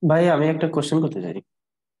ভাই আমি একটা কোশ্চেন করতে চাই।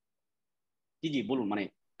 জি বলুন। মানে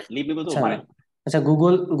লিভ নিব তো মানে আচ্ছা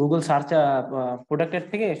গুগল সার্চ প্রোডাক্টের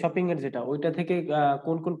থেকে শপিং এর যেটা ওইটা থেকে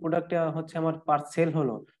কোন কোন প্রোডাক্ট হচ্ছে আমার পার সেল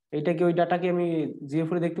হলো, এটা কি ওই ডাটা কি আমি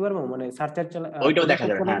GA4 এ দেখতে পারবো? মানে সার্চার ওইটাও দেখা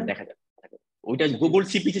যাবে। হ্যাঁ দেখা যাবে। ওইটা গুগল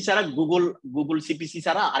সিপিসি ছাড়া, গুগল সিপিসি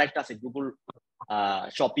ছাড়া আরেকটা আছে গুগল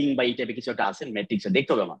শপিং বা এই টাইপের কিছু একটা আছে, ম্যাট্রিক্স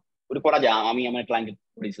দেখতে হবে আমার। ওটা করা যায়, আমি আমার ক্লায়েন্টকে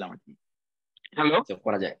করেছিলাম আর কি। হ্যালো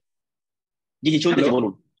করা যায়। জি চলতেছে,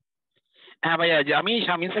 বলুন। হ্যাঁ ভাইয়া যে আমি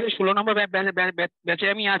শামিন স্যারের 16 নম্বর ব্যাচে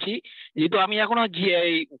আমি আছি। যেহেতু আমি এখনো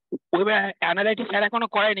ওয়েব অ্যানালাইটিক্স স্যার এখনো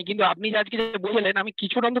করাইনি, কিন্তু আপনি আজকে যে বললেন আমি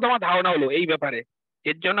কিছুটা অন্তত আমার ধারণা হলো এই ব্যাপারে।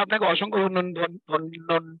 এর জন্য আপনাকে অসংখ্য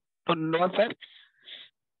ধন্যবাদ স্যার।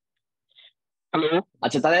 হ্যালো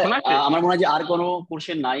আচ্ছা তাহলে আমার মনে হয় যে আর কোনো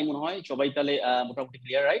কোশ্চেন নাই, মনে হয় সবাই তাহলে মোটামুটি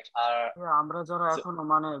ক্লিয়ার, রাইট? আর আমরা যারা এখন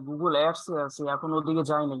মানে গুগল অ্যাডস এ আছি, এখন ওদিকে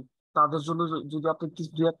যাইনি, তাদের জন্য যদি আপনি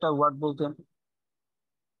কিছু দুই একটা ওয়ার্ড বলতেন।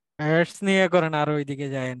 অ্যাডস নিয়ে করেন, আর ওইদিকে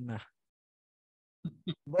যায়েন না।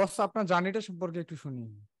 বস আপনার জার্নিটা সম্পর্কে একটু শুনি।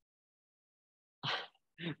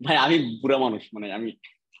 ভাই আমি বুড়া মানুষ, মানে আমি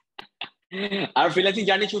আর ফ্রিল্যান্সিং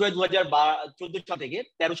জার্নি শুরু হয় 2014 সাল থেকে,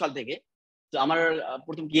 13 সাল থেকে। তো আমার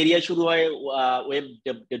প্রথম ক্যারিয়ার শুরু হয় web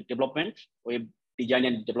development, web design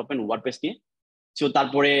and development, WordPress নিয়ে। তো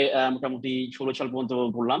তারপরে মোটামুটি 16 সাল পর্যন্ত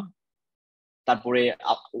করলাম। তারপরে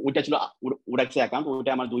ওইটা ছিল ওডাক্স অ্যাকাউন্ট,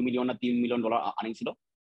 ওইটা আমার $2 মিলিয়ন না $3 মিলিয়ন আর্নিং ছিল।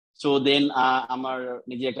 সো দেন আমার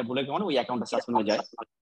নিজে একটা ভুলের কারণে ওই অ্যাকাউন্টটা সাসপেন্ড হয়ে যায়।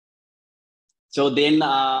 সো দেন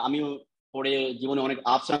আমি পরে জীবনে অনেক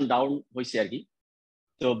আপস অ্যান্ড ডাউন হয়েছে আর কি।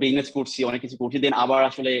 তো বিজনেস করছি, অনেক কিছু করছি। দেন আবার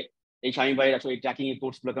আসলে এই স্বামী ভাইয়ের আসলে ট্র্যাকিং এর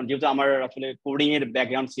কোর্স গুলো, কারণ যেহেতু আমার আসলে কোডিং এর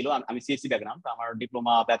ব্যাকগ্রাউন্ড ছিল, আমি সিএসসি ব্যাকগ্রাউন্ড, আমার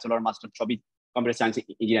ডিপ্লোমা, ব্যাচেলর, মাস্টার সবই কম্পিউটার সায়েন্স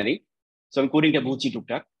ইঞ্জিনিয়ারিং। সো আমি কোডিংটা বুঝছি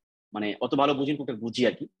টুকটাক, মানে অত ভালো বুঝি টুকটাক বুঝি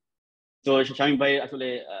আর কি। তো স্বামী ভাই আসলে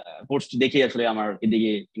কোর্স দেখে আসলে আমার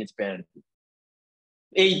এদিকে ইন্সপায়ার আর কি।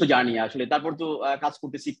 এই তো জানি আসলে। তারপর তো কাজ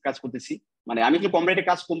করতেছি, মানে আমি একটু কম রেটে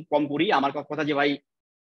কাজ কম করি। আমার কথা যে ভাই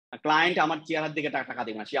ক্লায়েন্ট আমার চেহারার দিকে টাকা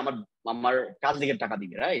দেবে না, সে আমার কাজ দিকে টাকা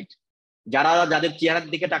দিবে, রাইট? যাদের চেহারার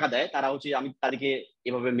দিকে টাকা দেয় তারা হচ্ছে, আমি তাদেরকে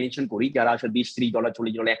এভাবে মেনশন করি, যারা আসলে $20, $30,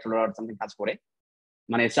 $40, $100 সামথিং কাজ করে।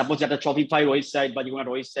 মানে সাপোজ একটা শপিফাই ওয়েবসাইট বা যে কোনো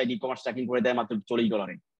একটা ওয়েবসাইট ই-কমার্স ট্র্যাকিং করে দেয় মাত্র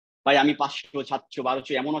 $40। ভাই আমি 500 700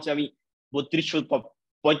 1200 এমন আছে আমি 3200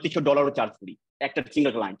 $3500 চার্জ করি একটা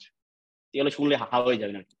সিঙ্গেল ক্লায়েন্ট। এগুলো শুনলে হাওয়া হয়ে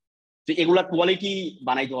যাবে না। তো এগুলা কোয়ালিটি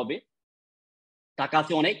বানাইতে হবে। টাকা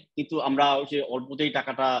আছে অনেক, কিন্তু আমরা অল্পতেই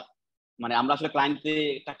টাকাটা মানে আমরা আসলে ক্লায়েন্টে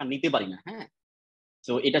টাকা নিতে পারি না। হ্যাঁ,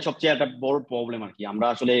 তো এটা সবচেয়ে একটা বড় প্রবলেম আর কি। আমরা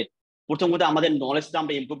আসলে প্রথম কথা আমাদের নলেজটা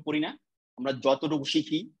আমরা ইমপ্রুভ করি না। আমরা যতটুকু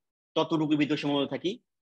শিখি ততটুকু ভিতর সীমাবদ্ধ থাকি।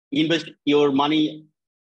 ইনভেস্ট ইওর মানি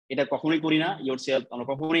এটা কখনোই করি না। ইওর সেলফ আমরা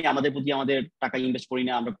কখনোই আমাদের প্রতি আমাদের টাকা ইনভেস্ট করি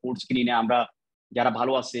না। আমরা কোর্স কিনি না। আমরা যারা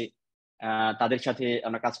ভালো আছে তাদের সাথে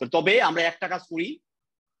আমরা কাজ করি। তবে আমরা একটা কাজ করি,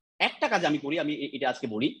 একটা কাজ আমি করি, আমি এটা আজকে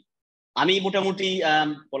বলি। আমি মোটামুটি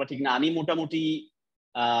বলা ঠিক না, আমি মোটামুটি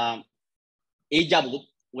এই যাবত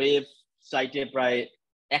ওয়েবসাইটে প্রায়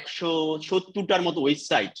 170টার মতো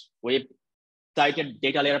ওয়েবসাইটের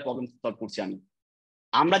ডেটা লেয়ার প্রবলেম সলভ করছি আমি।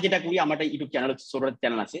 আমরা যেটা করি, আমার একটা ইউটিউব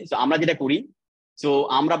চ্যানেল আছে, তো আমরা যেটা করি, তো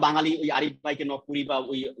আমরা বাঙালি ওই আরিফ ভাইকে নক করি বা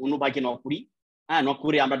ওই অন্য ভাইকে নক করি। হ্যাঁ, নক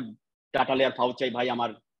করে আমরা ডাটা লেয়ার ফাউল চাই, ভাই আমার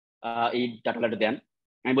এই ডাটা লেয়ারটা দেন।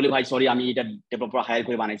 আমি বলি ভাই সরি, আমি এটা ডেভেলপার হায়ার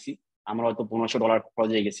করে বানাইছি, আমার হয়তো $1500 খরচ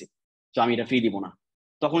হয়ে গেছে, তো আমি এটা ফ্রি দিব না।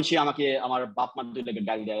 তখন সে আমাকে আমার বাপ মা দুইটাকে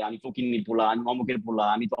গালি দেয়, আমি ফকিন্নির পোলা, আমি অমুকের পোলা,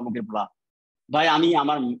 আমি তমুকের পোলা। ভাই আমি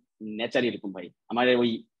আমার নেচার এরকম ভাই, আমার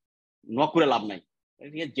ওই নক করে লাভ নাই।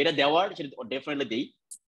 যেটা দেওয়ার সেটা ডেফিনেটলি দেই।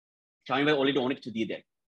 স্বামী ভাই অলরেডি অনেক কিছু দিয়ে দেয়,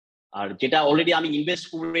 আর যেটা অলরেডি আমি ইনভেস্ট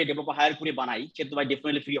করে ডেভেলপার হায়ার করে বানাই সেটা তো ভাই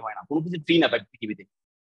ডেফিনেটলি ফ্রি হয় না। কোনো কিছু ফ্রি না ভাই পৃথিবীতে।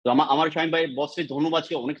 তো আমার স্বামী ভাই বসে ধন্যবাদ,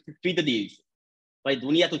 অনেক কিছু ফ্রিতে দিয়ে দিচ্ছে ভাই,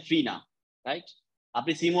 দুনিয়া তো ফ্রি না, রাইট?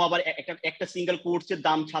 আপনি সিমো আবার একটা সিঙ্গেল কোর্সের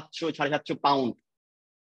দাম 700-750 পাউন্ড।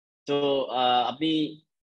 তো আপনি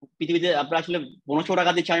পৃথিবীতে আপনার আসলে 1500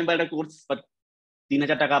 টাকা দিয়ে স্বামী ভাই একটা কোর্স বা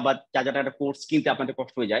 3000 টাকা বা 4000 টাকা কোর্স কিনতে আপনাদের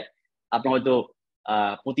কষ্ট হয়ে যায়। আপনার হয়তো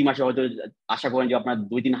প্রতি মাসে হয়তো আশা করেন যে আপনার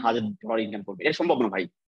 $2-3 হাজার ইনকাম করবে, এটা সম্ভব না ভাই।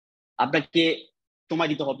 আপনাকে সময়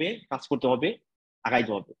দিতে হবে, কাজ করতে হবে,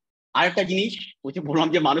 আগাইতে হবে। আরেকটা জিনিস ওই যে বললাম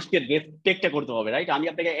যে মানুষকে রেসপেক্টটা করতে হবে, রাইট? আমি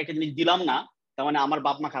আপনাকে একটা জিনিস দিলাম না তার মানে আমার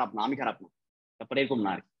বাপ মা খারাপ না, আমি খারাপ না, তারপরে এরকম না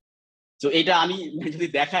আর কি। তো এটা আমি যদি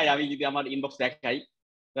দেখাই, আমি যদি আমার ইনবক্স দেখাই,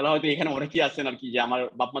 তাহলে হয়তো এখানে অনেকেই আছেন আর কি যে আমার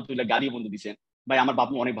বাপ মা তুলে গাড়ি বন্ধু দিচ্ছেন। ভাই আমার বাপ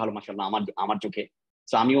মা অনেক ভালো মাশাআল্লাহ আমার চোখে।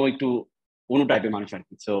 তো আমিও একটু অন্য টাইপের মানুষ আর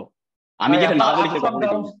কি। তো আমি যেটা না বলি সেটা কখনোই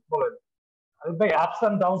বলি না। ভাই আপস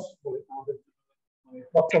এন্ড ডাউনস বলেন আমাদের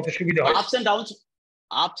পথচলতে সুবিধা হয়। আপস এন্ড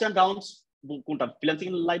ডাউনস কোনটা? ফ্রিল্যান্সিং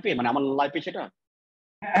লাইফে, মানে আমার লাইফে সেটা?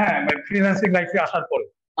 হ্যাঁ, মানে ফ্রিল্যান্সিং লাইফে আসার পরে।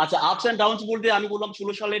 আচ্ছা, আপস এন্ড ডাউনস বলতে আমি বললাম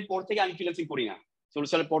 16 সালের পর থেকে আমি ফ্রিল্যান্সিং করি না। 16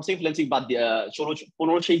 সালের পর থেকে ফ্রিল্যান্সিং বাদ দিয়ে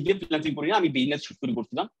 15 দিয়ে ফ্রিল্যান্সিং করি না। আমি বিজনেস শুরু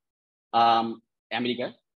করছিলাম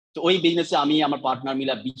আমেরিকায়। তো ওই বিজনেসে আমি আমার পার্টনার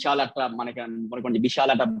মিলা বিশাল একটা মনে করেন যে বিশাল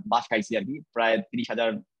একটা বাস খাইছি আর কি, প্রায়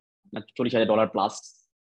 $30,000-40,000 প্লাস।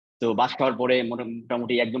 তো বাস খাওয়ার পরে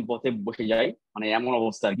মোটামুটি একদম পথে বসে যায়, মানে এমন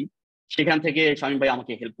অবস্থা আর কি। সেখান থেকে স্বামী ভাই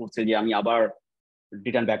আমাকে হেল্প করছে যে আমি আবার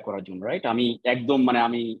রিটার্ন ব্যাক করার জন্য, রাইট? আমি একদম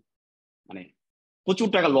আমি প্রচুর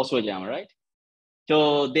টাকা লস হয়ে যায় আমার, রাইট? তো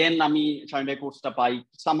দেন আমি স্বামী ভাই কোর্সটা পাই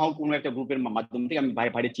সামহাউ কোনো একটা গ্রুপের মাধ্যম থেকে। আমি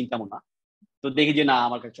বাইরে চিন্তাম না, তো দেখি যে না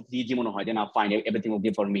আমার কাছে সবচেয়ে ইজি মনে হয় যে না fine, everything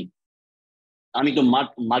okay for me. আমি একটু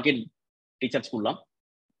মার্কেট রিসার্চ করলাম,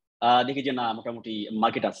 দেখি যে না মোটামুটি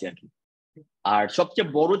মার্কেট আছে আর কি। আর সবচেয়ে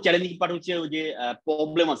বড় চ্যালেঞ্জিং পার্ট হচ্ছে ওই যে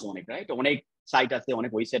প্রবলেম আছে অনেক, রাইট? অনেক সাইট আছে,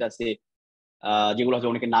 অনেক ওয়েবসাইট আছে যেগুলো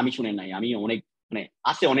হচ্ছে অনেকে নামই শুনে নাই। আমি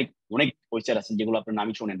আছে অনেক ওয়েবসাইট আছে যেগুলো আপনার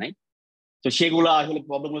নামই শুনে নাই। তো সেগুলো আসলে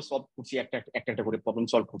প্রবলেমগুলো সলভ করছি, একটা করে প্রবলেম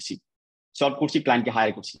সলভ করছি, ক্লায়েন্টকে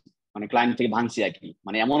হায়ার করছি, মানে ক্লায়েন্ট থেকে ভাঙছি আর কি।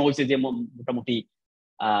 মানে এমন হয়েছে যে মোটামুটি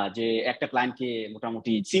যে একটা ক্লায়েন্টকে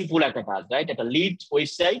মোটামুটি সিম্পল একটা কাজ, রাইট? একটা লিড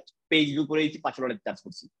ওয়েবসাইট পেজ ভিউ করে $500 চার্জ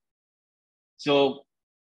করছি। সো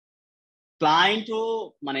ক্লায়েন্টও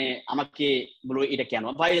আমাকে বলবো এটা কেন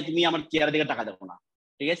ভাই, তুমি আমার চেয়ারের দিকে টাকা দেবো না,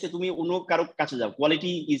 ঠিক আছে? তুমি অন্য কারো কাছে যাও,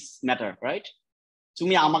 কোয়ালিটি ইজ ম্যাটার, রাইট?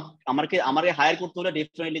 তুমি আমাকে হায়ার করতে হলে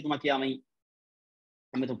ডেফিনেটলি তোমাকে আমি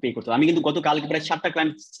তো পে করতে হবে। আমি কিন্তু গতকালকে প্রায় 7টা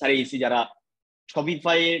ক্লায়েন্ট ছাড়িয়েছি যারা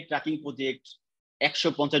শপিফাই ট্র্যাকিং প্রজেক্ট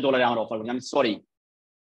 $150 আমার অফার করছে। আমি সরি,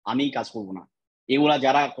 আমি কাজ করবো না, এগুলা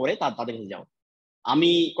যারা করে তাদের কাছে যাও।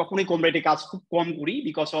 আমি কখনোই কম রেটে কাজ খুব কম করি,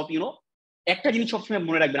 বিকজ অফ একটা জিনিস সবসময়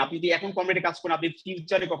মনে রাখবেন, আপনি যদি এখন কম রেটে কাজ করেন আপনি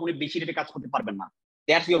ফিউচারে কখনোই বেশি রেটে কাজ করতে পারবেন না।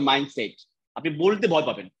 That's your mindset. আপনি বলতে ভয়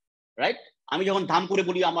পাবেন, রাইট? আমি যখন দাম করে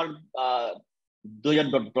বলি আমার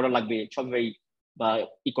 $2,000 লাগবে শপিফাই বা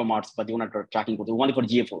ই কমার্স বা যে ওনার ট্র্যাকিং করতে, ওয়ান ফর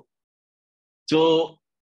GA4, তো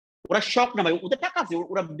ওরা শখ না ভাই, ওদের টাকা আছে,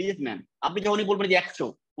 ওরা বিজনেসম্যান। আপনি যখনই বলবেন যে 100,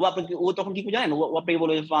 ও তখন কি জানেন, ও আপনাকে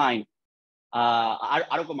বলবে ফাইন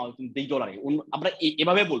আরো কমাও তুমি $20। আমরা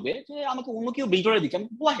এভাবে বলবে যে আমাকে অন্য কেউ $20 দিচ্ছে, আমি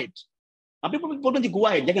গো আহেড। আপনি বলবেন যে গো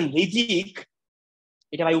আহেড। দেখেন রিজিক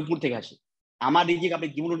এটা ভাই উপর থেকে আসে, আমার রিজিক আপনি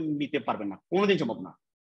জীবনে নিতে পারবেন না, কোনোদিন সম্ভব না।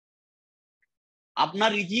 আপনার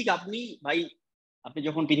রিজিক আপনি ভাই আপনি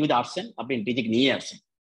যখন পৃথিবীতে আসছেন আপনি রিজিক নিয়ে আসছেন,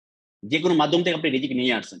 যে কোনো মাধ্যম থেকে আপনি রিজিক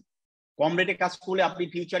নিয়ে আসছেন। কম রেটে কাজ করলে আপনি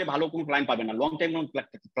ফিউচারে ভালো কোনো ক্লায়েন্ট পাবেন না, লং টাইম কোনো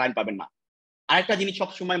ক্লায়েন্ট পাবেন না। আরেকটা জিনিস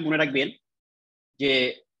সবসময় মনে রাখবেন যে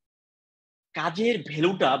কাজের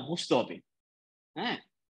ভ্যালুটা বুঝতে হবে। হ্যাঁ,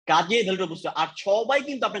 কাজের ভ্যালুটা বুঝতে হবে। আর সবাই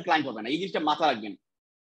কিন্তু আপনার ক্লায়েন্ট হবে না, এই জিনিসটা মাথা রাখবেন।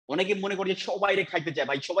 অনেকে মনে করে যে সবাই খাইতে চায়,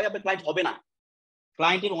 ভাই সবাই আপনার ক্লায়েন্ট হবে না।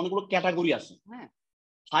 ক্লায়েন্টের অনেকগুলো ক্যাটাগরি আছে। হ্যাঁ,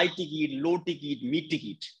 হাই টিকিট, লো টিকিট, মিড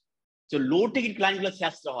টিকিট। তো লো টিকিট ক্লায়েন্ট গুলো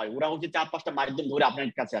শেষরা হয়, ওরা হচ্ছে 4-5টা মাধ্যম ধরে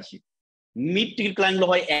আপনার কাছে আসে। মিড টিকিট ক্লায়েন্ট গুলো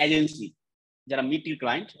হয় এজেন্সি, যারা মিড টিকিট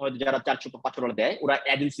ক্লায়েন্ট হয়তো যারা $400-500 দেয় ওরা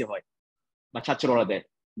এজেন্সি হয় বা $700 দেয়।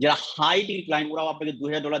 যারা হাই টিকিট ক্লায়েন্ট ওরাও আপনাকে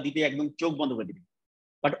 $2000 দিতে একদম চোখ বন্ধ করে দিবে।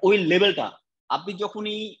 বাট ওই লেভেলটা আপনি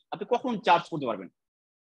কখন চার্জ করতে পারবেন?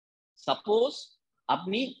 সাপোজ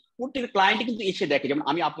আপনি প্রত্যেক ক্লায়েন্ট কিন্তু এসে দেখে, যেমন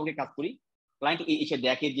আমি আপনাকে কাজ করি, ক্লায়েন্ট এসে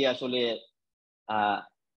দেখে যে আসলে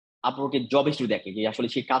আপনাকে জব হিস্ট্রি দেখে যে আসলে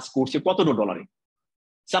সে কাজ করছে কত ডলারে।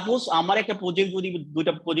 সাপোজ আমার একটা প্রজেক্ট যদি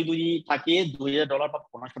 2টা প্রজেক্ট যদি থাকে $2000 বা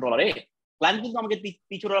 $500, ক্লায়েন্ট কিন্তু আমাকে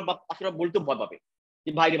 $300 বা $500 বলতে ভয় পাবে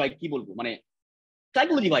যে ভাই রে ভাই কি বলবো, মানে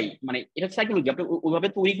সাইকোলজি ভাই, মানে এটা সাইকোলজি, আপনি ওইভাবে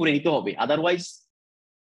তৈরি করে নিতে হবে। আদারওয়াইজ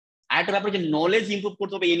আরেকটা ব্যাপার যে নলেজ ইমপ্রুভ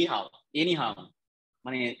করতে হবে এনিহাউ,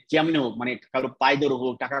 মানে কেমনে হোক, মানে কারো পায়ে ধরে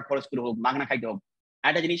হোক, টাকা খরচ করে হোক, মাগনা খাইতে হোক।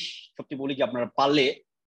 একটা জিনিস সবচেয়ে বলি যে আপনারা পারলে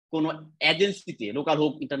কোনো এজেন্সিতে লোকাল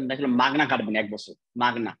হোক ইন্টারন্যাশনাল মাগনা খাটবেন 1 বছর,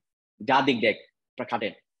 মাগনা যা দেখ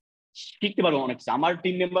খাটেন, শিখতে পারবো অনেক কিছু। আমার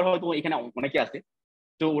টিম মেম্বার হয়তো এখানে অনেকে আছে,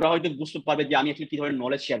 তো ওরা হয়তো বুঝতে পারবে যে আমি আসলে কি ধরনের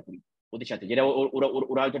নলেজ শেয়ার করি ওদের সাথে, যেটা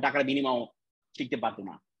ওরা হয়তো টাকার বিনিময় শিখতে পারতো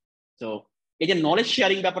না। তো এই যে নলেজ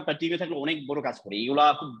শেয়ারিং ব্যাপারটা টিমে থাকলে অনেক বড় কাজ করে, এগুলা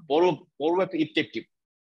খুব বড় একটা ইফেক্টিভ।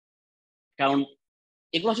 কারণ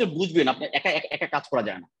এগুলো আসলে বুঝবেন, আপনি একা কাজ করা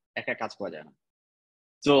যায় না।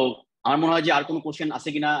 তো আমার মনে হয় যে আর কোনো কোশ্চেন আছে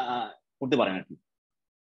কিনা করতে পারেন আর কি।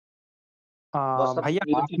 ভাইয়া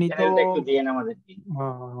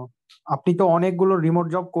আপনি তো অনেকগুলো রিমোট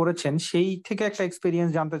জব করেছেন, সেই থেকে একটা এক্সপেরিয়েন্স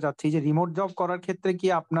জানতে চাচ্ছি যে রিমোট জব করার ক্ষেত্রে কি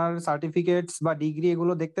আপনার সার্টিফিকেটস বা ডিগ্রি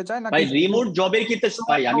এগুলো দেখতে চায় নাকি? ভাই রিমোট জবের ক্ষেত্রে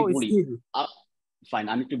ভাই আমি বলি, ফাইন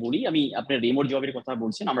আমি একটু বলি, আমি আপনার রিমোট জবের কথা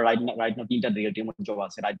বলছেন, আমরা রাইট নাও 3টা রিমোট জব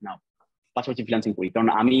আছে রাইট নাও, পাশাপাশি ফ্রিল্যান্সিং করি। কারণ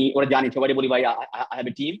আমি ওরা জানি, সবাই বলি ভাই আই হ্যাভ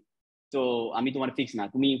এ টিম, তো আমি তোমার ফিক্স না,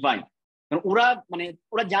 তুমি ফাইন। কারণ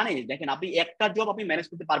ওরা জানে, দেখেন আপনি একটা জব আপনি ম্যানেজ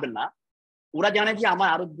করতে পারবেন না, ওরা জানে যে আমার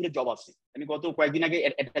আরো দূরে জব আছে। আমি গত কয়েকদিন আগে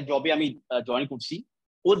একটা জবে আমি জয়েন করছি,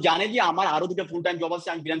 ও জানে যে আমার আরো 2টা ফুল টাইম জব আছে,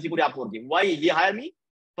 আমি ফ্রিল্যান্সিং করে আপওয়ার্কে। Why he higher me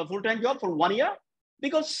for full time job for 1 year?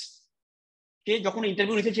 Because সে যখন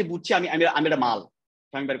ইন্টারভিউ নিচ্ছে সে বুঝছে আমি একটা মাল,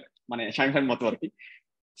 স্বামীর মতো আর কি।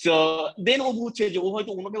 সো দেন ও বুঝছে যে ও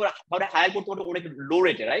হয়তো অন্যকে হায়ার করতে পারবে অনেক লো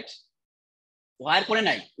রেটে, রাইট? ও হায়ার করে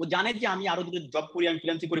নাই, ও জানে যে আমি আরো 2টা জব করি, আমি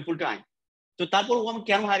ফ্রিল্যান্সিং করি ফুল টাইম। তো তারপর ও আমি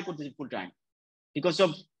কেন হায়ার করতেছি ফুল টাইম? বিকজ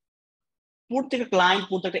অফ প্রত্যেকটা ক্লায়েন্ট,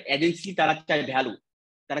 প্রত্যেকটা এজেন্সি তারা চায় ভ্যালু,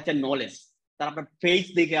 তারা চায় নলেজ। তারা আপনার ফেস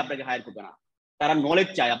দেখে আপনাকে হায়ার করবে না, তারা নলেজ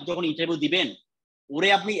চায়। আপনি যখন ইন্টারভিউ দিবেন ওরে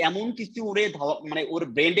আপনি এমন কিছু মানে ওর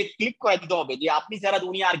ব্রেন্ডে ক্লিক করে দিতে হবে যে আপনি ছাড়া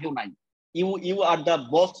দুনিয়া আর কেউ নাই, you are the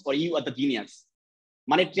boss or you are the genius.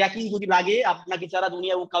 মানে ট্র্যাকিং যদি লাগে আপনাকে ছাড়া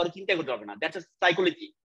দুনিয়া ও কাউকে চিন্তা করতে পারবে না। দ্যাটস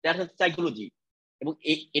আ সাইকোলজি, এবং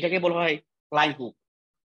এটাকে বলা হয় ক্লায়েন্ট হুক।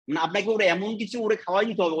 মানে আপনাকে ওরা এমন কিছু ওরে খাওয়াই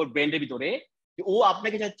দিতে হবে ওর ব্র্যান্ডের ভিতরে যে ও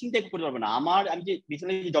আপনাকে চিন্তা করতে পারবে না। আমি যে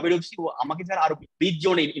রিসেন্টলি জবে ঢুকছি, ও আমাকে ছাড়া আরো 20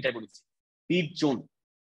 জন ইন্টারভিউ দিচ্ছে, 20 জন।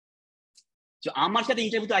 আমার সাথে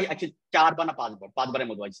ইন্টারভিউতে 4 বা 5 বারের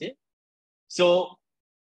মতো হয়েছে। সো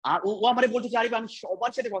আর ও আমারে বলতেছে আরিফ আমি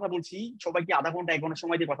সবার সাথে কথা বলছি, সবাইকে আধা ঘন্টা 1 ঘন্টা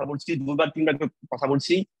সময় দিয়ে কথা বলছি, 2-3 বার কথা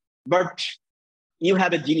বলছি, but you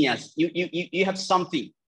have a genius, you have something.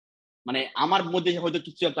 মানে আমার মধ্যে হয়তো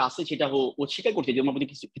কিছু একটা আছে, সেটা ও স্বীকার করছে যে আমার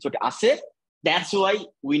মধ্যে কিছু একটা আছে। That's why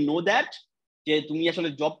we know that যে তুমি আসলে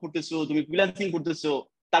জব করতেছো, তুমি ফ্রিল্যান্সিং করতেছো,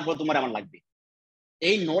 তারপর তোমার আমার লাগবে।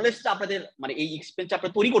 এই নলেজটা আপনাদের, মানে এই এক্সপেরিয়েন্সটা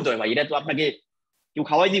আপনার তৈরি করতে হবে ভাই। এটা তো আপনাকে কেউ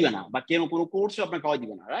খাওয়াই দিবে না, বা কোনো কোর্সও আপনাকে খাওয়াই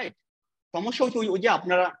দিবে না, রাইট? সমস্যা হচ্ছে ওই যে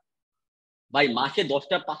আপনারা ভাই মাসে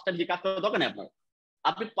 10টা 5টা যে কাজ করা দরকার নেই আপনার,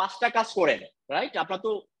 আপনি 5টা কাজ করেন, রাইট? আপনার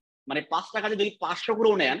তো মানে 5টা কাজে যদি 500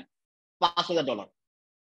 করেও নেন $5000,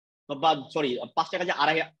 বা সরি 5টা কাজে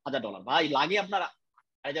 $2500, ভাই লাগে আপনার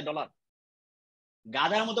 $2000।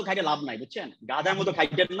 গাধার মতো খাইতে লাভ নাই, বুঝছেন? গাধার মতো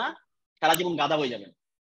খাইতেন না, সারা জীবন গাধা হয়ে যাবেন।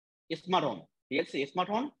 স্মার্ট হন, ঠিক আছে? স্মার্ট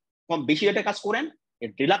হন, কম বেশি একটা কাজ করেন,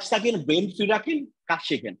 রিল্যাক্স থাকেন, ব্রেন ফ্রি রাখেন, কাজ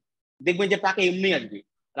শেখেন, দেখবেন যে টাকা এমনি আসবে।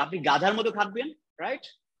 আর আপনি গাধার মতো খাটবেন, রাইট?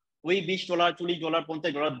 ওই $20, $40,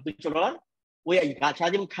 $50, $200 ওই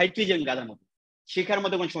সারা জীবন খাইতেই যাবেন গাধার মতো, শেখার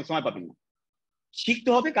মতো কোনো সময় পাবেন না। শিখতে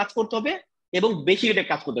হবে, কাজ করতে হবে, এবং বেশি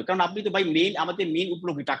রেটে কাজ করতে হবে। কারণ আপনি তো ভাই আমাদের মেইন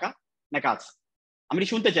উপলব্ধ টাকা না কাজ? আমি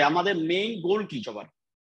শুনতে চাই আমাদের মেইন গোল কি সবার?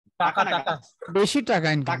 টাকা, বেশি টাকা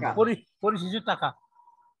ইনকাম, পরিশেষে টাকা।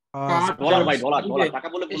 ডলার ভাই, ডলার ডলার, টাকা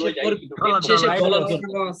বলে ভুল হয়ে যায় কিন্তু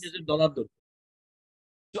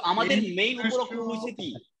তো আমাদের মেইন উপলক্ষ হয়েছে কি,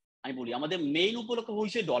 আমি বলি আমাদের মেইন উপলক্ষ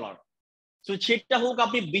হয়েছে ডলার। তো সেটা হোক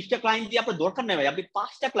আপনি 20টা ক্লায়েন্ট দিয়ে আপনার দরকার নেই ভাই, আপনি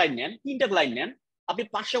 5টা ক্লায়েন্ট নেন, 3টা ক্লায়েন্ট নেন, আপনি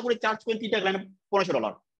 500 করে চার্জ করেন, 3টা ক্লায়েন্ট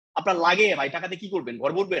 $1500 আপনার লাগে ভাই। টাকাতে কি করবেন?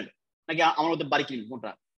 ঘর ভরবেন নাকি আমার মধ্যে বাড়ি কিনবেন?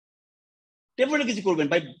 কোনটা? টেম্পোরারি কিছু করবেন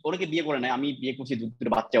ভাই। অনেকে বিয়ে করে নাই, আমি বিয়ে করছি,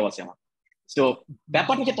 দুটো বাচ্চাও আছে আমার। তো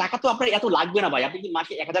ব্যাপারটা হচ্ছে টাকা তো আপনার এত লাগবে না ভাই। আপনি কি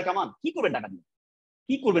মাসে 1000 কামান, কি করবেন টাকা দিয়ে?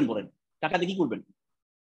 কি করবেন বলেন? টাকা দিয়ে কি করবেন?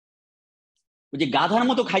 ওই যে গাধার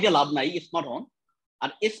মতো খাইতে লাভ নাই, স্মার্ট হন আর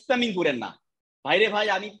স্প্যামিং করেন না ভাইরে ভাই।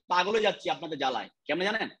 আমি পাগল হয়ে যাচ্ছি আপনাদের জ্বালায়। কেমন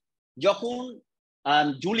জানেন? যখন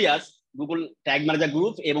Julius Google tag manager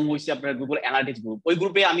group এবং হচ্ছে আপনার গুগল অ্যানালিটিক্স গ্রুপ, ওই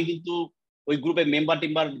গ্রুপে আমি কিন্তু ওই গ্রুপে মেম্বার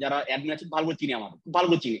টেম্বার যারা অ্যাডমিন আছে ভালো করে চিনি, আমার খুব ভালো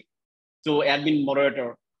করে চিনি। তো অ্যাডমিন মডারেটর,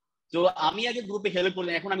 তো আমি আগে গ্রুপে হেল্প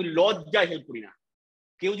করলেন, এখন আমি লজ্জায় হেল্প করি না।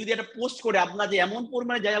 কেউ যদি একটা পোস্ট করে আপনার যে এমন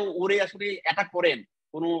পরিমাণে যায় ওরে আসলে অ্যাটাক করেন,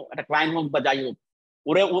 কোনো একটা ক্লায়েন্ট হোক বা যাই হোক,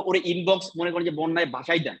 ওরে ইনবক্স মনে করেন যে বন্যায়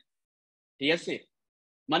ভাসাই দেন, ঠিক আছে?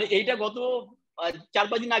 মানে এইটা গত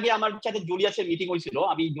 4-5 দিন আগে আমার সাথে জুলিয়াসের মিটিং হয়েছিল।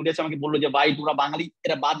 আমি জুলিয়াস আমাকে বললো যে ভাই তোরা বাঙালি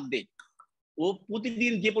এটা বাদ দে। ও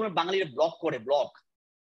প্রতিদিন যে পরিমাণ বাঙালিরা ব্লক করে, ব্লক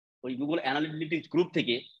ওই গুগল অ্যানালিটিক্স গ্রুপ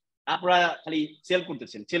থেকে আপনারা খালি সেল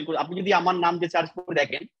করতেছেন, সেল করে। আপনি যদি আমার নাম দিয়ে সার্চ করে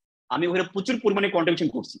দেখেন, আমি ওখানে প্রচুর পরিমাণে কন্ট্রিবিউশন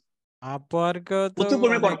করছি। আপওয়ার্কেও তো প্রচুর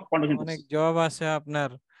পরিমাণে কন্ট্রিবিউশন অনেক করছি। জব আছে আপনার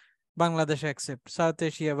বাংলাদেশ অ্যাকসেপ্ট, সাউথ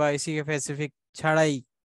এশিয়া বা এশিয়া প্যাসিফিক ছাড়াই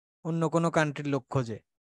অন্য কোনো কান্ট্রির লোক খোঁজে।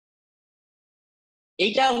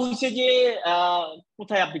 এইটা হচ্ছে যে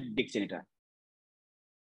কোথায় আপনি দেখছেন এটা?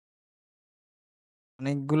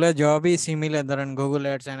 অনেকগুলা জবই সিমিলার, ধরেন গুগল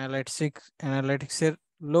অ্যাডস অ্যানালিটিক্স এর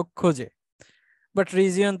লোক খোঁজে, বাট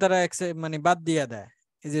রিজিয়ন তারা মানে বাদ দিয়ে দেয়।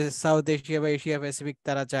 এই যে সাউথ এশিয়া বা এশিয়া প্যাসিফিক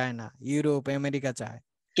তারা চায় না, ইউরোপ আমেরিকা চায়।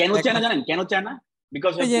 কেন চায় না জানেন? কেন চায় না?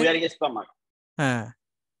 বিকজ এই যে উই আর স্প্যামার। হ্যাঁ,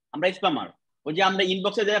 আমরা স্প্যামার। ওই যে আমরা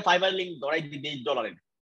ইনবক্সে যায় ফাইবার লিংক ধরাই দিই $20,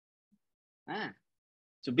 হ্যাঁ,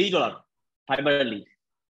 তো $20 ফাইবার লিংক।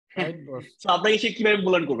 তো আপনাকে সে কিভাবে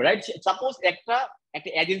মূল্যায়ন করবে, রাইট? সাপোজ একটা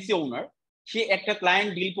এজেন্সি ওনার, সে একটা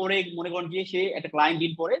ক্লায়েন্ট ডিল করে, মনে করেন যে সে একটা ক্লায়েন্ট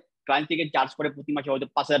ডিল করে, ক্লায়েন্ট থেকে চার্জ করে প্রতি মাসে হয়তো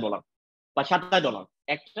 $5000 বা $7000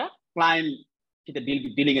 একটা ক্লায়েন্ট সেটা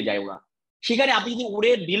ডিলিং এ যায় ওরা। সেখানে আপনি যদি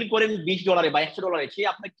ওরে ডিল করেন $20 বা $100, সে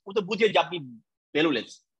আপনাকে তো বুঝে যে আপনি ভ্যালুলেস।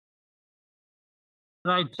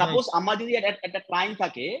 সাপোজ আমার যদি একটা ক্লায়েন্ট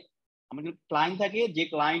থাকে, আমার যদি ক্লায়েন্ট থাকে, যে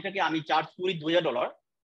ক্লায়েন্টটাকে আমি চার্জ করি $2000,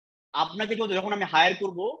 আপনাকে যখন আমি হায়ার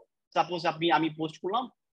করব, সাপোজ আমি পোস্ট করলাম,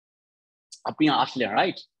 আপনি আসলেন,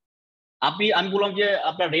 রাইট? আমি বললাম যে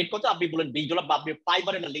আপনার রেট কত, আপনি বলেন $20 বা আপনি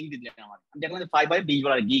ফাইবারের লিঙ্ক দিলেন আমার, আমি দেখলাম যে ফাইবারে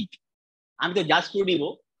 $20 গিগ। আমি তো জাজ করে দিব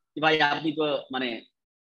ভাই আপনি তো মানে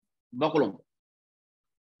বকলম,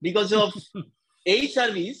 বিকজ অফ এই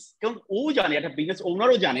সার্ভিস। কারণ ও জানে, একটা বিজনেস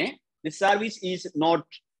ওনারও জানে the service is not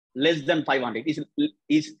less than 500,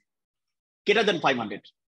 is greater than 500.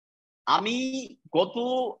 আমি গত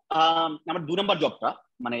আমার 2 নম্বর জবটা,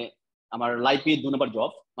 মানে আমার লাইফে 2 নম্বর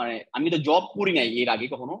জব, মানে আমি তো জব করি নাই এর আগে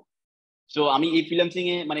কখনো। সো আমি এই ফ্রিল্যান্সিং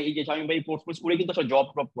এ, মানে এই যে স্বামী ভাই পোস্ট করে কিন্তু আসলে জব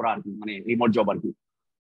করা আর কি, মানে রিমোট জব আর কি।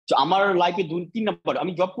 তো আমার লাইফে 2-3 নম্বর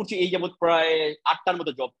আমি জব করছি, এই যাবত প্রায় 8টার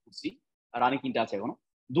মতো জব করছি, আর আমি 3টা আছে এখনো।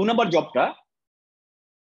 2 নম্বর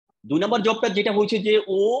জবটা যেটা হয়েছে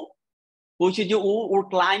যে ওর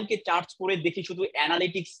ক্লায়েন্টকে চার্জ করে দেখি শুধু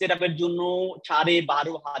অ্যানালিটিক্স সেটআপের জন্য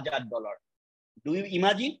 $12,500। Do you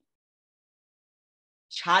imagine?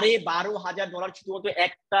 $12,500 শুধুমাত্র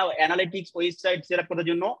একটা অ্যানালিটিক্স ওয়েবসাইট সেটআপ করার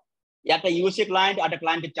জন্য। একটা ইউএসএ ক্লায়েন্ট আর একটা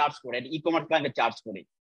ক্লায়েন্টকে চার্জ করে, একটা ই-কমার্স ক্লায়েন্টকে চার্জ করে।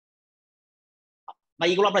 ভাই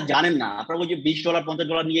এগুলো আপনারা জানেন না, আপনারা ওই যে $20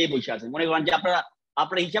 $50 নিয়ে বসে আছেন। মনে করেন যে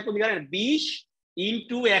আপনারা হিসাব করতে জানেন 20 ×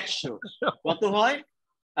 100 কত হয়?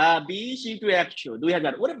 20 × 100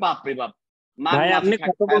 2000। ওরে বাপ রে বাপ। ভাই আপনি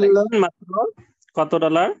কত বললেন মাত্র? কত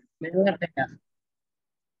ডলার?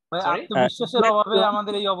 ভাই আত্মবিশ্বাসের অভাবে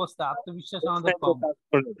আমাদের এই অবস্থা, আত্মবিশ্বাস আমাদের কম।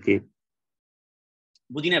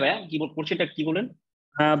 বুঝি না ভাইয়া কি কোশ্চেনটা কি বলেন?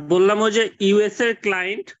 বললাম ওই যে ইউএস এর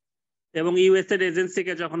ক্লায়েন্ট এবং ইউএস এর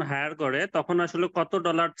এজেন্সিকে যখন হায়ার করে তখন আসলে কত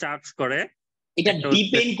ডলার চার্জ করে? এটা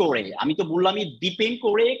ডিপেন্ড করে, আমি তো বললামই ডিপেন্ড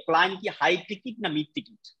করে ক্লায়েন্ট কি হাই টিকিট না মিড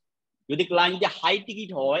টিকিট। যদি ক্লায়েন্ট যে হাই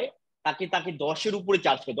টিকিট হয় তাকে 10-এর উপরে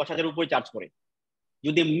চার্জ করে, 10,000 উপরে চার্জ করে।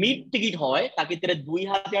 যদি মিড টিকিট হয় তাকে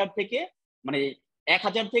 2000 থেকে, মানে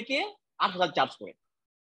 1000 থেকে 8000 চার্জ করে।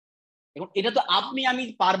 এখন এটা তো আমি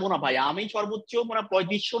পারবো না ভাই। আমি সর্বোচ্চ মানে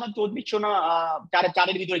 3500 না 3400 না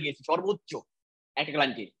 4-এর ভিতরে গেছি সর্বোচ্চ একটা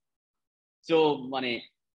ক্লায়েন্টে। তো মানে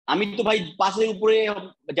আমি তো ভাই 5-এর উপরে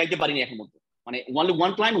যাইতে পারিনি এখন মতো। মানে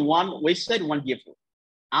one client, one website, one GA4।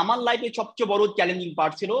 আমার লাইফে সবচেয়ে বড় চ্যালেঞ্জিং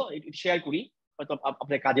পার্ট ছিল, শেয়ার করি হয়তো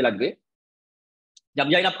আপনার কাজে লাগবে।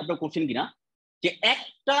 আমি জানি না আপনার কোশ্চেন কিনা। যে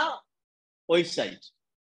একটা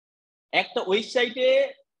ওয়েবসাইটে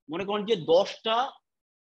মনে করেন যে 10টা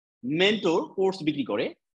মেন্টর কোর্স বিক্রি করে,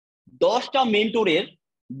 10টা মেন্টরের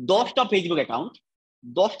 10টা ফেসবুক অ্যাকাউন্ট,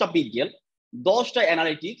 10টা পিক্সেল, 10টা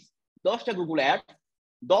অ্যানালিটিক্স, 10টা গুগল অ্যাড,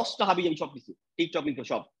 10টা হাবিজাবি সবকিছু, টিকটক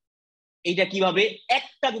সব, এইটা কিভাবে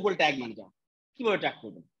একটা গুগল ট্যাগ ম্যানেজার কিভাবে ট্র্যাক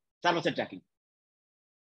করবেন? 4 বছর ট্র্যাকিং।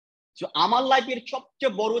 আমার লাইফের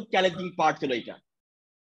সবচেয়ে বড় চ্যালেঞ্জিং পার্ট ছিল এটা।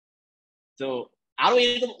 তো আরো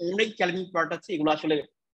এরকম অনেক চ্যালেঞ্জিং পার্ট আছে, এগুলো আসলে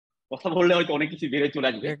কথা বললে হয়তো অনেক কিছু বেড়ে চলে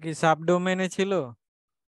আসবে। কি সাবডোমেনে ছিল?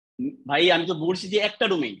 ভাই আমি তো বলছি যে একটা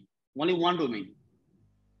domain, only one domain,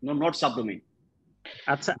 not subdomain.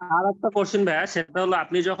 আচ্ছা, আর একটা কোশ্চেন ভাইয়া, সেটা হলো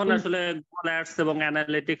আপনি যখন আসলে গুগল অ্যাডস এবং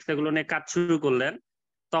অ্যানালিটিক্স এগুলো নিয়ে কাজ শুরু করলেন,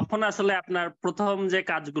 তখন আসলে আপনার প্রথম যে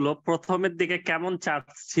কাজগুলো প্রথমের দিকে কেমন চার্জ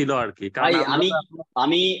ছিল আর কি? ভাই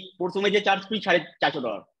আমি প্রথমে যে চার্জ করি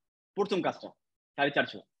 $450, প্রথম কাজটা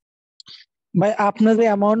 450। ভাই আপনাদের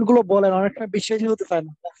অ্যামাউন্ট গুলো বলেন, অনেক সময় বিশ্বাসই হতে পারে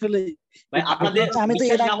না আসলে। ভাই আপনাদের আমি তো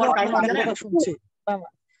বিশ্বাস এর না আগে হওয়ার আপনার কারণ অনেক জানেন? কথা শুনছি। না না,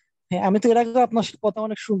 হ্যাঁ আমি তো এর আগে আপনার সাথে কথা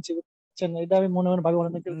অনেক শুনছি, বুঝছেন? এটা আমি মনে মনে ভাবি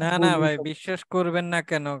অনেকে না বলি ভাই, সব। বিশ্বাস করবেন না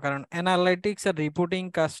কেন? কারণ অ্যানালাইটিক্স আর রিপোর্টিং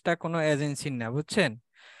কাজটা কোনো এজেন্সির না, বুঝছেন?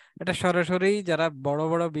 এটা সরাসরি যারা বড়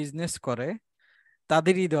বড় বিজনেস করে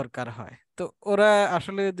তাদেরই দরকার হয়। তো ওরা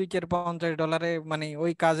আসলে $250 মানে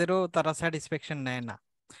ওই কাজেরও তারা স্যাটিসফ্যাকশন নেয় না।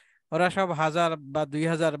 ওরা সব 1000 বা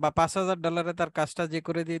 2000 বা $5000 তার কাজটা যে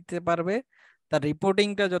করে দিতে পারবে, তার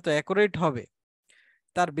রিপোর্টিংটা যত অ্যাকুরেট হবে,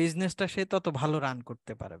 তার বিজনেসটা সে তত ভালো রান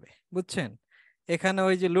করতে পারবে, বুঝছেন? এখানে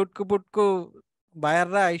ওই যে লুটকু পুটকু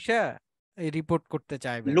বায়াররা আইসা এই রিপোর্ট করতে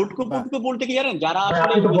চাইবে না। লুটকু পুটকু বলতে কি জানেন? যারা ভাই আসলে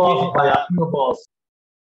আপনি তো বস, ভাই আপনিও বস।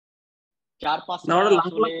 4-5টা না, ওরা লাখ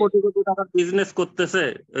আসলে লাখ কোটি কোটি টাকার বিজনেস করতেছে,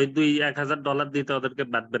 ওই $1000 দিতে ওদেরকে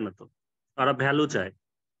বাঁধবে না তো, ওরা ভ্যালু চায়।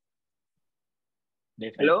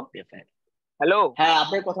 Hello Definitely. হ্যালো হ্যাঁ,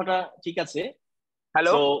 আপনার কথাটা ঠিক আছে।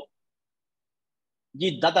 হ্যালো। So, জি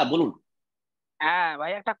দাদা বলুন। হ্যাঁ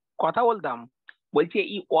ভাই, একটা কথা বলতাম। বলছি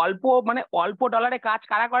এই অল্প ডলারে কাজ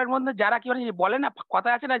কারা করার মধ্যে, যারা কি মানে বলে না, কথা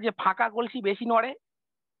আছে না যে ফাঁকা কলসি বেশি নড়ে,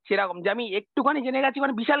 সেরকম যে আমি একটুখানি জেনে গেছি,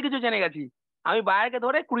 মানে বিশাল কিছু জেনে গেছি, আমি বায়ারকে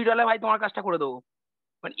ধরে $20 ভাই তোমার কাজটা করে দেবো।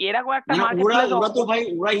 মানে এরকম একটা না মার্কেট ওরা প্লেস। তো ভাই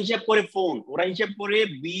ওরা হিসাব করে ওরা হিসাব করে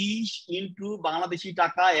 20 ইন্টু বাংলাদেশি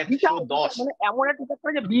টাকা বিশাল 110। মানে এমন একটা হিসাব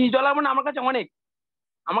করে যে $20 মানে আমার কাছে অনেক।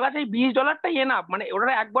 আমার কাছে এই $20টাই এনাফ। মানে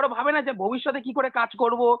ওরা একবারও ভাবে না যে ভবিষ্যতে কি করে কাজ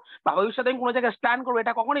করব বা ভবিষ্যতে আমি কোনো জায়গায় স্ট্যান্ড করবো,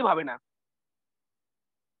 এটা কখনোই ভাবে না।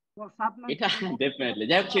 এটা ডেফিনেটলি।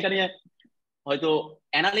 যাই হোক, সেটা নিয়ে হয়তো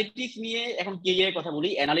অ্যানালিটিক্স নিয়ে এখন কেরিয়ারের কথা বলি।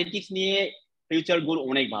 অ্যানালিটিক্স নিয়ে ফিউচার গোল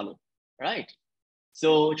অনেক ভালো, রাইট? সো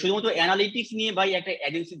শুধুমাত্র অ্যানালিটিক্স নিয়ে ভাই একটা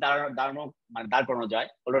এজেন্সি দাঁড় করানো যায়।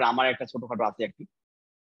 অলরেডি আমার একটা ছোটখাটো আছে আর কি।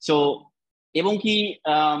 সো এবং কি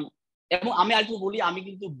এবং আমি আর কি বলি, আমি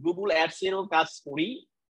কিন্তু গুগল অ্যাডস এরও কাজ করি,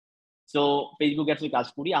 সো ফেসবুক অ্যাডস এর কাজ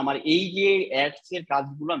করি। আমার এই যে অ্যাডস এর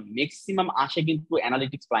কাজগুলো ম্যাক্সিমাম আসে কিন্তু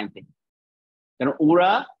অ্যানালিটিক্স ক্লায়েন্ট থেকে। কারণ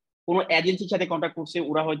ওরা কোনো এজেন্সির সাথে কন্ট্যাক্ট করছে,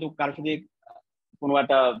 ওরা হয়তো কারোর সাথে কোনো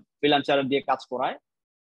একটা ফ্রিল্যান্সার দিয়ে কাজ করায়,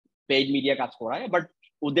 পেইড মিডিয়া কাজ করায়, বাট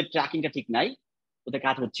ওদের ট্র্যাকিংটা ঠিক নাই, ওদের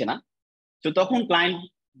কাজ হচ্ছে না। তো তখন ক্লায়েন্ট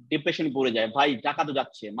ডিপ্রেশন পড়ে যায়, ভাই টাকা তো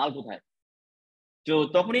যাচ্ছে, মাল কোথায়? তো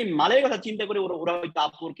তখনই মালের কথা চিন্তা করে ওরা হয়তো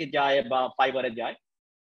আপওয়ার্কে যায় বা ফাইবারে যায়,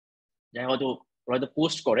 হয়তো ওরা হয়তো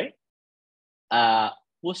পোস্ট করে।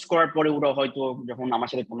 পোস্ট করার পরে ওরা হয়তো যখন আমার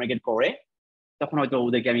সাথে কমিউনিকেট করে, তখন হয়তো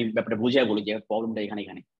ওদেরকে আমি ব্যাপারটা বুঝিয়ে বলি যে প্রবলেমটা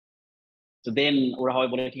এখানে। তো দেন ওরা হয়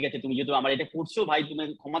বলে, ঠিক আছে তুমি যেহেতু আমার এটা করছো ভাই, তুমি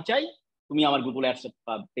ক্ষমা চাই, তুমি আমার গুগল অ্যাডস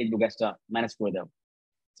বা ফেসবুক অ্যাডসটা ম্যানেজ করে দাও।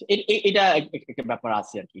 এটা একটা ব্যাপার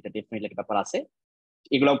আছে আর কি, এটা ডেফিনেটলি একটা ব্যাপার আছে,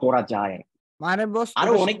 এগুলো করা যায়। মানে বস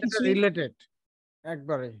আরো অনেক কিছু রিলেটেড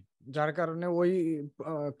একবারে, যার কারণে ওই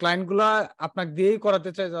ক্লায়েন্ট গুলা আপনাকে দিয়েই করাতে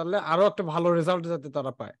চায়, তাহলে আরো একটা ভালো রেজাল্ট যাতে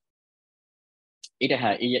তারা পায়। এটা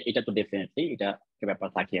হ্যাঁ, এটা তো ডেফিনেটলি এটা একটা ব্যাপার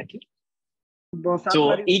থাকে আর কি। তো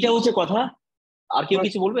এইটা হচ্ছে কথা। আর কেউ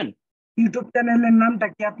কিছু বলবেন? ইউটিউব চ্যানেলের নামটা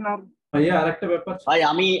কি আপনার? ভাইয়া আরেকটা ব্যাপার, ভাই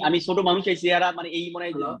আমি ছোট মানুষ, এই চেহারা মানে এই মনে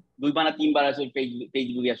হয় 2 বা 3 বার আসলে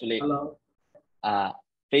ফেসবুকে আসলে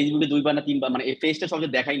ফেসবুকে 2 বা 3 বার, মানে এই ফেসটা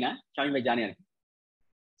সবচেয়ে দেখাই না, স্বামী ভাই জানে আর কি।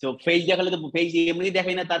 তো ফেস দেখালে তো ফেস এমনি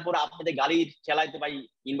দেখাই না, তারপর আপনাদের গাড়ি চালাইতে ভাই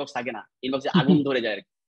ইনবক্স থাকে না, ইনবক্সে আগুন ধরে যায় আর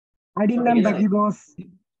কি। আইডির নামটা কি বস?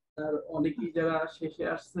 আর অনেকেই যারা শেষে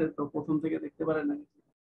আসছে তো প্রথম থেকে দেখতে পারে না,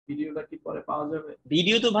 ভিডিওটা কি পরে পাওয়া যাবে?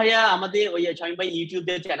 ভিডিও তো ভাইয়া আমাদের ওই স্বামী ভাই ইউটিউব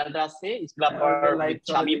এর চ্যানেলটা আছে, স্কিলাপার লাইভ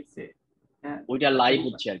স্বামী, ওইটা লাইভ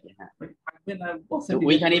হচ্ছে আর কি। হ্যাঁ, থাকবে না, তো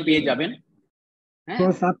ওইখানেই পেয়ে যাবেন। হ্যাঁ,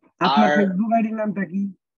 আপনার ফেসবুক আইডির নামটা কি?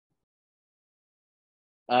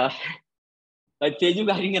 ফেসবুক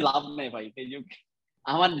আইডি নিয়ে লাভ নাই ভাই, ফেসবুক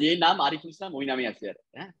আমার যে নাম আরিফুল ইসলাম ওই নামে আছে আর।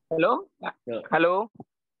 হ্যাঁ হ্যালো হ্যালো।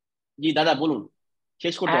 জি দাদা বলুন,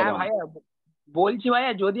 শেষ করতে হবে। ভাইয়া বলছি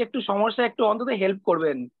ভাইয়া যদি একটু সমস্যা একটু অন্তত হেল্প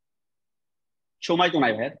করবেন। সময় তো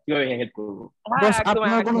নাই ভাইয়া, কিভাবে হেল্প করবো? হ্যাঁ বস একদম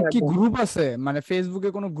আপনার কোনো কি একদম। গ্রুপ আছে, মানে ফেসবুকে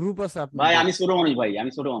কোনো গ্রুপ আছে ভাই আপনাদের? আমি ছোট মানুষ, ভাই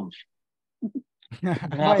আমি ছোট মানুষ।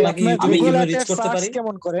 ভাই আপনাকে আপনি ইউটিউবে গুগল কিভাবে অ্যাডের রিচ করতে সার্চ পারি?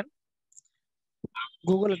 কেমন করেন?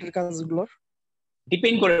 গুগল অ্যাডের কাজগুলোর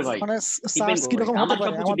ডিপেন্ড করে ভাই, মানে ডিপেন্ড সার্চ করে কিরকম ভাই, হতে আমার পারে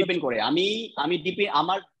সবকিছু আমাদের? ডিপেন্ড করে।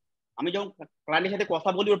 আমি যখন ক্লায়েন্টের সাথে কথা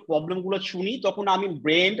বলি, ওর প্রবলেম গুলো শুনি, তখন আমি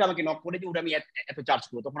ব্রেন আমাকে নক করে যে ওটা আমি এত চার্জ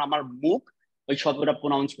করবো, তখন আমার মুখ ওই শব্দটা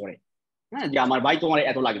প্রোনাউন্স করে, হ্যাঁ, যে আমার ভাই তোমার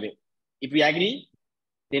এত লাগবে। If you agree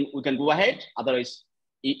then we can go ahead, otherwise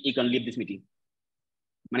you can live this meeting.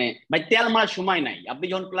 মানে ভাই তেল মারার সময় নাই। আপনি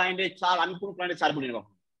যখন ক্লায়েন্টের চার, আমি কোনো ক্লায়েন্টের চার বলি না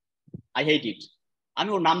কখন, আই হেট ইট। আমি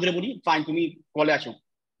ওর নাম ধরে বলি, ফাইন তুমি কলে আসো,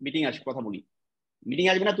 মিটিং আসো, কথা বলি। মিটিং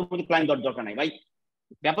আসবে না, তোমার ক্লায়েন্ট দরকার নাই ভাই।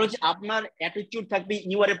 ব্যাপার হচ্ছে আপনার অ্যাটিটিউড থাকবে,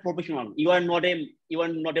 you R a professional, you are not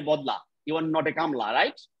a বদলা, ইউ আর নট এ কামলা,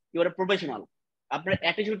 right? You R a professional. আপনার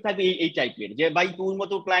অ্যাটিটিউড থাকবে এই টাইপের, যে ভাই তোর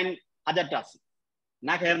মতো ক্লায়েন্ট হাজারটা আছে,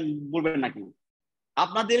 না খেয়ে বলবেন না কেউ।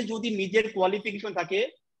 আপনাদের যদি নিজের কোয়ালিফিকেশন থাকে,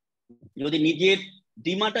 যদি নিজের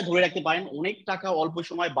ডিমান্ডটা ধরে রাখতে পারেন, অনেক টাকা অল্প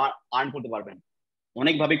সময় আর্ন করতে পারবেন,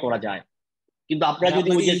 অনেকভাবে করা যায়। কিন্তু আপনারা যদি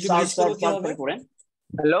ওই যে সার্চ করেন।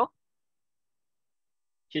 হ্যালো,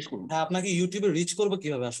 শেষ করুন। হ্যাঁ, আপনাকে ইউটিউবে রিচ করবো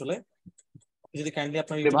কিভাবে আসলে, যদি কাইন্ডলি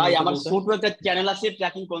আপনার ভাই ইউটিউব আমার ছোট একটা চ্যানেল আছে,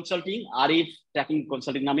 tracking consulting, Arif tracking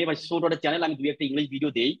consulting নামে। ভাই ছোট একটা চ্যানেল, আমি 2-1টা ইংলিশ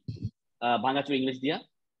ভিডিও দেই, ভাঙাচোর ইংলিশ দিয়া।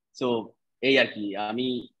 সো এই আর কি, আমি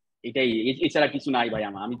এটাই, এছাড়া কিছু নাই ভাই।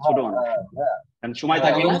 আমি ছোট মানুষ, কারণ সময়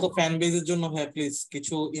থাকে না। তো ফ্যান বেজের জন্য ভাই প্লিজ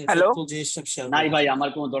কিছু ইনসাইটফুল জিনিস শেয়ার নাই করুন। ভাই, আমার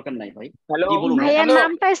কোনো দরকার নাই ভাই। হ্যালো কি বলুন? ভাইয়ার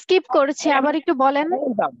নামটা স্কিপ করছে, আবার একটু বলেন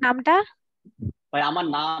নামটা। ভাই আমার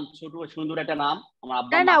নাম ছোট সুন্দর একটা নাম, আমার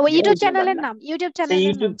আব্বা না না, ওই ইউটিউব চ্যানেলের নাম, ইউটিউব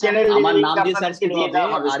চ্যানেলের নাম। আমার নাম দিয়ে সার্চ করলে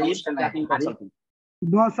হবে, আরিফ ট্র্যাকিং কনসাল্টিং।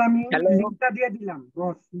 বস আমি লিংকটা দিয়ে দিলাম,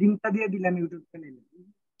 বস লিংকটা দিয়ে দিলাম ইউটিউব চ্যানেলে।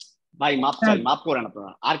 ভাই মাফ চাই, মাফ করেন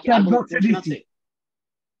আপনারা। আর কি আর কোনো কোশ্চেন আছে?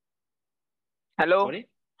 হ্যালো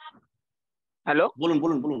হ্যালো, বলুন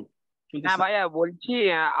বলুন বলুন। হ্যাঁ ভাইয়া বলছি,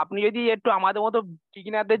 আপনি যদি একটু আমাদের মতো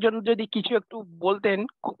বিগিনারদের জন্য যদি কিছু একটু বলতেন,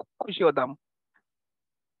 খুব খুশি হতাম।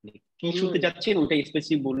 কি শুনতে যাচ্ছেন ওটা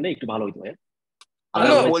স্পেসিফিক বললে একটু ভালো হতো ভাই।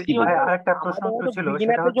 বলছি আরেকটা প্রশ্ন ছিল,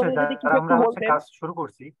 সেটা হচ্ছে যারা আমরা কাজ শুরু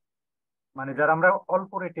করছি, মানে যারা আমরা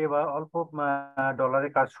অল্প রেটে বা অল্প ডলারে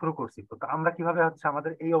কাজ শুরু করছি, তো আমরা কিভাবে হচ্ছে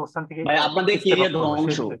আমাদের এই অবস্থান থেকে ভাই আপনাদের ক্যারিয়ার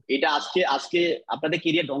ধ্বংস, এটা আজকে আপনাদের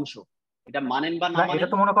ক্যারিয়ার ধ্বংস, এটা মানেন বা না মানেন। এটা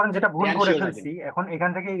তো মনে করেন যেটা ভুল করে ফেলছি, এখন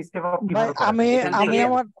এখান থেকে স্টেপ আপ কিভাবে করা যায়?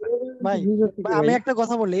 আমি একটা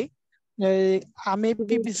কথা বলি, আমি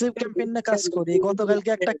পিপিসি ক্যাম্পেইনে কাজ করি। গতকালকে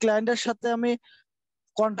একটা ক্লায়েন্টের সাথে আমি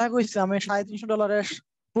কন্ট্যাক্ট হয়েছি, আমি $350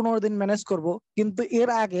 15 দিন ম্যানেজ করব, কিন্তু এর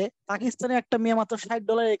আগে পাকিস্তানে একটা মেয়ে মাত্র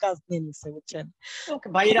 $60 এই কাজ নিয়ে নিচ্ছে, বুঝছেন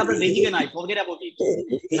ভাই? এটা আপনার রেজিকে নাই, ফরগেট অ্যাবাউট ইট।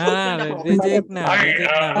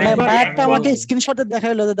 মানে ভাইয়াটা আমাকে স্ক্রিনশটে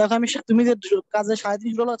দেখাইলো যে দেখো, আমি তুমি যে কাজে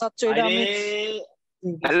 $350 চাচ্ছ, এটা আমি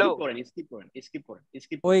হ্যালো স্কিপ করেন।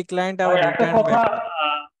 ওই ক্লায়েন্ট আবার একটা কথা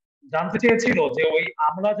জানতে চেয়েছিল যে ওই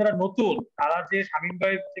আমরা যারা নতুন, তারা যে শামীম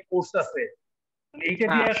ভাইয়ের যে কোর্স আছে, এইটা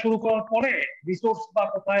দিয়ে শুরু করার পরে রিসোর্স বা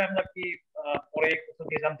কোথায় আমরা কি পরে কোথা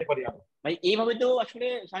দিয়ে জানতে পারি আমরা? ভাই এইভাবে তো আসলে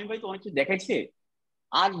শামীম ভাই তো অনেক কিছু দেখাইছে,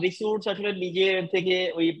 আর রিসোর্স আসলে নিজের থেকে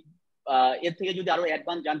ওই এর থেকে যদি আরো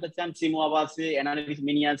অ্যাডভান্স জানতে চান, সিমোয়াবা আছে, অ্যানালিটিক্স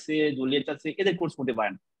মিনি আছে, জুলিয়েট আছে, এদের কোর্স করতে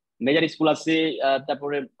পারেন। মেজর স্কুল আছে,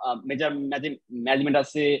 তারপরে মেজর ম্যানেজমেন্ট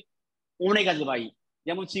আছে, অনেক আছে ভাই।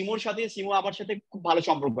 যেমন সিমোর সাথে সিমোয়াবার সাথে খুব ভালো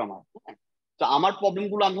সম্পর্ক আমার। তো আমার প্রবলেম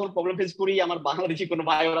গুলো, আমি যখন প্রবলেম ফেস করি, আমার বাংলাদেশি কোনো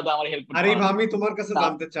ভাই ওরা তো আমার হেল্প করে। আরিফ আমি তোমার কাছে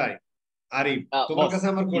জানতে চাই, আরিফ তোমার কাছে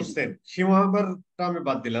আমার কোশ্চেন, সিমোয়াবারটা আমি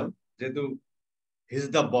বাদ দিলাম যেহেতু হিজ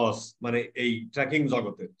দ্য বস, মানে এই ট্র্যাকিং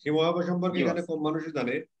জগতে সিমোয়াবা সম্পর্কে এখানে কম মানুষই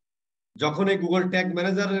জানে। যখন এই গুগল ট্যাগ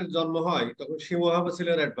ম্যানেজারের জন্ম হয়, তখন সিমোয়াবা ছিল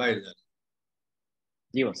অ্যাডভাইজার,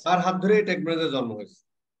 তার হাত ধরে ট্যাগ ম্যানেজার জন্ম হয়েছে।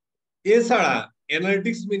 এছাড়া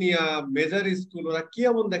অ্যানালিটিক্স মিনিয়া, মেজর স্কুল, ওরা কি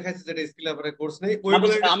এমন দেখাচ্ছে যেটা স্কিলারের কোর্স নেই?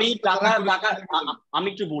 আমি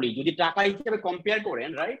একটু বলি, যদি টাকা হিসেবে কম্পেয়ার করেন,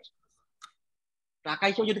 রাইট, টাকা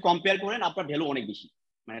হিসেবে যদি কম্পেয়ার করেন, আপনার ভ্যালু অনেক বেশি।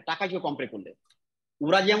 মানে টাকা হিসেবে কম্পেয়ার করলে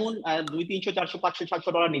ওরা যেমন 200, 300, 400, 500, 700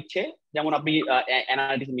 ডলার নিচ্ছে, যেমন আপনি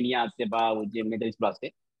অ্যানালিটিক্স মিনিয়া আছে বা ওই যে মেজর স্কুল আছে,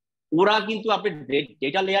 ওরা কিন্তু আপনি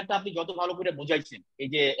ডেটা লেয়ারটা আপনি যত ভালো করে বুঝাইছেন, এই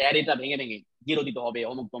যে অ্যারেটা ভেঙে ভেঙে জিরো দিতে হবে,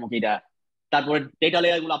 অমুক তমুক, এটা, তারপরে ডেটা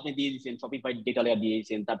লেয়ার গুলো আপনি দিয়ে দিচ্ছেন, শপিফাই ডেটা লেয়ার দিয়ে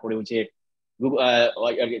দিয়েছেন, তারপরে হচ্ছে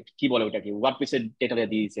কি বলে ওটাকে, ওয়ার্ডপ্রেসের ডেটা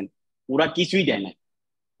লেয়ার দিয়ে দিয়েছেন, ওরা কিছুই দেয় না।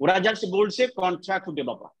 ওরা জাস্ট বলছে কন্ট্রাক্ট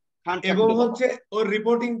ডেভেলপার, এবং হচ্ছে ওর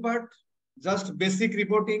reporting part just basic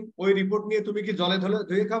reporting. ওই রিপোর্ট নিয়ে তুমি কি জলে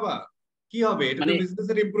ধুয়ে খাবা? কি হবে? এটা তো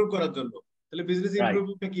বিজনেসের ইমপ্রুভ করার জন্য। তাহলে বিজনেস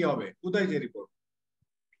ইমপ্রুভটা কি হবে? কোথায় যে রিপোর্ট?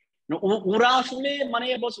 ওরা আসলে মানে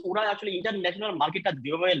বস, ওরা আসলে ইন্টারন্যাশনাল মার্কেটটা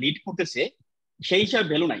যেভাবে লিড করতেছে, সেই হিসাবে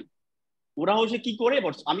ভ্যালু নাই। ওরা হচ্ছে কি করে,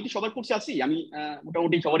 আমি তো সবার কোর্সে আছি, আমি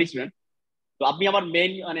মোটামুটি সবারই স্টুডেন্ট। তো আপনি আমার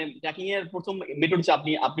মেইন মানে ট্র্যাকিং এর প্রথম মেন্টর হচ্ছে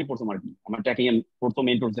আপনি প্রথম আর কি, আমার ট্র্যাকিং এর প্রথম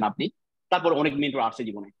মেন্টর হচ্ছেন আপনি, তারপর অনেক মেন্টর আসছে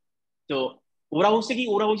জীবনে। তো ওরা হচ্ছে কি,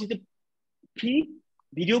 ওরা হচ্ছে ফ্রি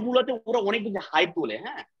ভিডিও গুলোতে ওরা অনেক বেশি হাইপ তোলে,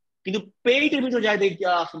 হ্যাঁ, কিন্তু পেইডের ভিতরে যায় দেখি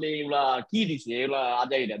আসলে এগুলা কি দিছে, এগুলা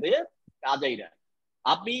আজাইরা দে আজাইরা।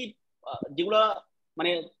 আপনি যেগুলা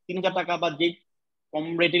মানে 3,000 টাকা বা যে কম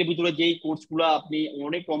রেটের ভিতরে যেই কোর্স গুলা আপনি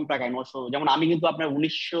অনেক কম টাকায় 900, যেমন আমি কিন্তু আপনার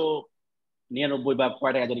 1999 বা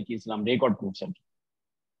কয় টাকা জানি কিনছিলাম রেকর্ড কোর্স আর কি।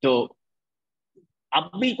 তো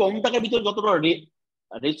আপনি কম টাকার ভিতরে যতটা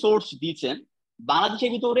রিসোর্স দিচ্ছেন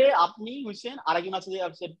বাংলাদেশের ভিতরে, আপনি হয়েছেন আরেকজন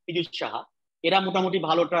আছে পীযুষ সাহা, এরা মোটামুটি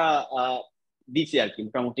ভালোটা দিচ্ছে আর কি,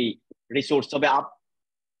 মোটামুটি রিসোর্স। তবে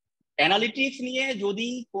অ্যানালিটিক্স নিয়ে যদি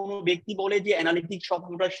কোনো ব্যক্তি বলে যে অ্যানালিটিক্স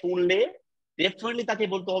শব্দটা শুনলে, ডেফিনেটলি তাকে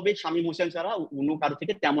বলতে হবে শামীম হোসেন ছাড়া অন্য কারো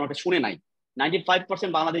থেকে তেমন একটা শুনে নাই।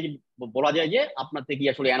 95% বাংলাদেশে বলা যায় যে আপনার থেকে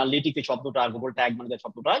আসলে অ্যানালিটিক্স এই শব্দটা, গুগল ট্যাগ ম্যানেজার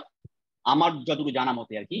শব্দটা আমার যতটুকু জানা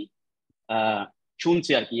মতে আর কি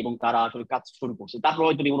শুনছে আর কি, এবং তারা আসলে কাজ শুরু করছে। তারপর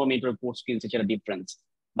হয়তো কোনো মেন্টর কোর্স কিনছে, সেটা ডিফারেন্স।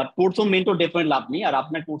 বাট প্রথম মেন্টর ডেফিনেটলি আপনি, আর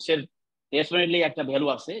আপনার কোর্সের ডেফিনেটলি একটা ভ্যালু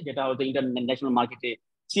আছে, যেটা হয়তো ইন্টারন্যাশনাল মার্কেটে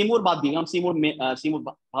সিমোর বাদ দিয়ে, কারণ সিমোর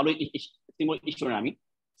ভালো সিমোর স্টুডেন্ট আমি,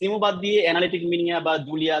 সিমো বাদ দিয়ে অ্যানালিটিক মিনিয়া বা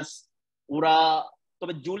জুলিয়াস ওরা,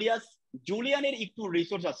 তবে জুলিয়ানের একটু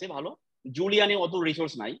রিসোর্স আছে ভালো, জুলিয়ানে অত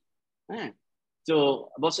রিসোর্স নাই, হ্যাঁ। তো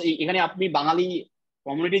বস এখানে আপনি বাঙালি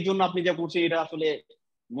কমিউনিটির জন্য আপনি যা করছেন এটা আসলে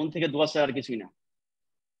মন থেকে দোয়া ছাড়া আর কিছুই না।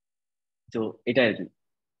 তো এটা আর কি।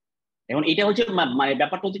 এখন এটা হচ্ছে মানে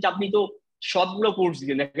ব্যাপারটা হচ্ছে আপনি তো সবগুলো কোর্স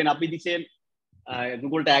দিচ্ছেন, দেখেন আপনি দিচ্ছেন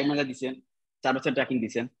গুগল ট্যাগ ম্যানেজার দিচ্ছেন, সার্ভিস ট্র্যাকিং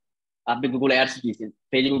দিচ্ছেন, আপনি গুগল অ্যাডস দিচ্ছেন,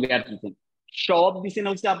 ফেসবুক অ্যাডস দিচ্ছেন, সব দিচ্ছেন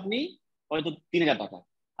হচ্ছে আপনি হয়তো 3,000 টাকা।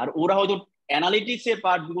 আর ওরা হয়তো অ্যানালিটিক্স এর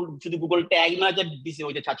পার্ট শুধু গুগল ট্যাগ ম্যানেজার দিচ্ছে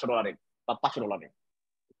হয়তো $700 বা $500।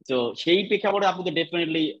 তো সেই প্রেক্ষাপটে আপনি তো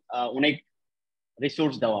ডেফিনেটলি অনেক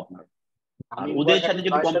রিসোর্স দাও আপনার। আর ওদের সাথে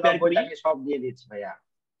যদি কম্পেয়ার করি, সব দিয়ে দিচ্ছি ভাইয়া,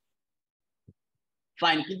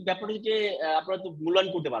 ফাইন, কিন্তু ব্যাপারটা হচ্ছে আপনারা তো মূল্যায়ন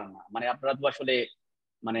করতে পারেন না, মানে আপনারা তো আসলে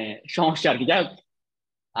মানে সমস্যা আর কি। যাই হোক,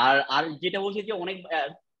 আর আর যেটা বলছে যে অনেক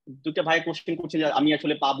দুটো ভাই কোশ্চেন করছে যে আমি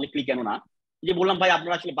আসলে পাবলিকলি কেন না, যে বললাম ভাই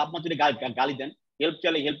আপনারা আসলে বাপ মা যদি গালি দেন, হেল্প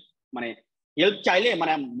চাইলে মানে হেল্প চাইলে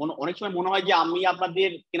মানে অনেক সময় মনে হয় যে আমি আপনাদের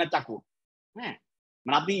কেনা চাকর, হ্যাঁ,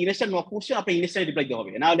 মানে আপনি ইনস্টা নক করছেন, আপনি ইনস্টা রিপ্লাই দিতে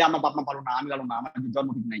হবে, না হলে আমার বাপ মা ভালো না, আমি ভালো না, আমার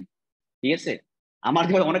জন্মদিন নাই, ঠিক আছে, আমার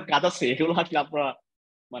যে অনেক কাজ আছে, এগুলো আসলে আপনারা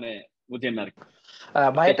মানে বুঝেন না আর কি।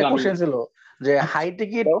 ভাই একটা কোশ্চেন ছিল যে হাই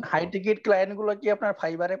টিকিট ক্লায়েন্ট গুলো কি আপনার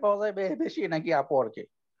ফাইবারে পাওয়া যায় বেশি নাকি আপওয়ার্কে?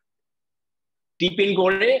 ডিপেন্ড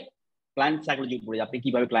করে ক্লায়েন্ট সাইকোলজির উপরে, আপনি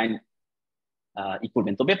কিভাবে ক্লায়েন্ট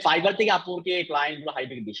করবেন। তবে ফাইবার থেকে আপওয়ার্কে ক্লায়েন্ট গুলো হাই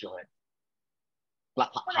টিকিট বেশি হয়,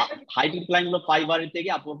 হাই টিকিট ক্লায়েন্ট গুলো ফাইবারের থেকে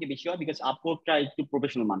আপওয়ার্কে বেশি হয়, বিকজ আপওয়ার্কটা একটু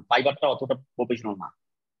প্রফেশনাল মান, ফাইবারটা অতটা প্রফেশনাল না।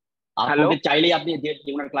 আপওয়ার্কে চাইলেই আপনি যে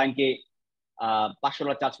কোনো ক্লায়েন্টকে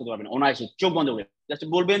 $500 চার্জ করতে পারবেন অনায়াসে, চোখ বন্ধ করে জাস্ট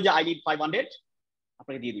বলবেন যে আই নিড 500,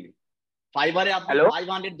 আপনাকে দিয়ে দিবে। ফাইবারে আপনি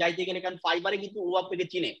 500 যাইতে গেলে, কারণ ফাইবারে কিন্তু ও আপনাকে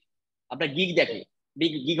চিনে, আপনার গিগ দেখে,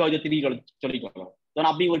 গিগ হয়তো $30 $40, তখন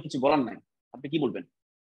আপনি ওর কিছু বলার নাই, আপনি কি বলবেন,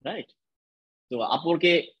 রাইট? তো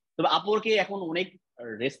আপওয়ার্কে এখন অনেক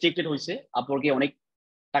রেস্ট্রিক্টেড হয়েছে, আপওয়ার্কে অনেক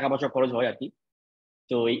টাকা পয়সা খরচ হয় আর কি।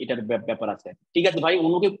 তো এটার ব্যাপার আছে। ঠিক আছে ভাই,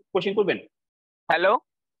 অন্যকে কোশ্চেন করবেন? হ্যালো,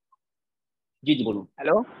 জি জি বলুন।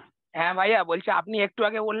 হ্যালো, হ্যাঁ ভাইয়া বলছি, আপনি একটু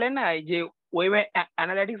আগে বললেন না এই যে ওয়েব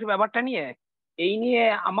অ্যানালিটিক্স ব্যাপারটা নিয়ে, এই নিয়ে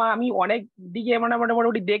আমি অনেক দিকে মানে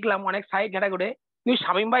মোটামুটি দেখলাম, অনেক সাইট ঘাটা করে, কিন্তু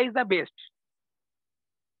শামীম ভাই ইজ দ্য বেস্ট।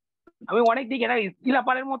 আমি অনেক দিকে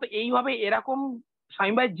স্কিলাপারের মতো এইভাবে এরকম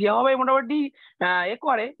শামীম ভাই যেভাবে মোটামুটি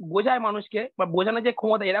করে বোঝায় মানুষকে বা বোঝানোর যে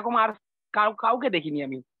ক্ষমতা, এরকম আর কাউকে দেখিনি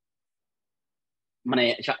আমি। মানে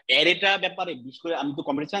অ্যারেটা ব্যাপারে বিশেষ করে আমি তো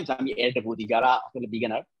কম্পিউটার সায়েন্স, আমি অ্যারেটা বুঝি, যারা আসলে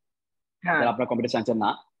বিগিনার, যারা আপনার কম্পিউটার সায়েন্সের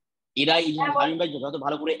না, এরা এই শামীম ভাই যত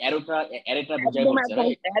ভালো করে অ্যারেটা বুঝাই বলছে,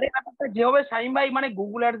 যেভাবে শামীম ভাই মানে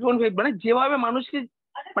গুগল অ্যাডস মানে যেভাবে মানুষকে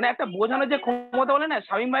মানে একটা বোঝানোর যে ক্ষমতা বলে না,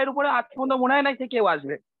 শামীম ভাইয়ের উপরে আজ পর্যন্ত মনে হয় না যে কেউ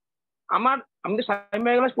আসবে। আমি তো শামীম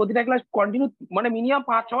ভাই ক্লাস প্রতিটা ক্লাস কন্টিনিউ মানে মিনিমাম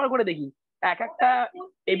 5-6 বার করে দেখি এক একটা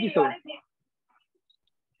এপিসোড।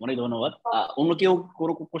 অনেক ধন্যবাদ। অন্য কেউ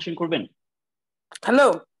কোনো কোশ্চেন করবেন? হ্যালো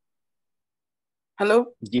হ্যালো,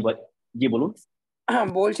 জি ভাই, জি বলুন।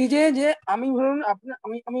 বলছি যে আমি ধরুন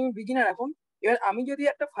আমি বিগিনার এখন, এবার আমি যদি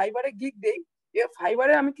একটা ফাইবারে গিগ দেই, এবার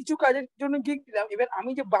ফাইবারে আমি কিছু কাজের জন্য গিগ দিলাম, এবার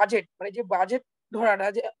আমি যে বাজেট মানে যে বাজেট ধরাটা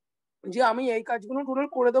যে আমি এই কাজগুলো টোটাল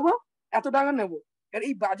করে দেবো, এত টাকা নেবো, এর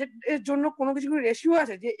এই বাজেটের জন্য কোনো কিছু রেশিও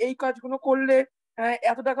আছে যে এই কাজগুলো করলে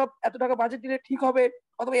এত টাকা বাজেট দিলে ঠিক হবে,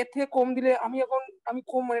 অথবা এর থেকে কম দিলে আমি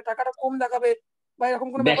কম মানে টাকাটা কম দেখাবে, বা এরকম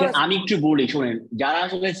কোনো ব্যাপার দেখেন আছে? আমি একটু বলি শুনেন, যারা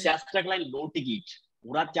আসলে চেষ্টা ক্লায়েন্ট লো টিকিট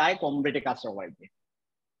ওরা চায় কম রেটে কাজ করাইতে।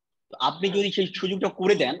 আপনি যদি সেই সুযোগটা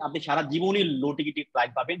করে দেন, আপনি সারা জীবনই লো টিকিট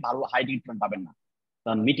ক্লায়েন্ট পাবেন, ভালো হাই টিকিট ক্লায়েন্ট পাবেন না,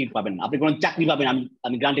 মিটিং পাবেন না, আপনি কোনো চাকরি পাবেন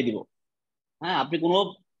আমি গ্যারান্টি দিব। হ্যাঁ, আপনি কোনো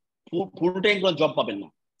ফুল টাইম কোনো জব পাবেন না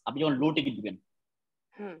আপনি যখন লো টিকিট দিবেন।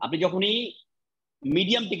 আপনি যখনই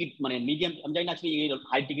মিডিয়াম টিকিট মানে মিডিয়াম, আমি জানি না আসলে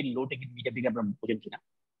হাই টিকিট লো টিকিট মিডিয়াম টিকিট আপনারা বোঝেন কিনা,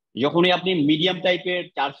 যখনই আপনি মিডিয়াম টাইপের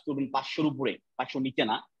চার্জ করবেন 500-র উপরে, 500 নিচে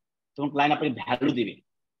না, তখন ক্লায়েন্ট আপনাকে ভ্যালু দিবে।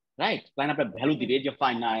 রাইট, ক্লায়েন্ট আপনার ভ্যালু দিবে যে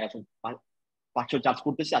ফাইন না আসলে 500 চার্জ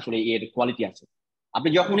করতেছে, আসলে এর কোয়ালিটি আছে। আপনি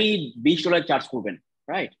যখনই $20 চার্জ করবেন,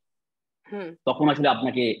 রাইট, তখন আসলে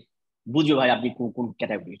আপনাকে বুঝবে ভাই আপনি কোন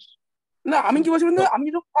ক্যাটাগরি। না আমি কি বলছি বন্ধু, আমি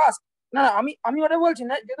যেহেতু ফার্স্ট, না আমি ওটা বলছি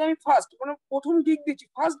না, যেহেতু আমি ফার্স্ট মানে প্রথম গিগ দিচ্ছি,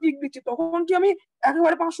 ফার্স্ট গিগ দিচ্ছি, তখন কি আমি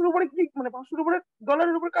একেবারে 500-র উপরে গিগ মানে 500-র উপরে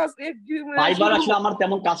ডলারের উপরে কাজ ফাইবার আসলে আমার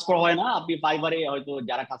তেমন কাজ করা হয় না, আপনি ফাইবারে হয়তো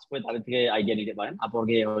যারা কাজ করে তাদের থেকে আইডিয়া নিতে পারেন,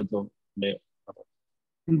 আপরকে হয়তো।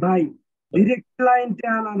 ভাই ডিরেক্ট ক্লায়েন্টে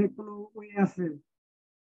আনার কোনো ওয়ে আছে?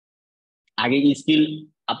 আগে স্কিল,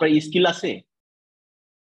 আপনার স্কিল আছে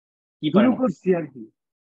কি শুরু পারেন করছি আর কি,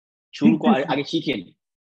 শুরু আগে শিখেন,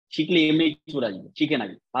 শিখলে এমনি চলে আসবে। শিখেন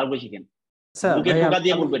আগে, ভালো শিখেন। বুকে টোকা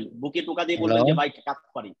দিয়ে বলবেন, বুকে টোকা দিয়ে বলবেন যে ভাই কাজ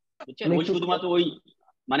পারি, বুঝছেন? ওই শুধুমাত্র ওই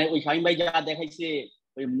মানে ওই শাহিন ভাই যা দেখাইছে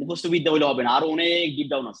ওই মুখস্থ বিদ্যা হইলে হবে না, আরো অনেক ডিপ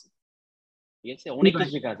ডাউন আছে, ঠিক আছে? অনেক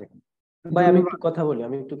কিছু শেখা আছে। ভাই আমি একটু কথা বলি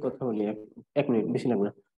 1 মিনিট, বেশি লাগবে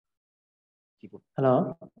না। হ্যালো,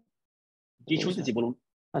 কি শুনতেছি বলুন।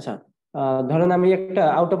 আচ্ছা, ধরেন আমি একটা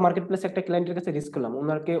আউট অফ মার্কেট প্লেস একটা ক্লায়েন্টের কাছে রিস্ক করলাম,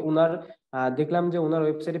 ওনার দেখলাম যে ওনার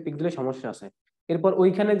ওয়েবসাইটে পিক দিলে সমস্যা আছে। এরপর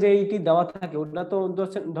ওইখানে যে এইটি দেওয়া থাকে ওটা তো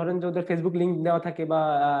ধরেন যে ওদের ফেসবুক লিংক দেওয়া থাকে বা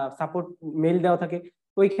সাপোর্ট মেইল দেওয়া থাকে,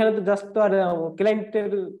 ওইখানে তো জাস্ট তো আর ক্লায়েন্টের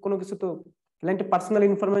কোনো কিছু তো ক্লায়েন্টের পার্সোনাল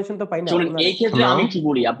ইনফরমেশন তো পাই না। শুনুন, এই ক্ষেত্রে আমি কি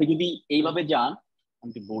বলি, আপনি যদি এইভাবে যান,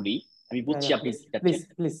 আমি বলি, আমি বুঝছি আপনি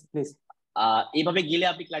প্লিজ এইভাবে গেলে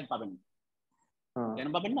আপনি ক্লায়েন্ট পাবেন না। কেন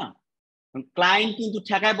পাবেন না? ক্লায়েন্ট কিন্তু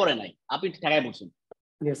ঠেকায় পড়ে নাই, আপনি ঠেকায় পড়ছেন।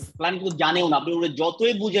 ক্লায়েন্ট কিন্তু জানেও না, আপনি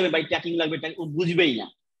যতই বুঝাবে ভাই ট্র্যাকিং লাগবে, ও বুঝবেই না,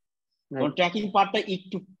 কারণ ট্র্যাকিং পার্টটা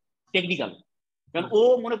একটু টেকনিক্যাল। কারণ ও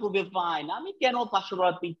মনে করবে ফাইন, আমি কেন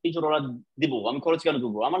 $500 $300 দিব, আমি খরচ কেন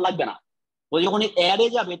দেবো, আমার লাগবে না। ও যখন অ্যাডে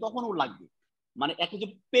যাবে তখন ওর লাগবে, মানে একটা যে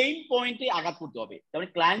পেইন পয়েন্টে আঘাত করতে হবে। তার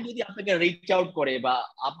মানে ক্লায়েন্ট যদি আপনাকে রিচ আউট করে বা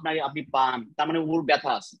আপনি পান, তার মানে ওর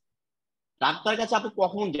ব্যথা আছে। ডাক্তার কাছে আপনি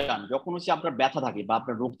কখন যান? যখন হচ্ছে আপনার ব্যথা থাকে বা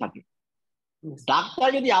আপনার রোগ থাকে। ডাক্তার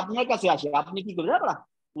যদি আপনার কাছে আসে, আপনি কি করবেন?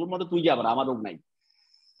 ওর মতো তুই যাবার, আমার রোগ নাই,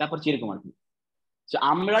 তারপর সেরকম আর কি।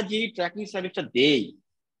 আমরা যে ট্র্যাকিং সার্ভিসটা দেই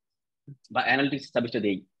বা অ্যানালিটিক্স সার্ভিসটা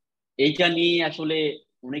দেই, এইটা নিয়ে আসলে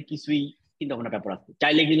অনেক কিছুই চিন্তা ভাবনা ব্যাপার আছে।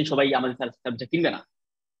 চাইলে কিন্তু সবাই আমাদের সার্ভিসটা কিনবে না,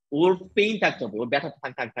 ওর পেইন থাকতে হবে, ওর ব্যথা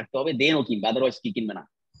থাকতে হবে, দেন ও কিনবে, আদারওয়াইজ কি কিনবে না।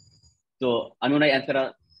 তো আমি ওনার অ্যান্সারটা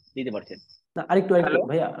দিতে পারছেন। আরেকটু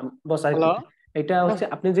ভাইয়া বস, আরেকটু এটা হচ্ছে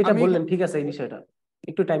আপনি যেটা বললেন ঠিক আছে, এই বিষয়টা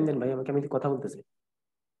একটু টাইম দেন ভাই আমাকে, আমি কথা বলতেছি।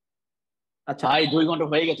 আচ্ছা ভাই 2 ঘন্টা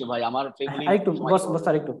হয়ে গেছে ভাই, আমার ফ্যামিলি আরেকটু বস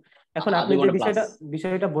আরেকটু। এখন আপনি যে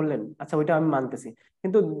বিষয়টা বললেন, আচ্ছা ওইটা আমি মানতেছি,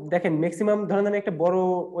 কিন্তু দেখেন ম্যাক্সিমাম ধরেন আমি একটা বড়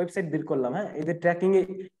ওয়েবসাইট বিল্ড করলাম, হ্যাঁ, এদের ট্র্যাকিং এ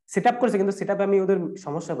সেটআপ করেছে, কিন্তু সেটআপে আমি ওদের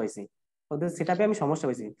সমস্যা পাইছি,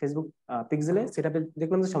 ফেসবুক পিক্সেলে সেটআপে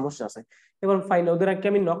দেখলাম যে সমস্যা আছে। এবার ফাইন ওদের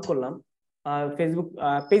আমি নক করলাম, ফেসবুক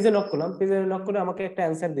পেজে নক করলাম, পেজে নক করে আমাকে একটা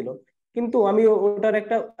অ্যান্সার দিল, কিন্তু আমি ওটার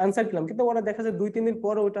একটা অ্যান্সার দিলাম, কিন্তু ওরা দেখা যায় 2-3 দিন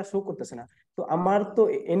পর ওটা শো করতেছে না। তো আমার তো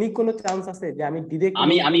এনি কোনো চান্স আছে যে আমি ডিরেক্ট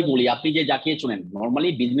আমি বলি, আপনি যে যাকে শুনেন নরমালি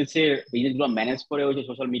বিজনেসগুলো ম্যানেজ করে ওই যে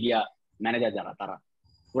সোশ্যাল মিডিয়া ম্যানেজার যারা, তারা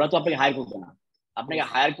ওরা তো আপনাকে হায়ার করবে না। আপনাকে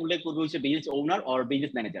হায়ার করলে হচ্ছে business owner or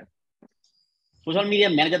business manager. Social media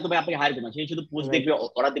manager তো ভাই আপনাকে হায়ার করবে না, সে শুধু পোস্ট দেখবে,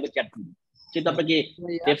 ওরা দেখবে, চ্যাট করবে, সে তো আপনাকে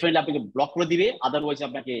ডেফিনেটলি আপনাকে ব্লক করে দিবে, আদারওয়াইজ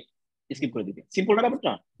আপনাকে স্কিপ করে দিবে। সিম্পল না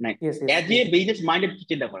ব্যাপারটা? নাই, অ্যাজ এ বিজনেস মাইন্ডেড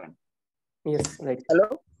চিন্তা করেন।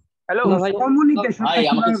 হ্যালো কমিউনিকেশন ভাই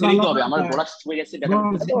আমাকে সেলিং হবে, আমার বলা শুরু গেছে,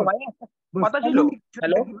 কথা ছিল।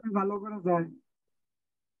 হ্যালো ভালো করা যায়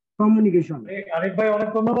কমিউনিকেশন। আরিফ ভাই অনেক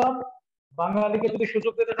ধন্যবাদ। বাঙালিকে যদি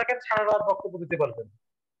সুযোগ দিতে থাকেন সারা রাত বক্তব্য দিতে পারবেন।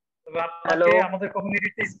 তবে আপনাকে আমাদের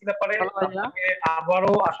কমিউনিটিতে স্কিলাপারে আপনাকে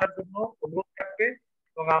আবারও আসার জন্য অনুরোধ থাকবে,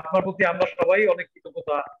 এবং আপনার প্রতি আমরা সবাই অনেক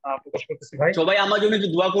কৃতজ্ঞতা প্রকাশ করতেছি ভাই। সবাই আমার জন্য একটু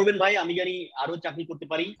দোয়া করবেন ভাই, আমি জানি আরো চাকরি করতে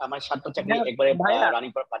পারি, আমার 7টা চাকরি একবারে রানিং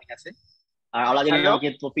করার প্ল্যানিং আছে, আর আল্লাহ জানি আমাকে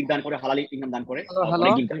তৌফিক দান করে, হালাল ইনকাম দান করে।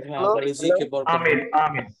 আমিন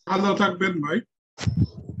আমিন। ভালো থাকবেন ভাই।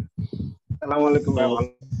 আসসালামু আলাইকুম ভাই।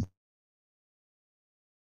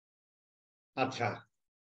 আচ্ছা,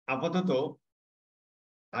 আপাতত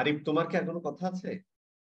আরিফ তোমার কি আর কোনো কথা আছে?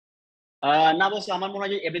 না বস, আমার মনে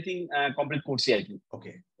হয় যে এভরিথিং কমপ্লিট করছি আর কি।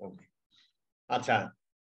 ওকে ওকে, আচ্ছা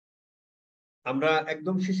আমরা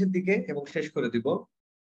একদম শেষের দিকে এবং শেষ করে দিব।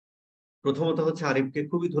 প্রথমত হচ্ছে আরিফকে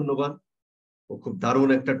খুবই ধন্যবাদ, ও খুব দারুণ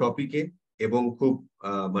একটা টপিকে এবং খুব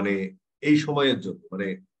মানে এই সময়ের জন্য, মানে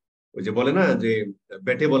ওই যে বলে না যে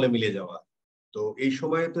ব্যাটে বলে মিলে যাওয়া, তো এই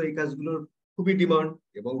সময়ে তো এই কাজগুলোর খুবই ডিমান্ড,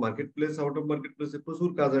 এবং market place, out of market প্লেসে প্রচুর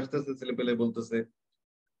কাজ আসতেছে, ছেলে পেলে বলতেছে।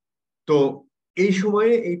 তো এই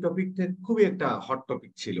সময়ে এই টপিকটা খুবই একটা হট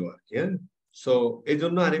টপিক ছিল আর কি। হ্যাঁ, সো এই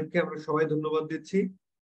জন্য আরিফকে আমরা সবাই ধন্যবাদ দিচ্ছি,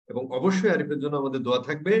 এবং অবশ্যই আরিফের জন্য আমাদের দোয়া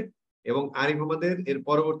থাকবে, এবং আরিফ আমাদের এর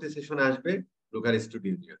পরবর্তী সেশনে আসবে লোকাল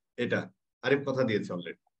স্টুডিও নিয়ে। এটা আরিফ কথা দিয়েছে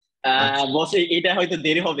অলরেডি। বস এটা হয়তো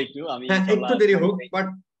দেরি হবে একটু, আমি হ্যাঁ একটু দেরি হোক, বাট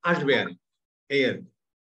আসবে আরিফ, এই আর কি।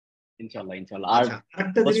 ইনশাল্লাহ ইনশাল্লাহ। আর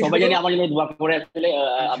আরেকটা বস জিনিস সবাই হলো, জানি আমার জন্য দোয়া করে, আসলে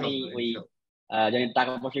আমি ইনশাআল্লাহ ওই ইনশাআল্লাহ জানি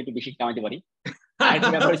টাকা পয়সা একটু বেশি কামাতে পারি।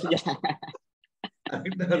 আরেকটা ব্যাপার হচ্ছে যে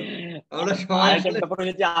আমরা সবাই আরেকটা আসলে ব্যাপার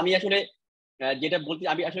হচ্ছে যে আমি আসলে যেটা বলতে,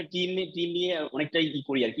 আমি আসলে টিম নিয়ে অনেকটাই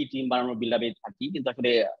করি আর কি, টিম বানানোর বিল্ড আপে থাকি, কিন্তু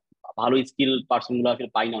আসলে ভালো স্কিল পার্সন গুলো আসলে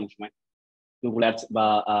পাই না অনেক সময় গুগল অ্যাডস বা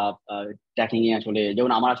ট্র্যাকিং এ। আসলে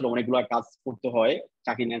যেমন আমার আসলে অনেকগুলো কাজ করতে হয়,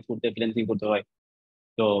 চাকরি ম্যানেজ করতে, ফ্রিল্যান্সিং করতে হয়,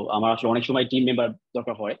 তো আমার আসলে অনেক সময় টিম মেম্বার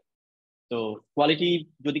দরকার হয়। তো কোয়ালিটি,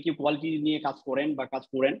 যদি কেউ কোয়ালিটি নিয়ে কাজ করেন বা কাজ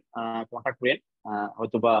করেন, কন্ট্যাক্ট করেন,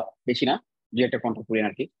 হয়তো বা বেশি না, দু একটা কন্ট্যাক্ট করেন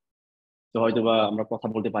আর কি, তো হয়তো বা আমরা কথা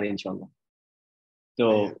বলতে পারি ইনশাল্লাহ। তো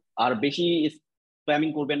আর বেশি স্প্যামিং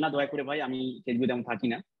করবেন না দয়া করে ভাই, আমি ফেসবুকে তেমন থাকি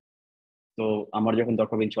না, তো আমার যখন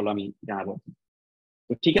দরকার হবে ইনশাল্লাহ আমি জানাবো।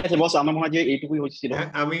 তো ঠিক আছে বস, আমার মনে হয় যে এইটুকুই হচ্ছিল।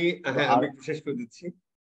 আমি আর একটু শেষ করে দিচ্ছি।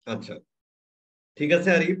 আচ্ছা ঠিক আছে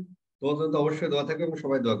আরিফ, তোমার জন্য তো অবশ্যই দোয়া থাকবে এবং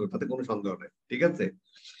সবাই দোয়া করবে, তাতে কোনো সন্দেহ নেই, ঠিক আছে।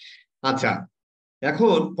 আচ্ছা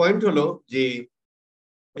এখন পয়েন্ট হলো যে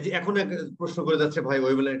এই যে এখন এক প্রশ্ন করে যাচ্ছে ভাই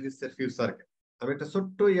ওয়েব অ্যানালিটিক্স এর ফিউচার কে, আমি একটা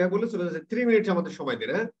ছোট্ট বলে চলে যাচ্ছে, 3 মিনিট আমাদের সময় দিন।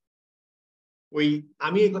 হ্যাঁ, ওই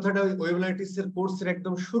আমি এই কথাটা ওয়েব অ্যানালিটিক্স এর কোর্সের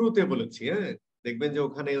একদম শুরুতে বলেছি। হ্যাঁ, দেখবেন যে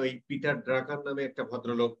ওখানে ওই পিটার ড্রাকার নামে একটা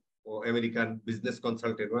ভদ্রলোক, ও আমেরিকান বিজনেস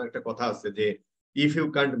কনসালটেন্ট, একটা কথা আছে যে if you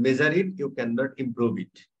can't measure it you can not improve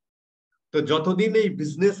ইট। তো যতদিন এই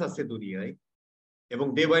বিজনেস আছে দুনিয়ায়, এবং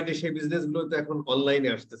ডে বাই ডে সেই বিজনেস গুলো তো এখন অনলাইনে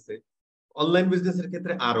আসতেছে, অনলাইন বিজনেসের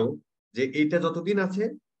ক্ষেত্রে আরো, যে এইটা যতদিন আছে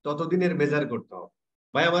ততদিনের মেজার করতে হবে।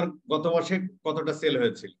 ভাই আমার গত মাসে কতটা সেল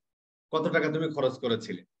হয়েছিল, কত টাকা তুমি খরচ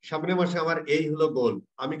করেছিলে, সামনের মাসে আমার এই হলো গোল,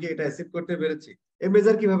 আমি কি এটা অ্যাচিভ করতে পেরেছি, এই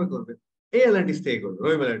মেজার কিভাবে করবে? এই অ্যানালিটিক্স থেকে করবে,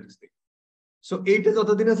 ওয়েব অ্যানালিটিক্স থেকে। সো এইটা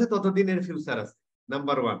যতদিন আছে ততদিন এর ফিউচার আছে,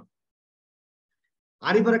 নাম্বার 1।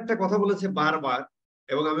 আরিফার একটা কথা বলেছে বারবার,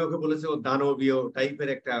 এবং আমি ওকে বলেছি ও দানবীয় টাইপের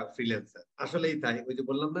একটা ফ্রিল্যান্সার, আসলেই তাই। ওই যে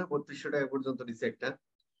বললাম না 3200 টাকা পর্যন্ত নিচে একটা।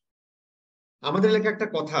 আমাদের এলাকায় একটা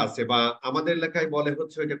কথা আছে, বা আমাদের এলাকায় বলে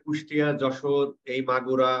হচ্ছে ওইটা কুষ্টিয়া, যশোর, এই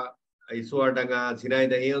মাগুরা, এই চুয়াডাঙ্গা,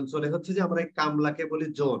 ঝিনাইদহ এই অঞ্চলে হচ্ছে যে আমরা এই কামলাকে বলি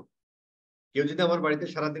জোন। কেউ যদি আমার বাড়িতে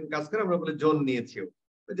সারাদিন কাজ করে আমরা বলি জোন নিয়েছি,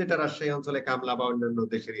 যেটা রাজশাহী অঞ্চলে কামলা বা অন্যান্য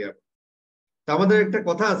দেশের ইয়া। তো আমাদের একটা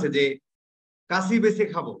কথা আছে যে কাশি বেছে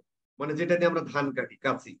খাবো, মানে যেটা দিয়ে আমরা ধান কাটি,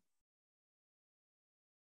 কাশি,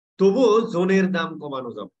 তবুও জোনের দাম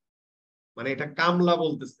কমানো যাবে, মানে এটা কামলা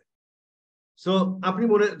বলতেছে। সো আপনি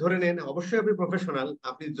মনে ধরে নেন, অবশ্যই আপনি প্রফেশনাল,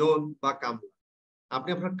 আপনি জোন বা কামলা, আপনি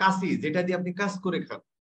আপনার কাশি যেটা দিয়ে আপনি কাজ করে খান,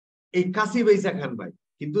 এই কাশি বেচা খান ভাই,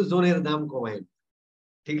 কিন্তু জোনের দাম কমায়,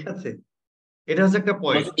 ঠিক আছে। এটা হচ্ছে একটা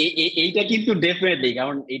পয়েন্ট। এইটা কিন্তু ডেফিনেটলি,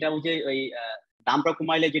 কারণ এটা হচ্ছে ওই দামটা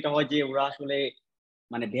কমাইলে যেটা হয় যে ওরা আসলে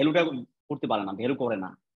মানে ভ্যালুটা করতে পারে না, ভ্যালু করে না।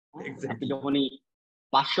 আপনি যখনই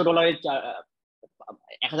 $500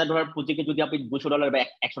 $1000 প্রত্যেকে যদি আপনি $200 বা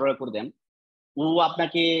 $100 করে দেন, ও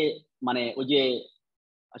আপনাকে মানে ওই যে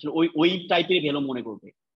আসলে ওই টাইপের ভ্যালু মনে করবে।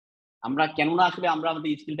 আমরা কেননা আসলে আমরা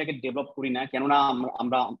আমাদের স্কিলটাকে ডেভেলপ করি না, কেননা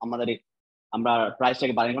আমরা আমাদের আমরা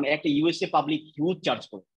প্রাইসটাকে বাড়াই, কারণ একটা ইউএসএ পাবলিক হিউজ চার্জ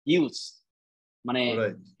করে, হিউজ, মানে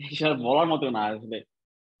বলার মতো না আসলে।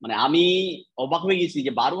 মানে আমি অবাক হয়ে গেছি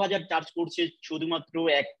যে 12,000 চার্জ করছে শুধুমাত্র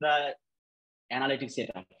একটা অ্যানালিটিক্স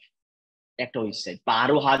সেটআপ, একটা ওয়েবসাইট,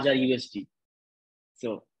 12,000 USD। সো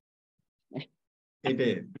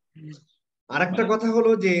এটাই। আরেকটা কথা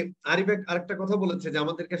হলো যে আরিফ আরেকটা কথা বলেছে যে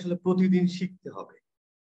আমাদেরকে আসলে প্রতিদিন শিখতে হবে,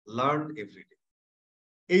 লার্ন এভরিডে।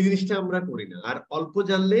 এই জিনিসটা আমরা করি না, আর অল্প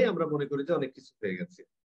জানলে আমরা মনে করি যে অনেক কিছু হয়ে গেছে।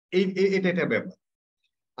 এটা একটা ব্যাপার।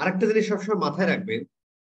 আরেকটা জিনিস সবসময় মাথায় রাখবেন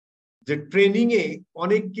যে ট্রেনিং এ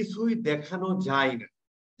অনেক কিছুই দেখানো যায় না।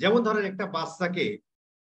 যেমন ধরেন একটা বাচ্চাকে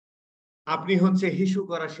আপনি হচ্ছে হিসু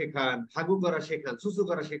করা শেখান, হাগু করা শেখান, সুসু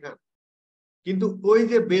করা শেখান, কিন্তু ওই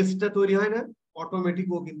যে বেসটা তৈরি হয় না, অটোমেটিক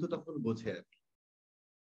ও কিন্তু তখন বোঝে আর কি।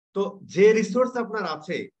 তো যে রিসোর্স আপনার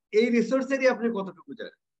আছে, এই রিসোর্সেরই আপনি কতটুকু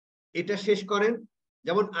জানেন এটা শেষ করেন।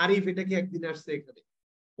 যেমন আরিফ এটাকে একদিন আসছে এখানে,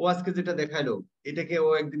 ও আজকে যেটা দেখাইলো এটাকে ও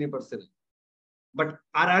একদিনই পারছে না। বাট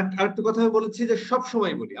আরেকটা কথা আমি বলেছি যে সব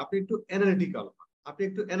সময় বলি আপনি একটু অ্যানালিটিক্যাল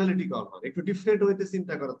হন, একটু ডিফারেন্ট ওয়েতে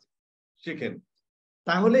চিন্তা করা শেখেন,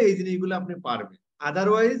 তাহলে এই জিনিসগুলো আপনি পারবেন।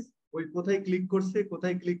 আদারওয়াইজ ওই কোথায়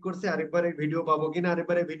ক্লিক করছে আরেকবারে ভিডিও পাবো কিনা,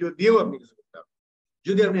 আরেকবারে ভিডিও দিয়েও আপনি কিছু করতে পারবেন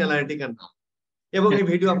যদি আপনি অ্যানালিটিক্যাল না, এবং এই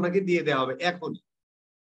ভিডিও আপনাকে দিয়ে দেওয়া হবে এখনই,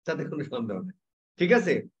 তাতে কোনো সন্দেহ নেই। ঠিক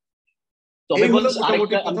আছে, তবে এই হলো বস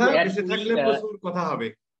মোটামুটি আরেকটা কথা। বেঁচে থাকলে প্রচুর কথা হবে।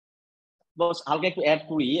 বস হালকা একটু অ্যাড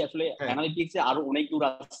করি, আসলে অ্যানালিটিক্সে আরো অনেক দূর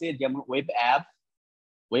আছে, যেমন ওয়েব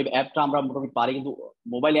অ্যাপটা আমরা মোটামুটি পারি, কিন্তু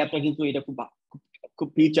মোবাইল অ্যাপটা কিন্তু এটা খুব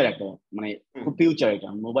ফিউচার একটা, মানে খুব ফিউচার এটা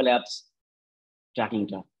মোবাইল অ্যাপস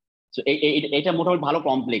ট্র্যাকিংটা। সো এটা মোটামুটি ভালো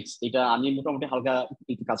কমপ্লেক্স, এটা আমি মোটামুটি হালকা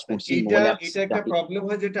একটু কাজ করছি। এটা একটা প্রবলেম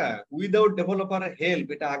হয় যেটা উইদাউট ডেভেলপার হেল্প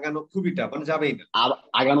এটা আগানো খুবই টাফ, মানে যাবেই না,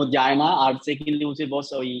 আগানো যায় না। আর সেকেন্ডলি হচ্ছে বস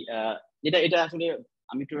ওই এটা আসলে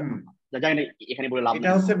আমি একটু জানি না এখানে বলে লাভ,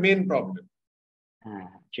 এটা হচ্ছে মেইন প্রবলেম। হ্যাঁ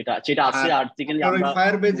সেটা আছে। আর সেকেন্ডলি আপনার ওই আমরা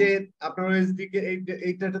ফায়ারবেজে আপনার ওএসডি কে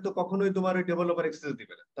এইটাতে তো কখনোই তোমার ওই ডেভেলপার অ্যাক্সেস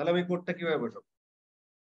দিবে না, তাহলে আমি কোডটা কিভাবে বসাবো?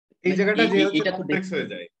 এই জায়গাটা যে হচ্ছে কমপ্লেক্স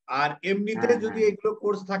হয়ে যায়। আর এমনিতে যদি এগুলো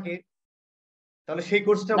কোর্স থাকে তাহলে সেই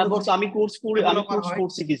কোর্সটা না বস আমি কোর্স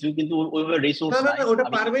করছি কিছু, কিন্তু ওইভাবে রিসোর্স নাই। না ওটা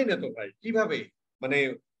পারবেই না তো ভাই, কিভাবে?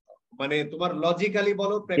 মানে তোমার লজিক্যালি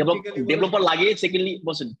বলো, প্র্যাকটিক্যালি বলো, ডেভেলপার লাগে। সেকেন্ডলি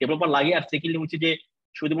বস ডেভেলপার লাগে, আর সেকেন্ডলি হচ্ছে যে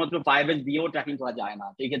শুধুমাত্র ফায়ারবেজ দিয়েও ট্র্যাকিং করা যায় না।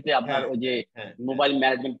 সেই ক্ষেত্রে আপনার ওই যে মোবাইল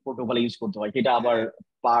ম্যানেজমেন্ট প্রোটোকল ইউজ করতে হয়, সেটা আবার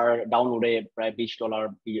পার ডাউনলোডে প্রায় $20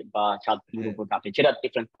 বা $7 উপর কাটে, সেটা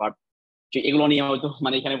ডিফারেন্ট পার্ট। এগুলো নিয়ে হয়তো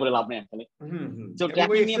মানে এখানে বলে লাভ নেই আসলে। তো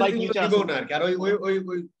ট্র্যাকিং নিয়ে ভাই ফিউচার আছে না। আর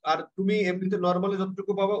ওই আর তুমি এমনিতে নরমালি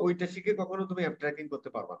যতটুকু পাবা ওইটা শিখে কখনো তুমি অ্যাপ ট্র্যাকিং করতে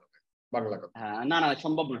পারবা না, বাংলা কথা। হ্যাঁ না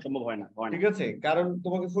সম্ভব হয় না। ঠিক আছে, কারণ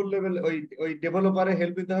তোমাকে ফুল লেভেল ওই ডেভেলপারে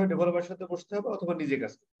হেল্প নিতে হবে, ডেভেলপারের সাথে বসতে হবে, অথবা নিজে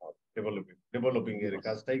কাজ করতে হবে, ডেভেলপিং এর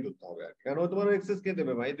কাজটাই করতে হবে। আর কারণ তোমার অ্যাক্সেস কে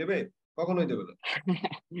দেবে ভাই? দেবে? কখনোই দেবে না।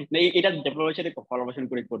 এটা ডেভেলপারের সাথে কোলাবোরেশন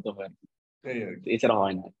করে করতে হয়, এছাড়া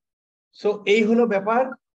হয় না। সো এই হলো ব্যাপার।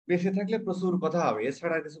 বেঁচে থাকলে প্রচুর কথা হবে,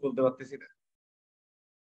 এছাড়া কিছু বলতে পারতেছি না।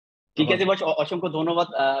 ঠিক আছে বস, অসংখ্য ধন্যবাদ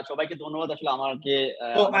সবাইকে। ধন্যবাদ আসলে আমাকে।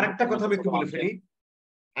 আরেকটা কথা আমি একটু বলে ফেলি,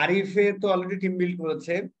 আরিফে তো অলরেডি টিম বিল্ড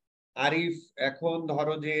করেছে। আরিফ এখন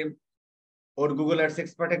ধরো যে ওর গুগল অ্যাডস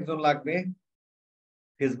এক্সপার্ট একজন লাগবে,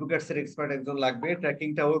 ফেসবুক অ্যাডস এর এক্সপার্ট একজন লাগবে,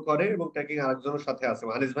 ট্র্যাকিংটা ও করে এবং ট্র্যাকিং আরেকজনের সাথে আছে,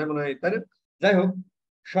 হানিস ভাই মনে হয়। তাই যাই হোক,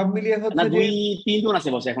 সব মিলিয়ে হচ্ছে যে 2-3 জন আছে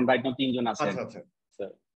বস, এখন রাইট নাও 3 জন আছে। আচ্ছা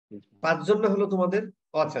 5 জন না হলো তোমাদের?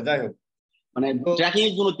 আচ্ছা যাই হোক, মানে ট্র্যাকিং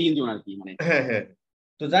এর জন্য 3 জন আর কি, মানে হ্যাঁ।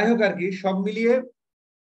 তো যাই হোক আর কি, সব মিলিয়ে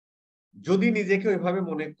যদি নিজেকে ওইভাবে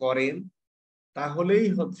মনে করেন তাহলেই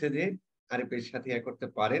হচ্ছে যে আরিফের সাথে করতে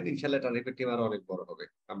পারেন। ইনশাআল্লাহ আরিফের টিম আরো অনেক বড় হবে,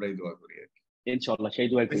 আমরা এই দোয়া করি আর কি। ইনশাআল্লাহ সেই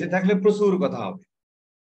দোয়া করি। বেঁচে থাকলে প্রচুর কথা হবে।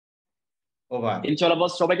 ওভার। ইনশাআল্লাহ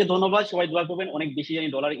বস, সবাইকে ধন্যবাদ, সবাই দোয়া করবেন অনেক বেশি জানি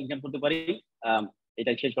ডলার ইনকাম করতে পারি।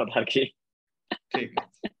 এটাই শেষ কথা আর কি। ঠিক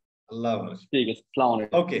আছে, আল্লাহ হাফেজ। ঠিক আছে, আসসালামু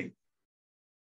আলাইকুম। ওকে।